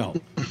 No,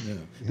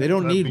 they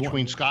don't need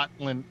between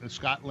one.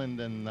 Scotland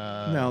and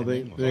no,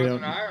 they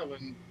don't.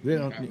 Ireland, they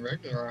don't.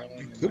 Regular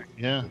Ireland.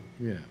 Yeah.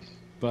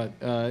 But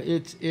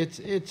it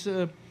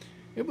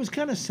was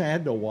kind of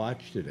sad to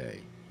watch today,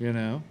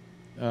 and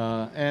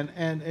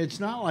it's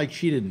not like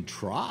she didn't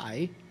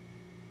try,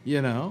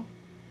 yeah,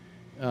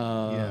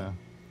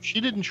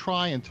 she didn't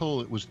try until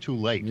it was too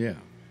late. Yeah.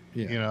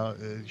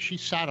 She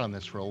sat on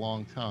this for a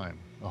long time,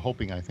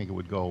 hoping I think it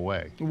would go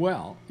away.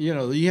 Well,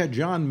 you had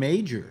John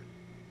Major,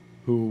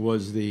 who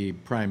was the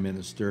prime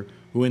minister,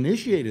 who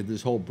initiated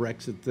this whole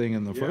Brexit thing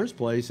in the first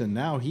place, and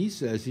now he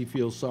says he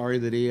feels sorry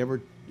that he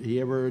ever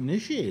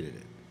initiated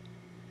it.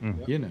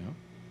 Mm. You know,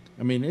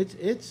 I mean,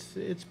 it's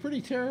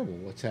pretty terrible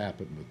what's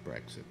happened with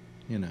Brexit.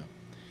 You know,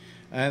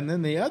 and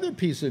then the other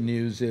piece of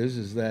news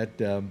is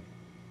that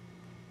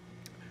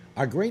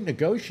our great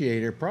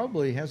negotiator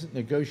probably hasn't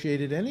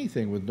negotiated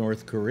anything with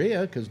North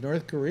Korea, because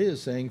North Korea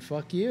is saying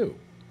 "fuck you,"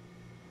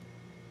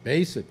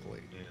 basically.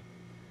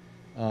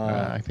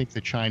 I think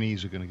the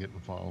Chinese are going to get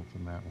involved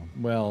in that one.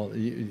 Well,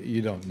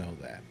 you don't know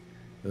that.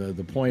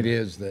 The point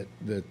is that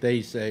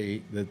they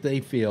say that they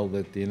feel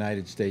that the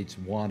United States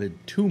wanted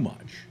too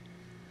much,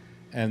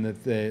 and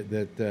that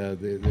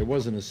there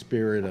wasn't a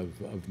spirit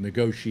of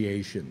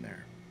negotiation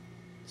there.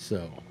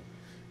 So,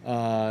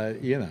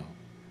 you know,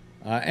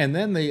 and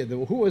then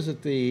who was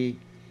it? The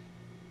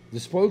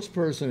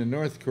spokesperson in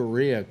North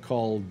Korea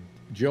called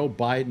Joe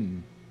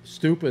Biden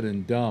stupid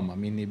and dumb. I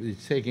mean,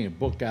 he's taking a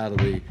book out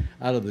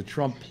of the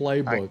Trump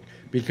playbook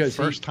because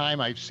first time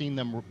I've seen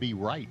them be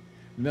right.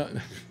 No,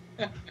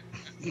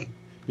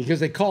 because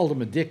they called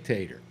him a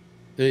dictator.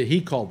 He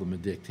called them a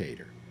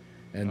dictator,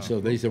 and so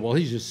they said, "Well,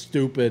 he's just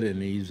stupid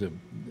and he's a."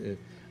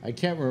 I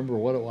can't remember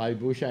what I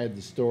wish I had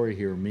the story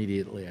here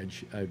immediately.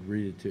 I'd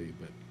read it to you,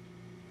 but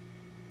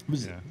it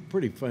was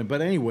pretty fun.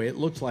 But anyway, it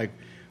looks like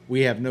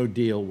we have no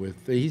deal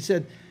with. He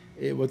said.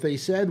 What they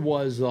said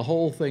was the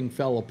whole thing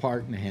fell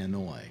apart in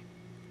Hanoi,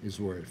 is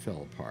where it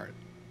fell apart.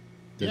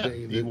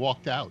 He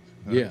walked out.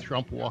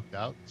 Trump walked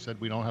out, said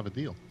we don't have a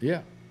deal.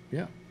 Yeah,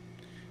 yeah,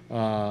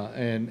 so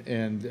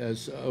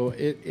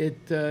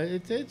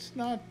it's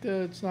not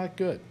good. It's not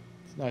good.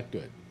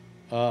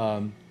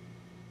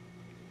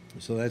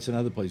 So that's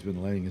another place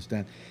been letting us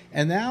down.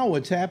 And now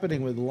what's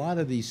happening with a lot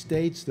of these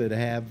states that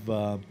have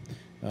gone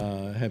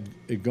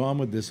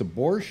with this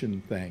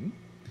abortion thing.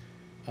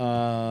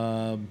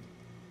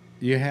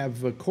 You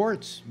have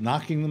courts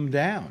knocking them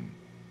down.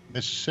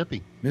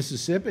 Mississippi,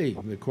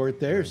 the court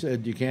there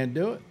said you can't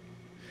do it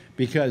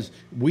because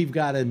we've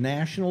got a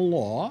national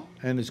law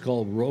and it's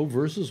called Roe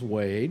versus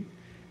Wade,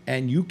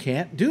 and you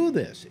can't do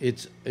this.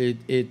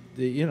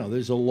 You know,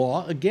 there's a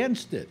law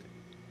against it.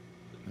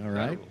 All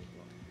right,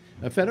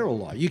 a federal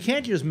law. You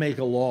can't just make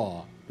a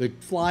law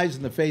that flies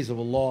in the face of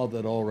a law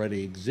that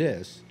already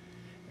exists.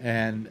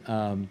 And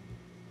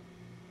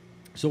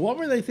so what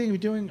were they thinking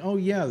of doing? Oh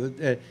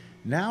yeah.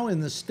 Now in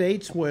the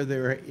states where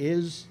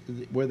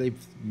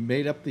they've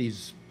made up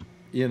these,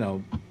 you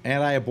know,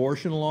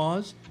 anti-abortion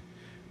laws,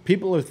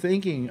 people are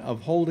thinking of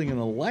holding an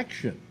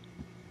election,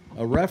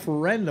 a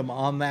referendum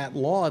on that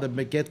law to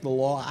get the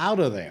law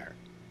out of there.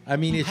 I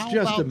mean, it's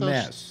just a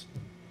mess.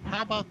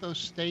 How about those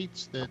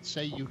states that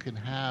say you can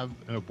have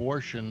an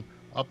abortion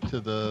up to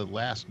the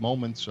last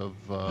moments of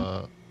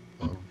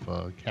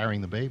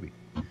carrying the baby?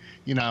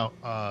 You know,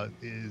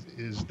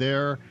 is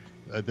there?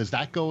 Does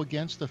that go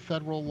against the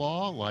federal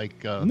law?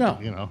 Like, no,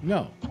 you know,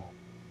 no,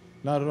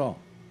 not at all.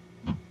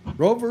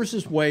 Roe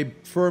versus Wade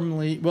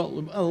firmly. Well,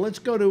 let's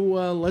go to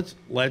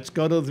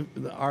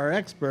our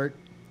expert,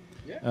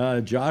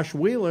 Josh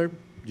Wheeler.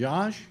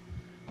 Josh,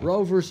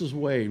 Roe versus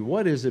Wade.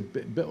 What is it?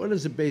 What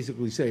does it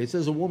basically say? It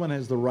says a woman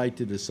has the right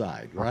to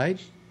decide,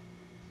 right?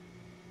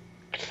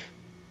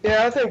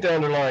 Yeah, I think the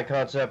underlying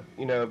concept,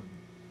 you know,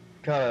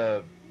 kind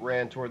of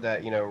ran toward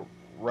that, you know,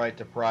 right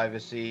to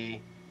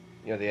privacy.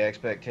 You know, the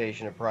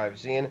expectation of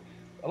privacy. And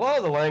a lot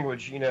of the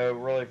language, you know,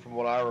 really from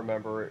what I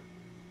remember,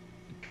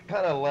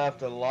 kind of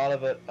left a lot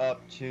of it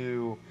up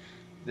to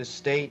the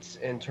states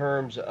in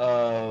terms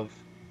of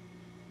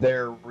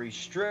their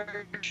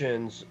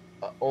restrictions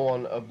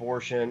on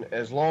abortion,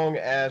 as long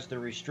as the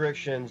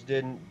restrictions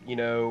didn't, you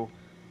know,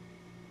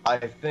 I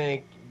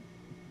think,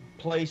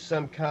 place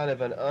some kind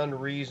of an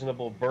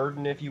unreasonable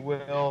burden, if you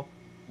will,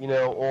 you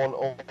know,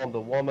 on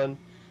the woman.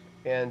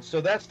 And so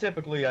that's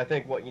typically, I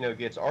think, what, you know,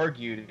 gets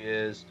argued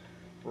is,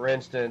 for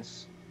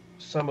instance,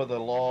 some of the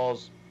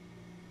laws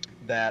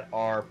that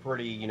are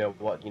pretty, you know,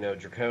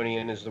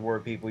 draconian is the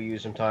word people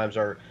use sometimes,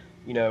 are,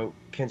 you know,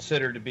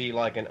 considered to be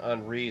like an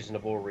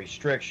unreasonable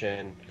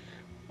restriction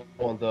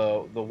on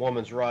the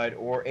woman's right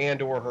or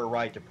her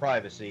right to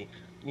privacy,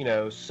 you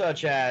know,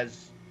 such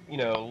as, you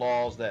know,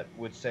 laws that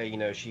would say, you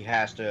know, she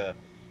has to,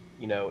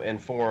 you know,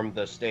 inform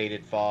the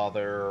stated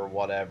father or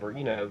whatever,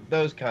 you know,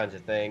 those kinds of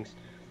things.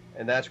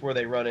 And that's where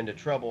they run into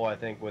trouble, I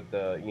think, with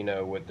the, you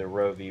know, with the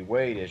Roe v.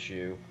 Wade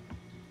issue,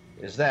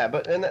 is that.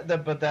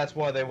 But that's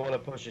why they want to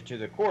push it to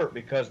the court,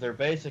 because they're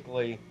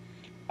basically,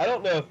 I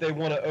don't know if they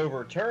want to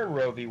overturn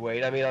Roe v.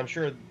 Wade. I mean, I'm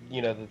sure,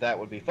 you know, that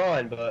would be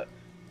fine, but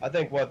I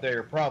think what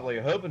they're probably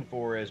hoping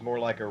for is more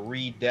like a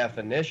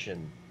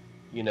redefinition,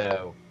 you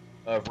know,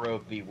 of Roe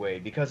v.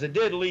 Wade, because it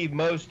did leave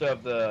most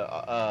of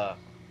the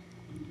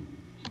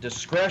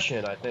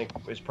discretion, I think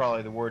is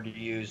probably the word to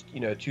use, you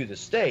know, to the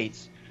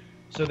states.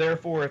 So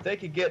therefore, if they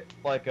could get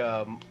like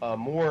a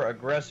more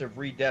aggressive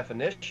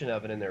redefinition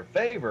of it in their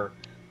favor,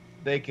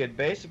 they could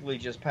basically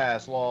just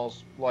pass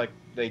laws like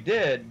they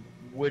did,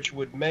 which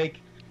would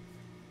make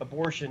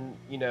abortion,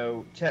 you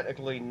know,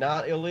 technically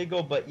not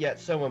illegal, but yet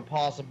so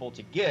impossible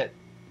to get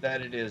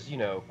that it is,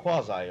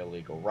 quasi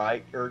illegal,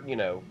 right? Or,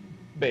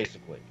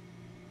 basically.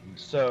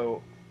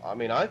 So, I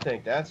mean, I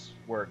think that's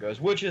where it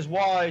goes, which is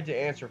why, to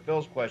answer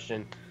Phil's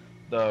question,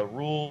 the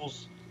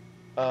rules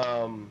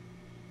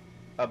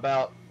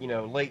about,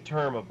 late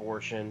term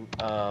abortion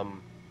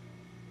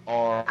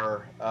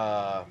are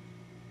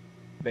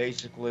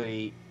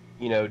basically,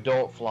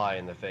 don't fly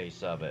in the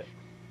face of it.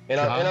 And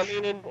I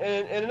mean,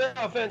 and no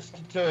offense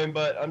to him,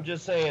 but I'm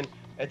just saying,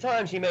 at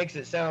times he makes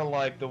it sound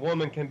like the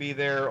woman can be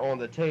there on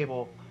the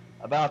table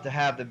about to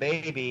have the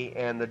baby,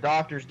 and the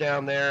doctor's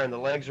down there, and the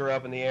legs are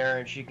up in the air,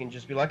 and she can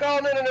just be like, oh,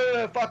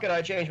 no, fuck it,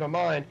 I changed my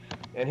mind.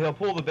 And he'll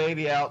pull the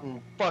baby out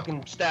and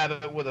fucking stab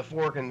it with a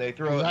fork, and they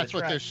throw it in the That's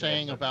what trash they're can.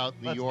 saying about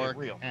New Let's get York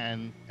real.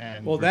 and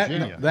Well,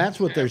 Virginia. that's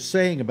what they're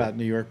saying about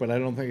New York, but I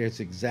don't think it's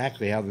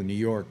exactly how the New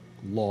York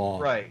law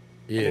Right.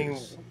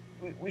 is.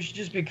 I mean, we should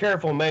just be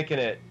careful making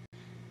it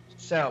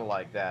sound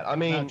like that. I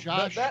mean,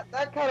 Now, Josh- that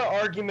kind of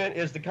argument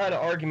is the kind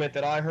of argument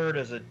that I heard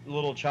as a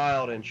little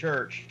child in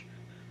church,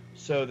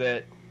 so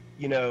that,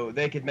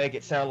 they could make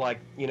it sound like,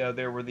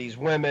 there were these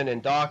women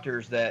and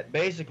doctors that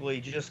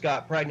basically just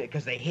got pregnant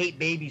because they hate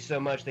babies so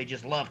much they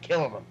just love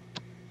killing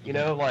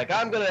them. Like,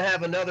 I'm going to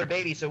have another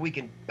baby so we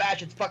can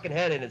bash its fucking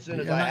head in as soon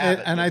as I have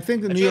it. And I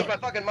think the I New changed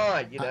York, my fucking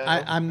mind,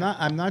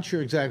 I'm not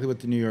sure exactly what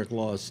the New York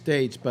law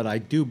states, but I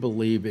do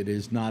believe it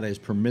is not as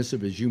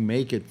permissive as you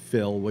make it,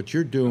 Phil. What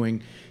you're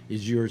doing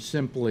is you're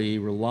simply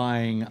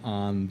relying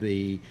on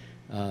the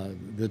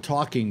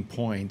talking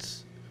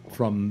points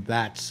from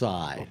that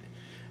side.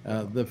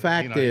 The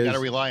fact is, you got to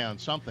rely on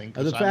something.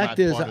 the fact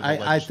is,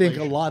 I think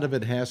a lot of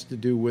it has to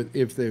do with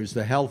if there's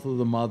the health of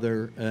the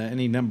mother,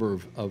 any number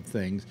of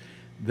things,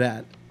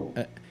 that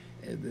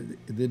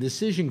the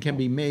decision can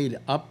be made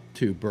up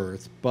to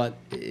birth, but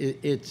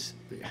it's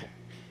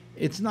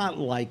not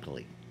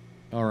likely.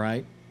 All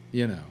right,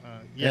 Yeah,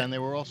 and they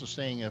were also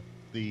saying if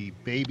the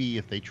baby,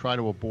 if they try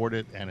to abort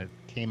it and it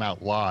came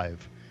out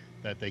live,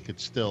 that they could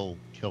still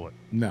kill it.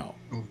 No,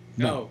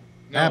 that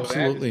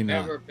absolutely has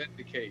not. Never been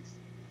the case.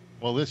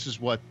 Well, this is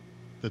what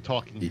the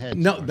talking heads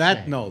No, are that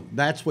saying. no,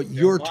 that's what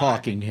They're your lying.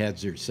 talking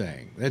heads are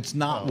saying. That's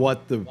not Oh.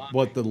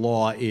 what the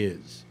law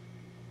is.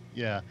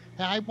 Yeah.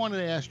 Hey, I wanted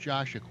to ask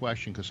Josh a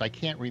question because I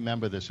can't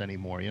remember this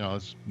anymore.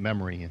 It's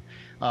memory.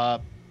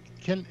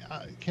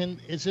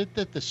 Is it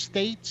that the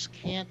states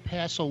can't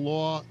pass a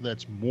law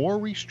that's more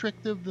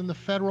restrictive than the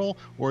federal,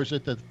 or is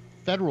it that the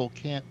federal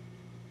can't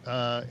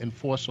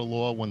enforce a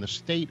law when the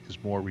state is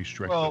more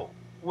restrictive? Well,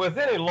 with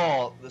any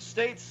law, the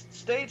states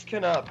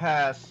cannot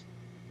pass.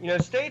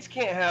 States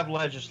can't have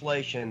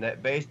legislation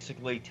that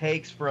basically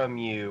takes from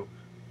you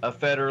a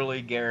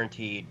federally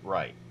guaranteed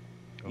right.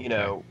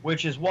 Okay.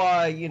 Which is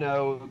why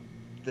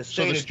the So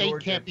state the of state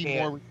Georgia can't be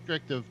more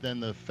restrictive than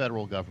the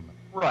federal government.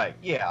 Right.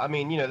 Yeah. I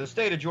mean, the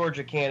state of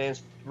Georgia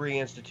can't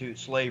reinstitute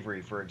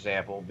slavery, for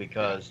example,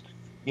 because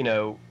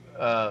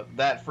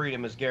that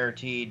freedom is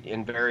guaranteed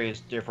in various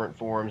different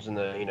forms in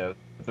the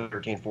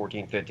 13,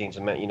 14, 15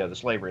 amendment, the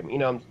slavery.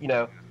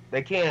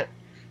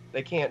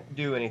 They can't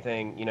do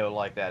anything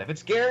like that. If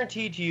it's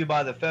guaranteed to you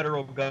by the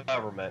federal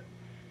government,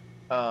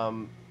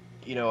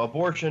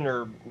 abortion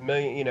or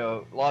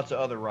lots of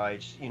other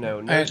rights,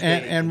 no state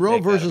And can Roe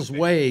take that versus away.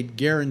 Wade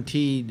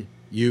guaranteed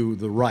you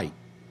the right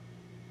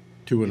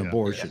to an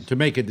abortion, Yes. to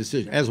make a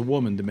decision as a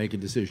woman, to make a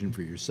decision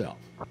for yourself.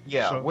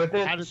 Yeah, So how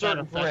within does that certain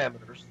affect-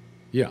 parameters.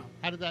 Yeah.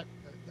 How did that?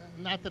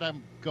 Not that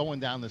I'm going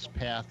down this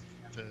path,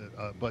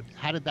 but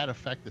how did that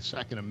affect the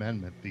Second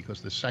Amendment?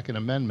 Because the Second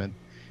Amendment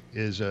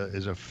is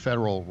a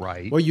federal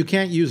right. Well, you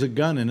can't use a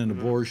gun in an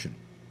abortion.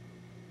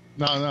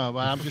 No,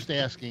 but I'm just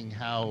asking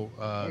how,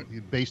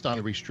 based on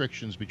the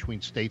restrictions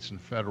between states and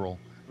federal,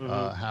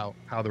 how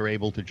they're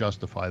able to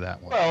justify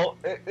that one. Well,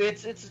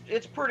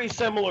 it's pretty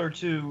similar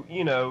to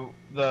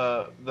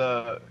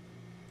the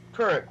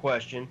current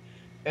question,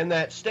 in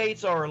that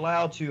states are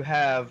allowed to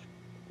have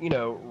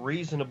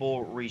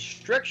reasonable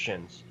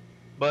restrictions,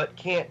 but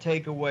can't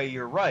take away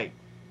your right.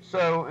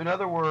 So, in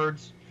other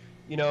words,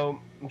 I'm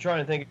trying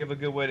to think of a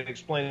good way to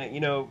explain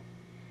it.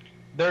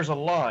 There's a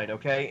line,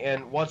 okay,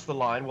 and what's the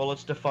line? Well,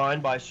 it's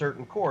defined by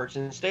certain courts,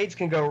 and states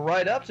can go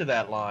right up to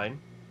that line,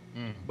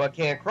 but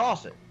can't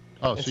cross it.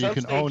 Oh, And so you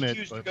can own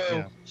it. But,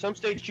 yeah. Some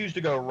states choose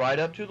to go right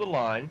up to the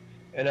line,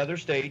 and other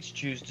states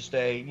choose to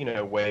stay,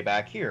 way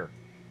back here.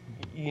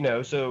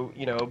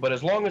 But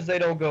as long as they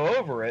don't go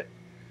over it,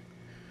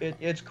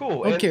 it's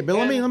cool. Okay, And- but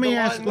let and the me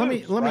ask line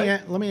moves,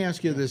 right? let me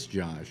ask you this,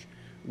 Josh.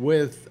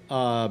 With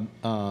a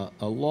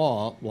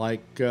law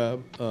like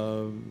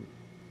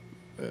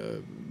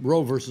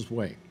Roe versus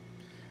Wade,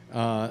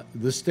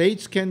 the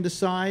states can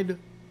decide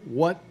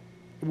what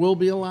will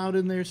be allowed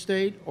in their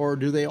state, or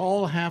do they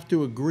all have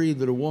to agree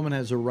that a woman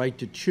has a right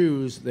to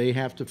choose? They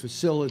have to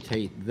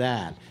facilitate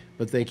that,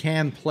 but they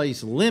can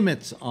place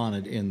limits on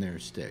it in their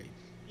state.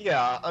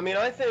 Yeah, I mean,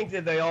 I think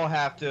that they all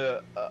have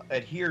to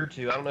adhere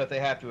to, I don't know if they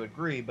have to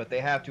agree, but they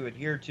have to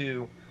adhere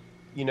to,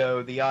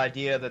 the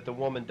idea that the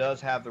woman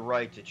does have the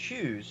right to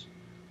choose,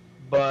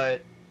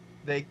 but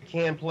they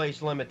can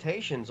place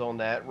limitations on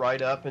that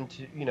right up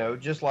into,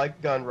 just like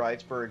gun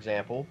rights, for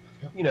example.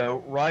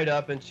 right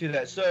up into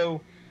that.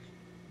 So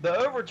the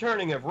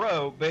overturning of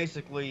Roe,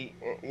 basically,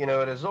 it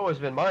has always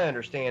been my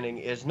understanding,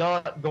 is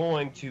not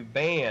going to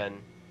ban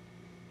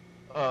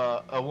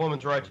a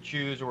woman's right to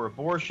choose or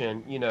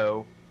abortion,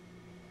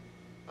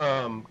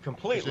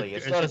 completely.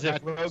 It's not as if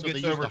Roe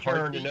gets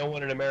overturned and no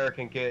one in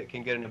America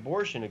can get an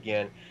abortion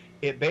again.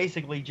 It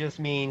basically just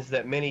means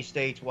that many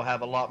states will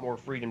have a lot more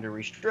freedom to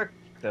restrict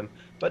them,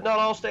 but not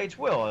all states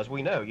will, as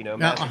we know.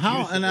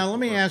 Now let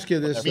me ask you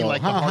this though: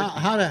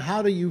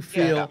 how do you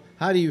feel? Yeah.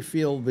 How do you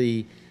feel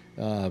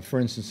for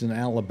instance, in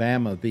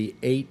Alabama, the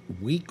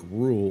 8-week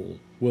rule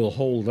will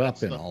hold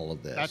up in all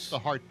of this? That's the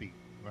heartbeat,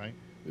 right?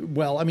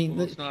 Well, I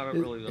mean, it's not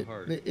really the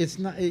heart. It's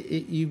not. They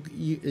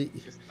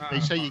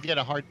say you get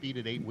a heartbeat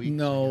at 8 weeks.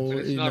 No,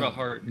 it's not a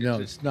heart. No,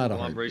 it's not a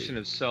conglomeration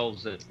of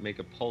cells that make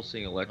a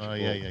pulsing electrical. Oh,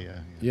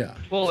 yeah.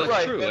 Well, it's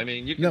right, true. I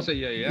mean, you can say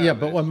yeah. Yeah,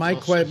 but what my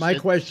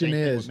question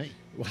is,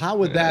 how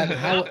would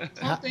that?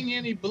 Pumping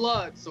any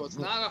blood, so it's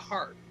not a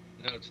heart.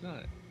 No, it's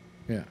not.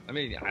 Yeah. I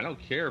mean, I don't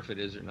care if it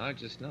is or not.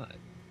 Just not.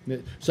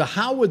 So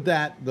how would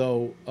that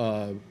though,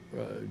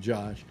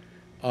 Josh?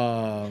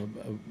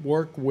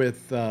 Work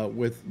with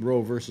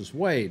Roe versus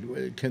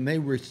Wade? Can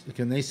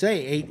they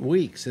say 8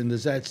 weeks, and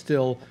does that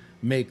still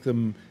make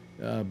them?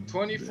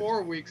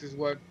 24 weeks is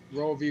what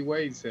Roe v.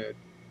 Wade said.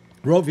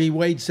 Roe v.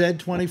 Wade said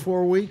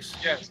 24 weeks.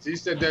 Yes, he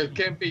said there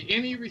can't be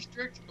any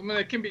restriction. I mean,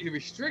 there can be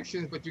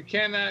restrictions, but you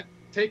cannot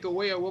take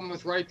away a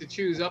woman's right to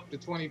choose up to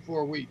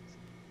 24 weeks.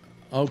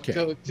 Okay.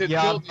 Till the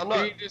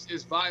fetus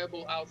is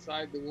viable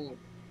outside the womb.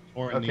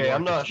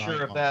 I'm not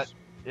sure if that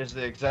is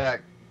the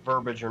exact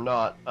verbiage or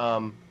not.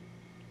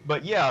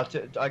 But yeah,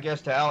 I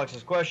guess to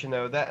Alex's question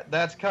though,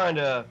 that's kind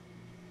of,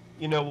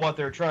 what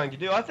they're trying to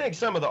do. I think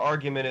some of the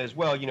argument is,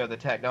 well, the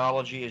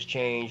technology has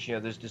changed.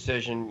 This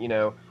decision,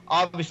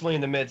 obviously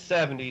in the mid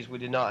 70s we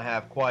did not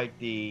have quite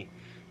the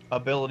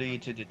ability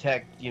to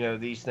detect,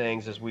 these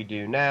things as we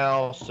do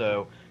now.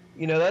 So,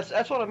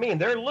 that's what I mean.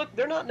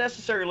 They're not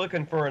necessarily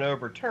looking for an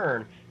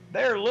overturn.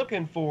 They're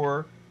looking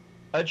for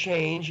a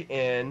change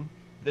in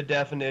the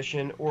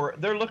definition, or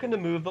they're looking to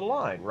move the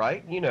line,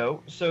 right?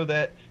 So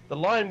that the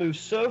line moves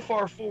so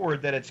far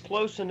forward that it's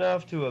close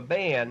enough to a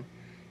ban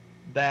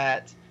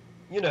that,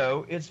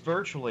 it's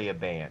virtually a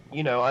ban.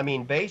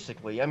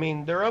 Basically,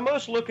 they're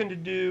almost looking to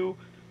do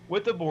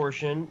with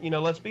abortion,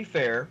 let's be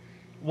fair,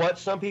 what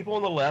some people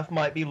on the left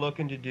might be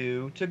looking to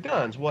do to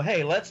guns. Well,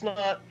 hey, let's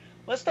not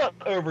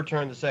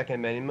overturn the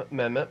Second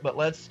Amendment, but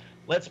let's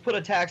put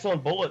a tax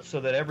on bullets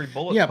so that every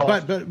bullet. Yeah,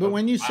 but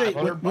when you say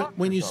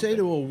when you say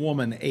to a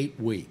woman 8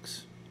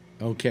 weeks,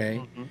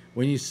 okay,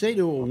 when you say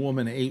to a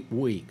woman 8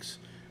 weeks,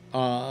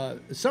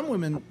 some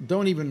women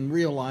don't even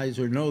realize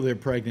or know they're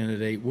pregnant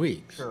at 8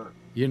 weeks. Sure.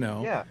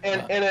 Yeah,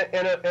 and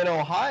in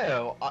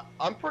Ohio,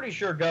 I'm pretty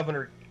sure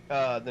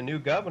the new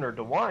governor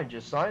DeWine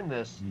just signed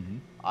this.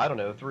 I don't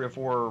know, 3 or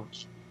 4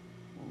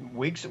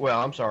 weeks.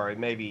 Well, I'm sorry,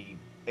 maybe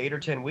 8 or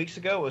 10 weeks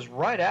ago. It was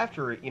right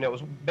after. It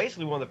was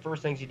basically one of the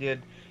first things he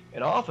did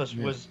in office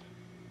was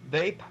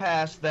they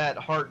passed that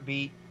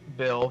heartbeat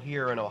bill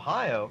here in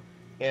Ohio,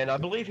 and I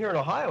believe here in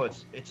Ohio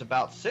it's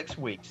about 6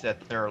 weeks that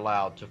they're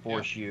allowed to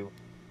force you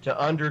to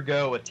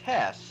undergo a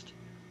test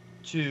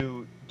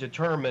to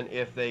determine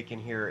if they can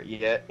hear it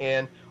yet.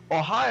 And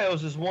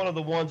Ohio's is one of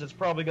the ones that's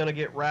probably going to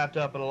get wrapped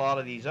up in a lot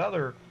of these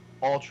other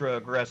ultra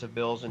aggressive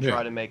bills and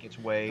try to make its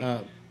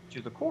way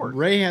to the court.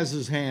 Ray has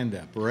his hand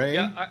up. Ray?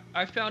 Yeah,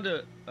 I found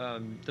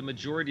the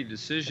majority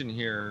decision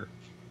here.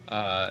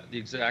 The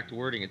exact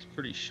wording, it's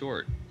pretty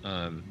short.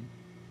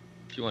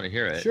 If you want to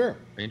hear it. Sure. Are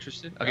you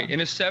interested? Okay.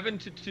 In a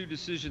 7-2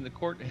 decision, the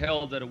court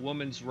held that a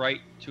woman's right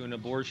to an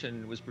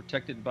abortion was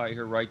protected by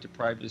her right to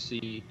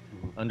privacy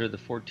under the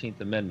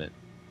 14th Amendment.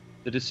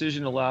 The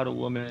decision allowed a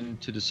woman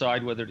to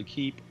decide whether to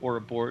keep or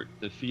abort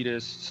the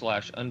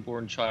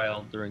fetus/unborn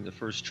child during the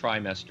first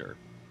trimester.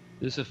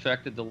 This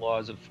affected the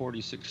laws of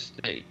 46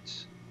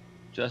 states.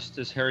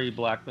 Justice Harry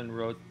Blackmun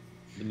wrote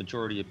the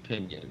majority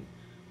opinion.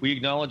 We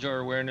acknowledge our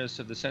awareness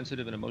of the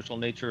sensitive and emotional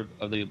nature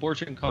of the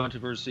abortion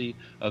controversy,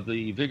 of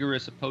the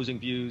vigorous opposing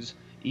views,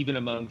 even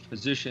among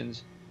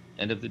physicians,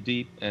 and of the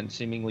deep and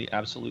seemingly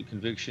absolute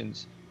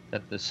convictions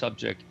that the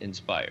subject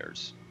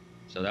inspires.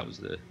 So that was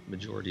the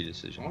majority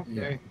decision.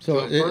 Okay. Yeah.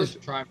 So first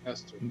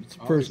trimester. It's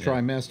first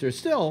trimester.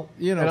 Still,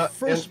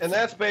 first. And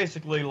that's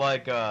basically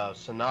like a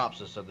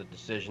synopsis of the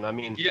decision. I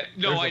mean. Yeah.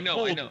 No, I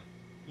know.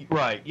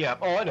 Right. Yeah.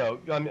 Oh, I know.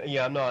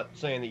 I'm not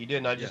saying that you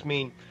didn't. I just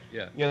mean.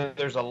 Yeah.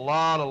 There's a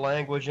lot of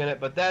language in it,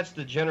 but that's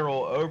the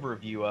general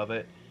overview of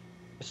it.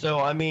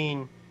 So I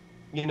mean,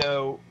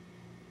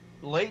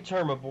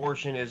 late-term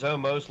abortion is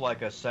almost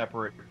like a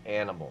separate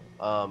animal.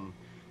 And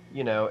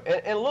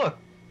look.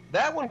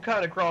 That one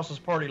kind of crosses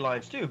party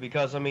lines too,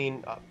 because I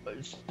mean,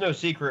 it's no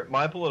secret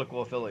my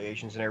political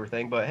affiliations and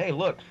everything. But hey,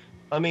 look,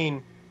 I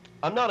mean,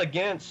 I'm not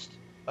against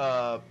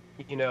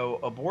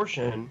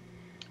abortion,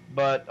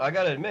 but I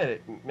got to admit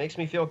it makes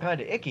me feel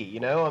kind of icky.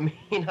 I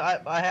mean,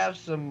 I have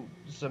some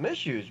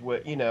issues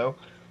with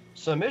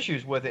some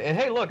issues with it. And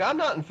hey, look, I'm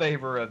not in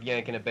favor of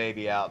yanking a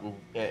baby out and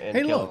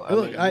Hey, killing.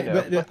 look,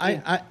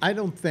 I I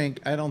don't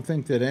think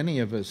that any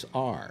of us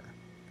are.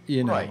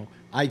 You know, Right.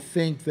 I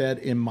think that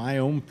in my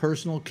own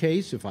personal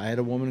case, if I had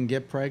a woman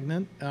get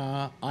pregnant,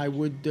 I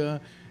would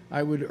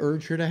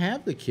urge her to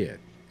have the kid.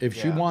 If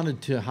she Yeah.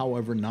 wanted to,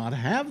 however, not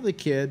have the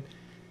kid,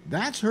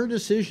 that's her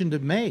decision to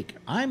make.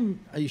 I'm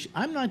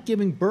not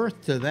giving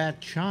birth to that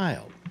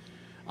child.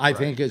 I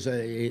think as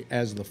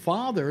the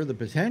father, the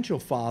potential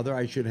father,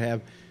 I should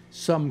have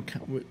some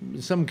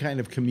kind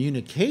of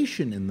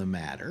communication in the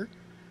matter,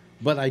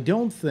 but I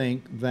don't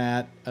think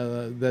that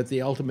that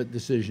the ultimate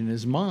decision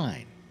is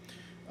mine.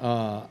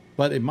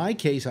 But in my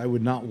case, I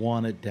would not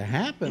want it to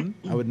happen.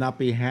 I would not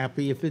be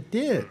happy if it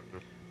did.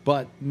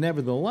 But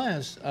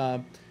nevertheless,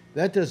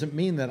 that doesn't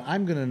mean that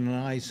I'm going to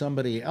deny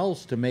somebody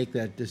else to make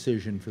that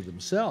decision for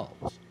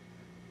themselves.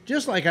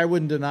 Just like I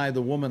wouldn't deny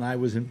the woman I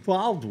was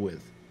involved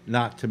with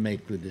not to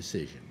make the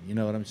decision. You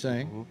know what I'm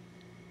saying?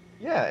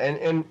 Yeah,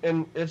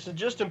 and it's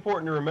just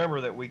important to remember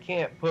that we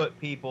can't put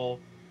people,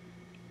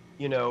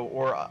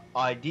 or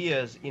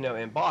ideas,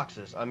 in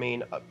boxes. I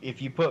mean,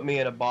 if you put me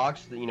in a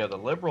box, the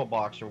liberal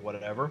box or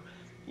whatever,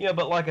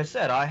 but like I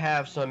said, I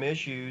have some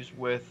issues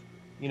with,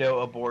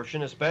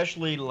 abortion,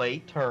 especially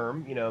late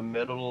term,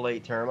 middle to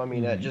late term. I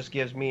mean, that just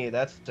gives me,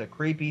 that's a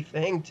creepy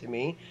thing to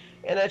me.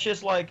 And that's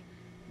just like,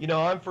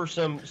 I'm for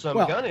some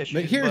gun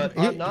issues, but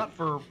I'm not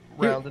for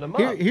rounding them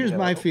up. Here's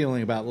my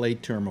feeling about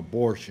late term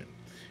abortion,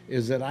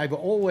 is that I've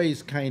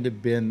always kind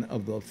of been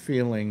of the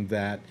feeling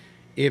that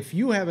if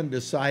you haven't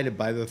decided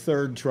by the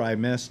third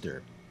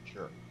trimester,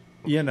 Sure.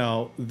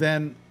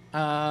 Then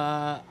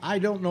I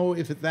don't know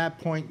if at that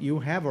point you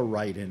have a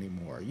right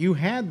anymore. You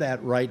had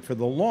that right for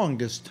the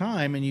longest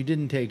time and you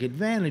didn't take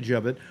advantage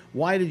of it.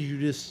 Why did you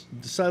just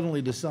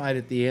suddenly decide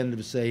at the end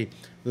of, say,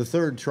 the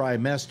third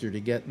trimester to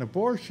get an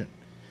abortion?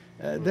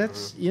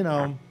 That's,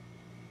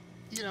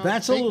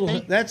 that's a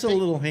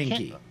little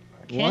hinky.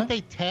 Can't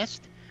they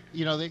test?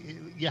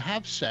 You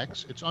have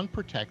sex. It's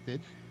unprotected.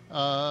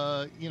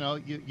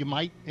 You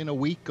might in a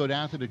week go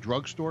down to the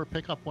drugstore,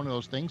 pick up one of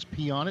those things,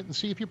 pee on it, and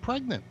see if you're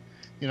pregnant.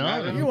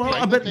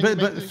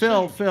 But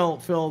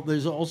Phil,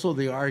 there's also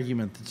the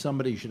argument that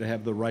somebody should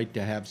have the right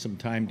to have some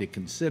time to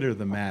consider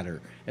the matter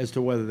as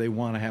to whether they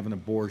want to have an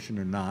abortion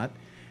or not.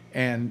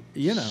 And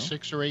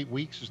 6 or 8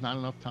 weeks is not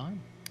enough time.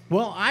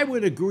 Well, I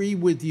would agree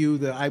with you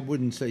that I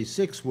wouldn't say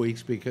 6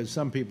 weeks, because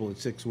some people at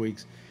 6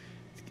 weeks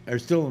are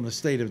still in a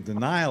state of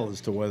denial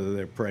as to whether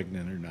they're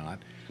pregnant or not.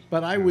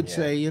 But I would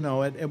say,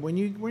 when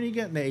you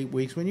get into 8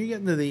 weeks, when you get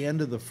into the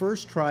end of the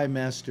first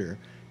trimester,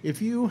 if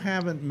you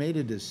haven't made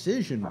a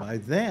decision by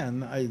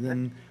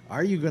then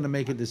are you going to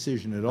make a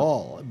decision at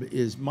all?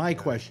 Is my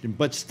question.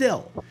 But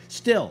still,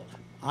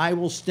 I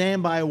will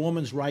stand by a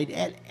woman's right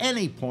at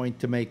any point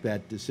to make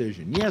that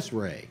decision. Yes,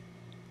 Ray.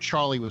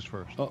 Charlie was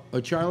first.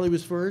 Oh, Charlie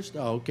was first?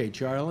 Oh, okay,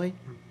 Charlie.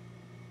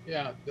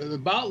 Yeah,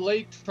 about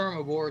late-term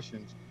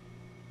abortions.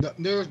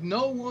 There's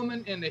no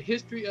woman in the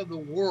history of the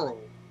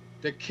world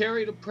that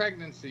carried a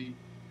pregnancy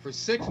for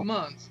 6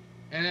 months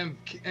and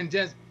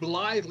just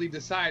blithely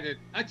decided,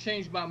 I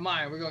changed my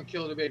mind, we're going to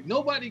kill the baby.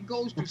 Nobody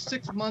goes through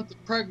 6 months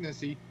of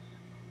pregnancy,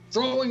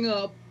 throwing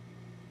up,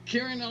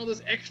 carrying all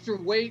this extra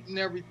weight and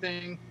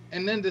everything,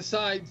 and then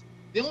decides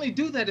they only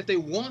do that if they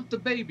want the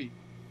baby.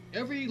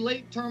 Every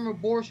late-term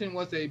abortion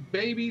was a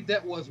baby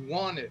that was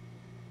wanted.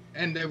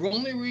 And the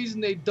only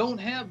reason they don't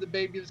have the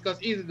baby is because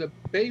either the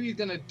baby's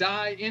going to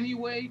die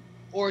anyway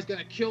or it's going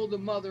to kill the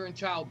mother in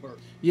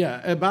childbirth.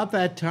 Yeah, about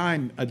that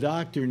time, a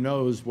doctor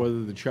knows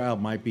whether the child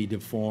might be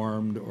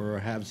deformed or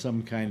have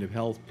some kind of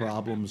health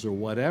problems or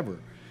whatever.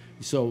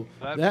 So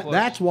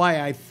that's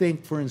why I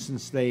think, for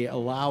instance, they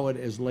allow it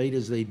as late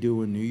as they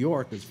do in New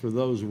York. It's for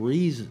those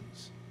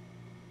reasons.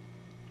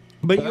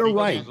 But you're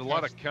right. There's a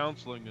lot of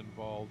counseling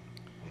involved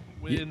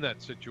in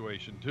that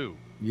situation, too.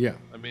 Yeah.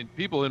 I mean,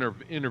 people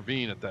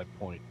intervene at that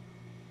point.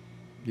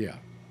 Yeah.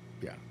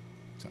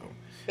 So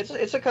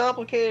it's a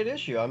complicated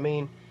issue. I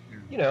mean,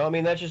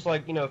 that's just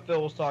like,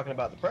 Phil was talking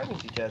about the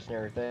pregnancy test and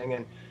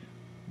everything.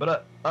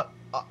 But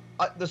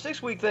the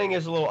 6 week thing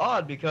is a little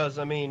odd because,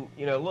 I mean,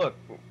 look,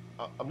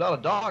 I'm not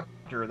a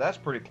doctor. That's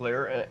pretty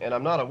clear. And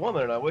I'm not a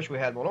woman, and I wish we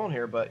had one on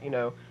here. But,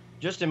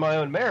 just in my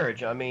own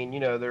marriage, I mean,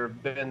 there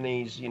have been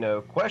these,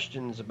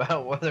 questions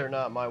about whether or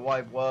not my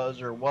wife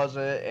was or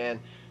wasn't. And,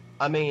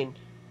 I mean,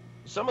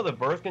 some of the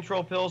birth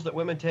control pills that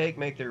women take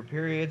make their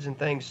periods and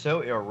things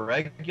so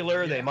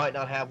irregular. They might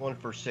not have one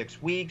for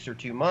 6 weeks or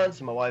 2 months.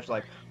 And my wife's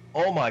like,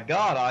 oh, my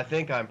God, I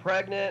think I'm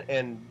pregnant.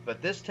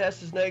 But this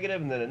test is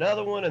negative, and then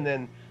another one. And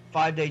then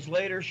 5 days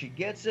later, she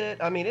gets it.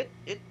 I mean,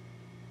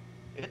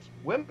 it's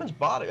women's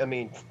body. I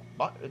mean,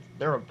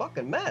 they're a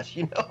fucking mess,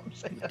 you know what I'm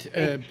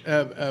saying?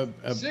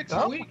 6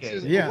 weeks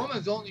is the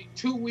woman's only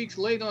 2 weeks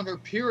late on her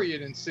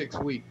period in 6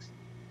 weeks.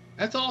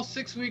 That's all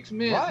 6 weeks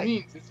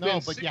means. It's no, been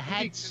but 6 you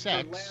had weeks since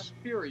sex. her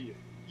last period.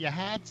 You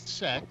had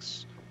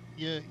sex.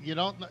 You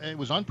don't. It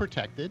was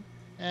unprotected,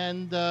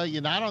 and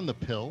you're not on the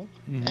pill,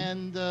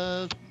 and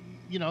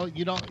you know,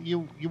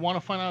 you want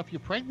to find out if you're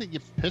pregnant, you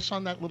piss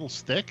on that little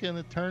stick and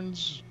it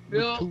turns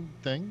Bill, two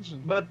things.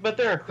 And... But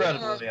they're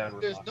incredibly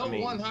There's no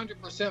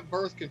 100%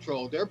 birth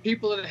control. There are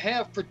people that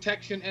have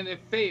protection and it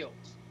fails.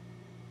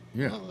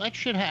 Yeah, well, that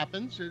shit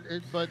happens,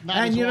 but not.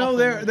 And as you know,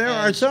 often there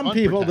are as some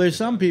people. There's unprotected.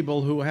 some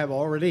people who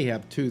already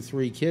have 2,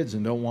 3 kids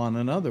and don't want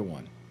another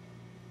one.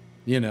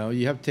 You know,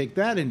 you have to take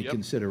that into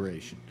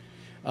consideration.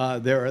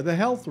 There are the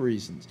health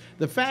reasons.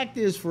 The fact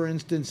is, for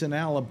instance, in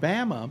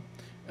Alabama,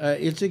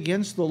 it's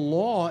against the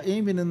law,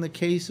 even in the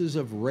cases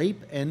of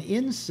rape and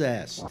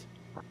incest.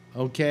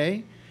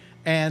 Okay,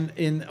 and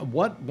in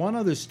one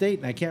other state,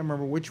 and I can't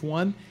remember which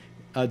one,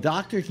 a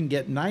doctor can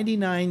get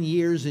 99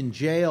 years in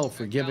jail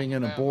for giving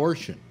an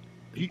abortion.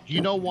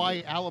 You know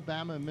why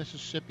Alabama and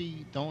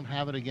Mississippi don't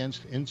have it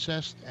against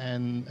incest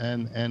and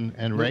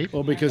rape?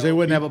 Well, because they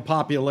wouldn't have a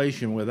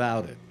population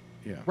without it.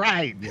 Yeah.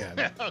 Right.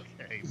 Yeah.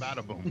 Okay.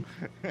 Bada boom.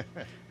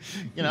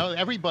 You know,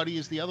 everybody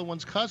is the other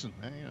one's cousin.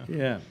 You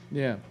know.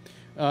 Yeah.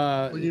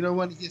 Well, you know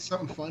what? To get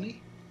something funny.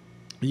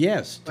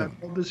 Yes. My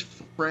brother's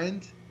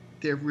friend,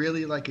 they're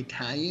really like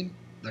Italian,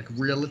 like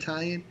real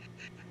Italian.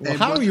 Well, And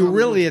how one are you time we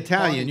really were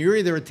Italian? talking- You're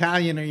either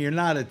Italian or you're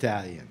not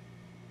Italian.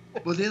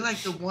 Well, they're like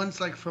the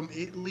ones like from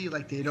Italy,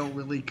 like they don't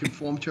really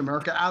conform to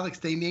America. Alex,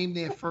 they name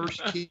their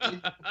first kid.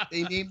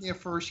 They name their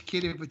first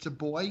kid if it's a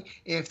boy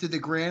after the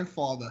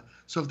grandfather.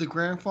 So if the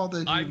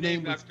grandfather I'm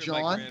name named was after my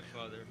John,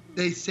 grandfather.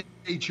 they say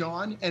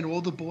John, and all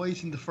the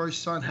boys and the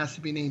first son has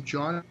to be named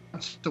John.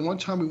 So one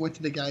time we went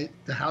to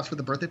the house for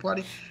the birthday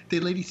party, the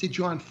lady said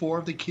John. 4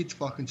 of the kids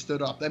fucking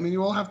stood up. I mean,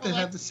 you all have to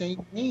have the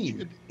same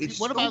name. It's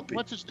what about stupid.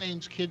 what's his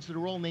name's kids that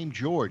are all named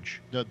George,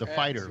 the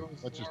fighter? George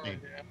What's his name?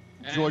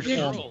 And George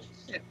Charles. Foreman.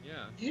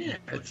 Yeah,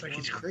 it's like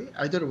it's crazy.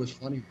 I thought it was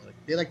funny. Like,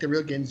 they're like the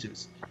real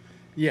Genzus.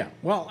 Yeah.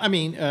 Well, I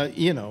mean,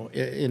 you know,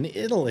 in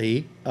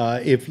Italy,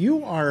 if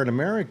you are an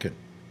American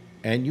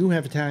and you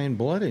have Italian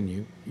blood in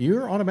you,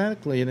 you're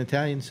automatically an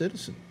Italian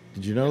citizen.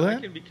 Did you know I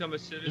that? can become a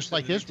citizen Just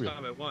like Israel.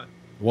 anytime I want.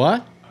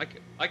 What?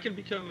 I can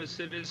become a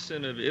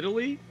citizen of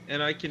Italy,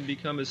 and I can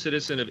become a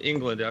citizen of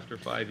England after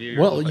 5 years.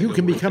 Well, if I you go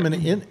can work become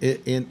there.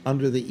 an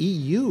under the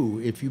EU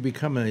if you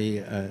become an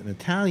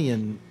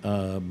Italian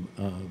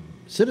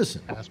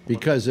citizen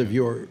because of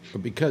your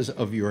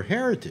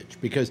heritage.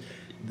 Because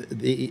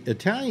the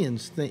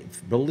Italians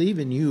believe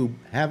in you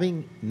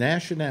having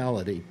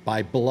nationality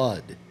by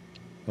blood,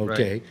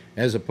 okay, Right.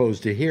 as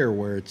opposed to here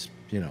where it's,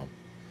 you know,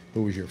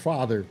 who was your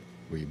father?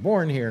 Were you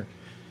born here?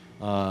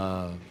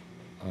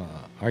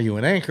 Are you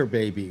an anchor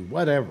baby?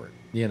 Whatever,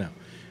 you know.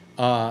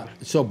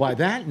 So by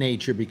that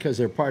nature, because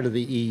they're part of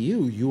the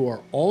EU, you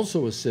are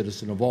also a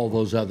citizen of all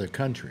those other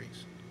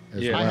countries.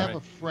 As Yeah. well. I have a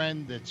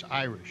friend that's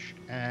Irish,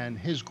 and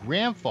his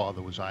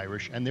grandfather was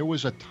Irish, and there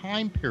was a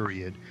time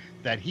period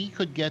that he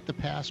could get the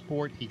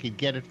passport. He could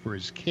get it for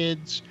his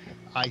kids.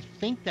 I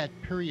think that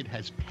period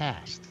has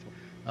passed.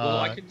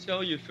 Well, I can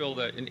tell you, Phil,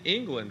 that in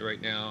England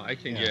right now, I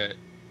can get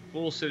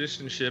full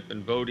citizenship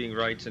and voting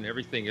rights and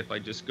everything if I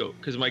just go.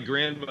 Because my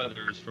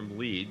grandmother is from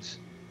Leeds,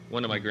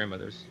 one of my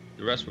grandmothers.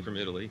 The rest were from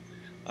Italy.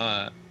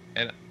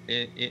 And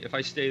if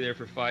I stay there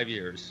for 5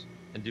 years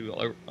and do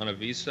on a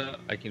visa,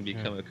 I can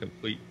become a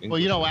complete English. Well,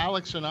 you know,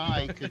 Alex and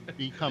I could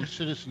become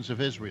citizens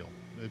of Israel.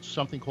 It's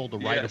something called the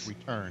right of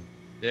return.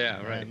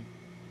 Yeah, right. And,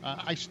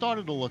 I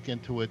started to look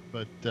into it,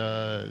 but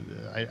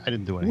I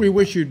didn't do anything. We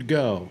wish you'd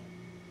go.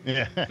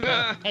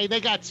 Yeah. Hey, they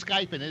got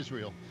Skype in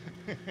Israel.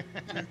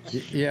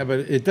 Yeah, but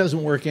it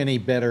doesn't work any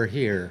better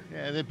here.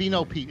 Yeah, there'd be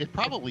no P. It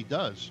probably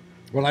does.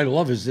 What I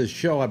love is this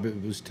show I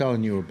was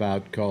telling you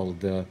about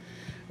called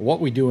What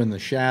We Do in the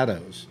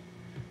Shadows.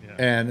 Yeah.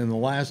 And in the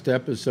last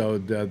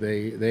episode,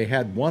 they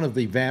had one of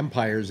the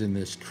vampires in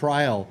this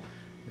trial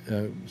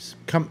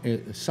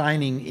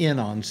signing in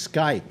on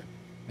Skype.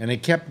 And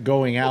it kept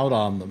going out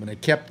on them, and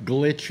it kept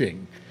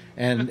glitching.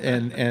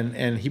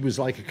 And he was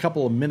like a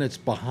couple of minutes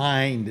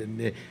behind,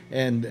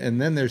 and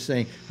then they're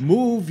saying,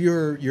 move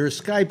your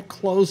Skype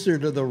closer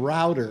to the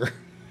router.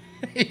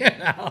 You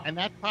know? And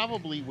that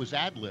probably was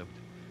ad-libbed.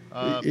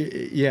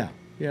 Yeah.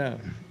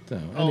 So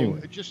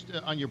anyway, just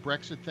on your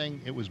Brexit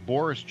thing, it was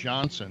Boris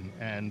Johnson,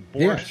 and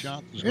Boris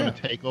Johnson is going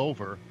to take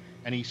over,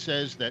 and he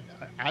says that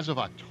as of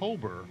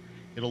October,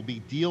 it'll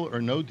be deal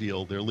or no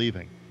deal, they're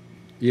leaving.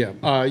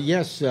 Yeah.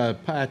 Yes,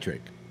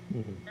 Patrick.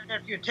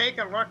 If you take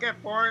a look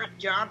at Boris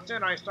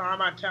Johnson, I saw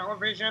him on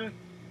television.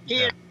 He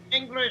is the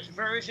English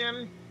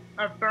version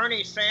of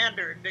Bernie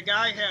Sanders. The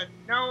guy had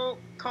no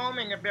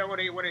combing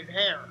ability with his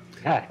hair.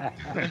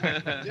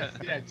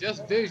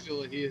 just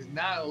visually, he is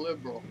not a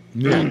liberal.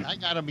 Yeah. I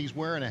got him. He's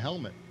wearing a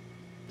helmet.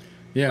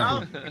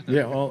 Yeah.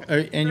 Yeah. Well,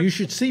 and you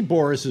should see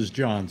Boris's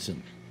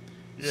Johnson.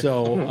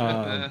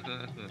 So,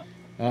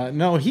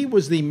 no, he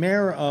was the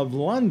mayor of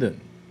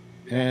London,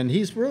 and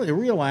he's really a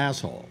real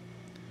asshole.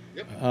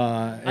 Yep.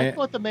 I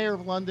thought the mayor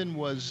of London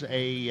was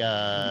a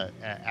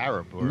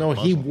Arab. Or no,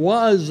 Muslim. he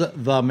was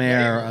the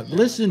mayor.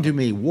 Listen to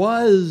me.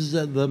 Was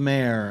the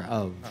mayor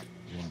of London.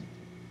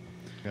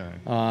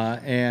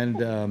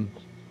 Okay.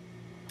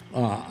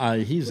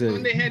 He's When a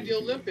they had the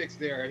Olympics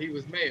there, he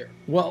was mayor.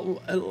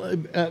 well.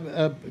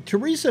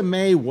 Theresa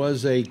May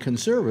was a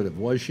conservative,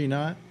 was she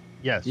not?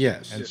 Yes.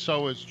 Yes. And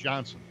so is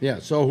Johnson. Yeah.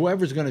 So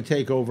whoever's going to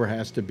take over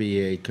has to be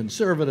a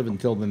conservative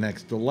until the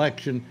next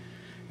election,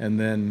 and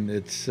then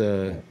it's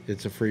a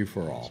free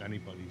for all. It's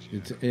anybody's.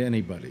 It's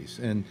anybody's,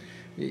 and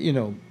you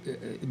know,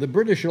 the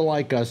British are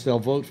like us; they'll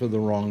vote for the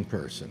wrong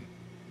person.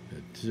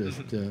 It's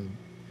just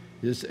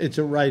it's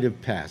a rite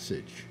of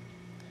passage.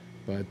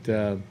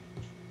 But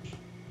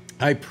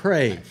I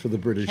pray for the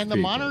British Can the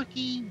people.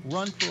 monarchy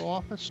run for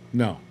office?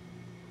 No.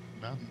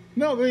 No.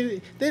 No, they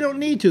don't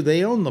need to.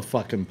 They own the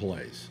fucking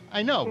place.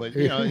 I know, but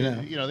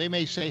Yeah. they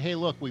may say, "Hey,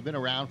 look, we've been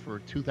around for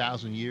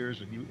 2,000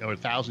 years, or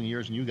 1,000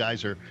 years, and you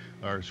guys are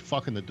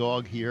fucking the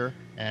dog here,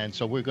 and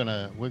so we're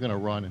gonna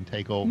run and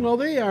take over." Well,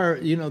 they are.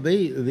 You know,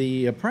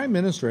 the prime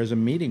minister has a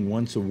meeting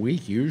once a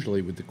week,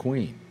 usually with the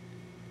Queen,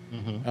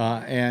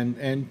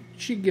 and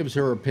she gives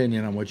her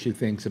opinion on what she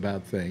thinks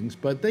about things.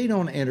 But they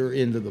don't enter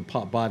into the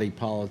body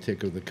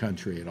politic of the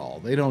country at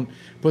all. They don't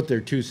put their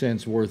 2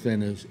 cents worth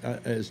in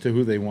as to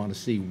who they want to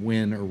see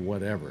win or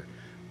whatever.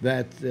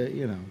 That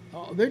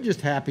they're just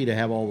happy to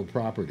have all the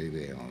property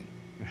they own.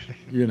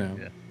 You know.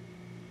 Yeah.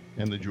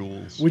 And the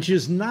jewels. Which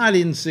is not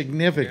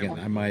insignificant,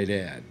 I might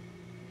add.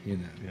 You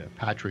know. Yeah,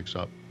 Patrick's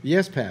up.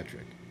 Yes,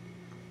 Patrick.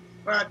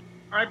 But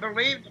I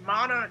believe the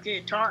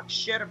monarchy talks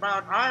shit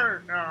about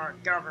our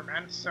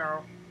government,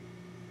 so.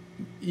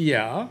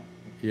 Yeah,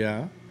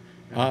 yeah.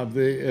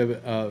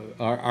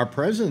 Our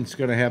president's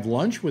going to have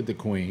lunch with the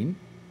Queen.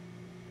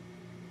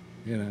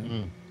 You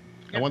know.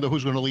 I wonder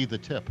who's going to lead the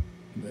tip.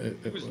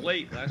 He was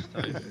late last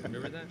time.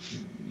 Remember that?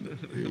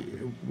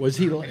 Was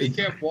he? He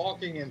kept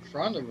walking in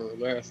front of her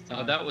last time.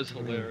 Oh, that was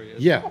hilarious.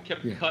 Yeah.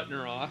 Kept yeah. cutting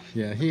her off.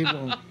 Yeah, he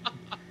won't.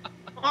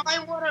 I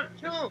would have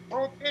too.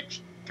 Oh, bitch.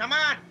 Come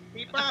on.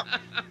 Keep up.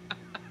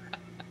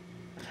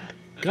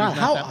 God,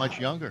 She's not that much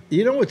younger.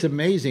 You know what's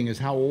amazing is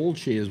how old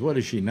she is. What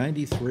is she?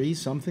 93,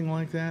 something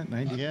like that.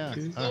 92. Yeah,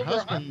 her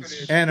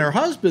husband's. And her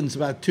husband's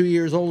about 2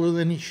 years older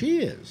than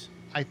she is.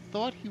 I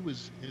thought he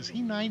was. Is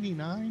he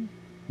 99?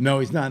 No,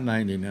 he's not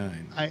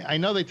 99. I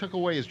know they took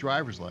away his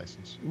driver's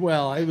license.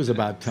 Well, it was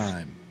about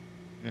time.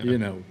 Yeah. You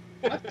know.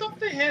 I thought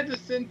they had the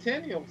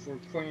centennial for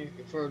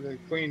the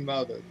Queen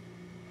Mother.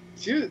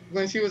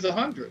 When she was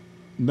 100.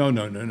 No.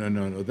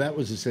 That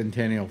was a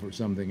centennial for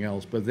something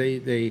else. But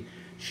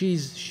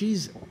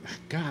she's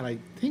God, I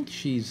think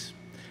she's,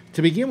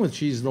 to begin with,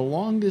 she's the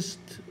longest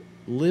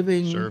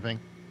living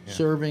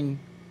serving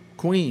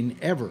queen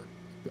ever.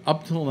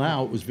 Up till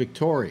now, it was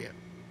Victoria.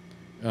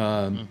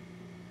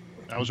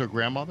 That was her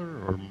grandmother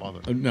or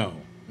mother? No,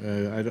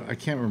 I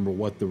can't remember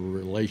what the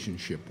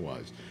relationship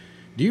was.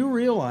 Do you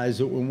realize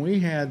that when we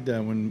had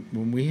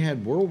when we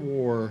had World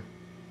War,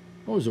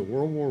 what was it,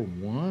 World War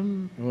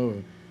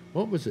I?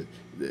 What was it?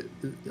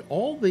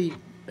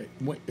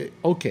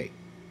 Okay,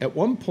 at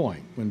one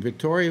point when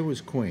Victoria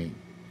was queen,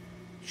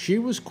 she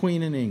was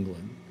queen in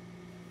England.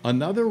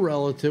 Another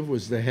relative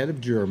was the head of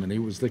Germany,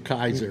 was the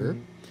Kaiser,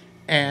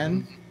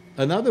 and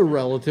another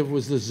relative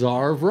was the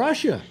Tsar of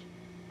Russia.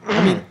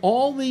 I mean,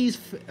 all these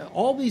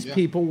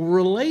people were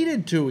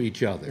related to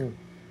each other.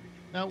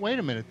 Now, wait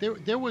a minute.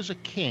 There was a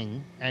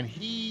king, and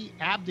he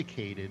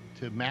abdicated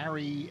to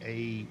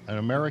marry an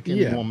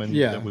American woman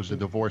that was a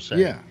divorcee.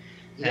 Yeah.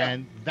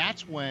 And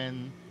that's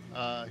when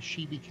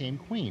she became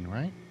queen,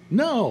 right?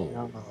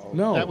 No.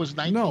 That was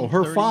 1930. No,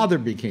 her father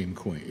became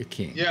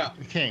king. Yeah.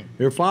 King.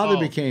 Her father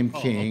became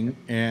king,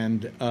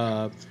 and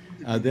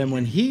then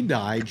when he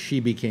died, she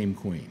became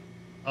queen.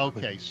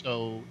 Okay,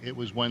 so it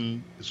was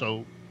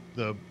so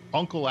the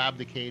uncle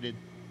abdicated,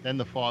 then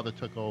the father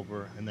took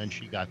over, and then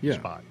she got the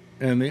spot.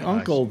 And the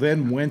uncle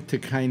then went to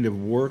kind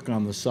of work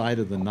on the side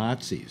of the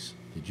Nazis.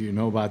 Did you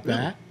know about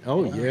that?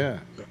 Oh,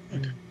 yeah.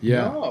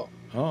 Yeah. No.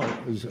 Oh,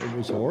 it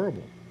was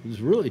horrible.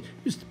 It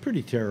was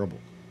pretty terrible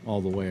all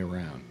the way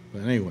around.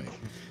 But anyway,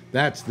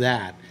 that's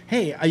that.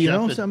 Hey, you Jeff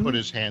know had something? put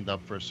his hand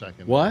up for a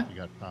second. What? You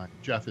got time.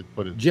 Jeff had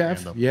put his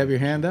hand up. You have your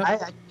hand up? I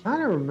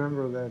kind of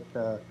remember that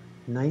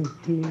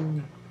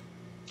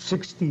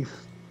 1960,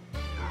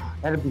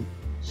 had to be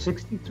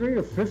 63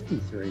 or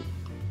 53,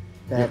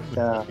 that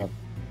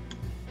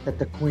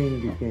the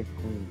Queen became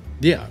queen.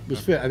 Yeah, it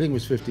was. I think it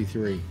was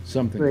 53,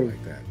 something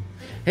like that.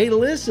 Hey,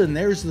 listen,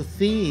 there's the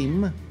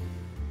theme,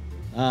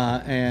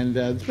 and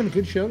it's been a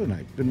good show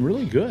tonight. It's been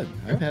really good.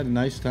 I've had a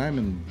nice time,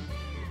 and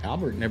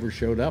Albert never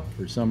showed up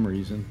for some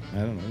reason. I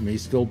don't know. He may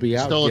still be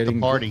out. Still at the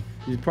party.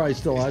 He's probably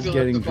still out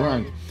getting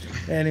drunk.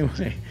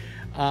 Anyway,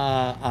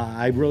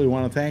 I really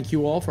want to thank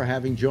you all for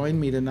having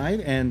joined me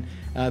tonight, and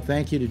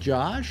thank you to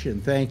Josh,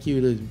 and thank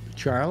you to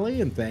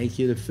Charlie, and thank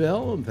you to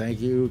Phil, and thank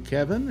you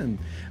Kevin, and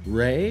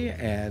Ray,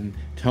 and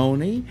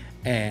Tony,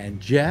 and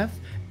Jeff,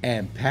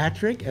 and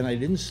Patrick, and I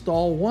didn't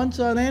stall once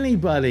on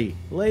anybody.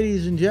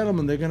 Ladies and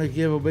gentlemen, they're going to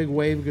give a big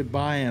wave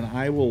goodbye, and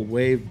I will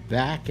wave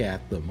back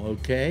at them,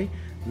 okay?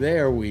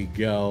 There we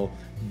go.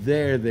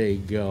 There they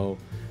go.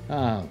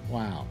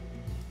 Wow.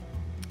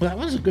 Well, that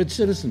was a good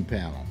citizen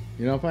panel.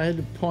 You know, if I had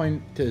to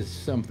point to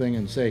something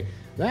and say,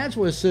 that's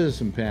what a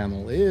citizen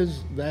panel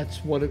is,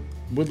 that's what it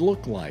would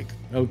look like,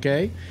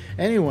 okay?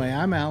 Anyway,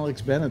 I'm Alex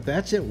Bennett.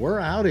 That's it. We're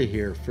out of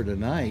here for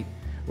tonight.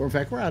 Or, in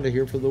fact, we're out of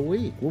here for the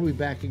week. We'll be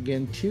back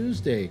again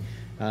Tuesday.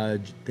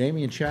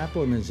 Damian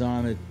Chaplin is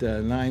on at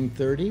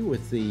 9:30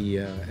 with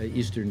the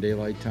Eastern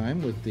Daylight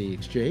Time with the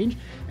Exchange.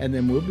 And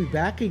then we'll be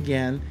back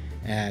again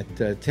at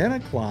 10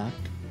 o'clock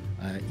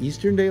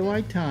Eastern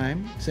Daylight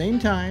Time,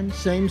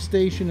 same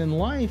station in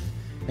life.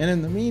 And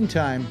in the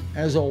meantime,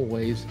 as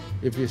always,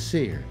 if you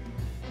see her,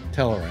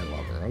 tell her I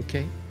love her,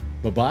 okay?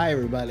 Bye-bye,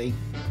 everybody.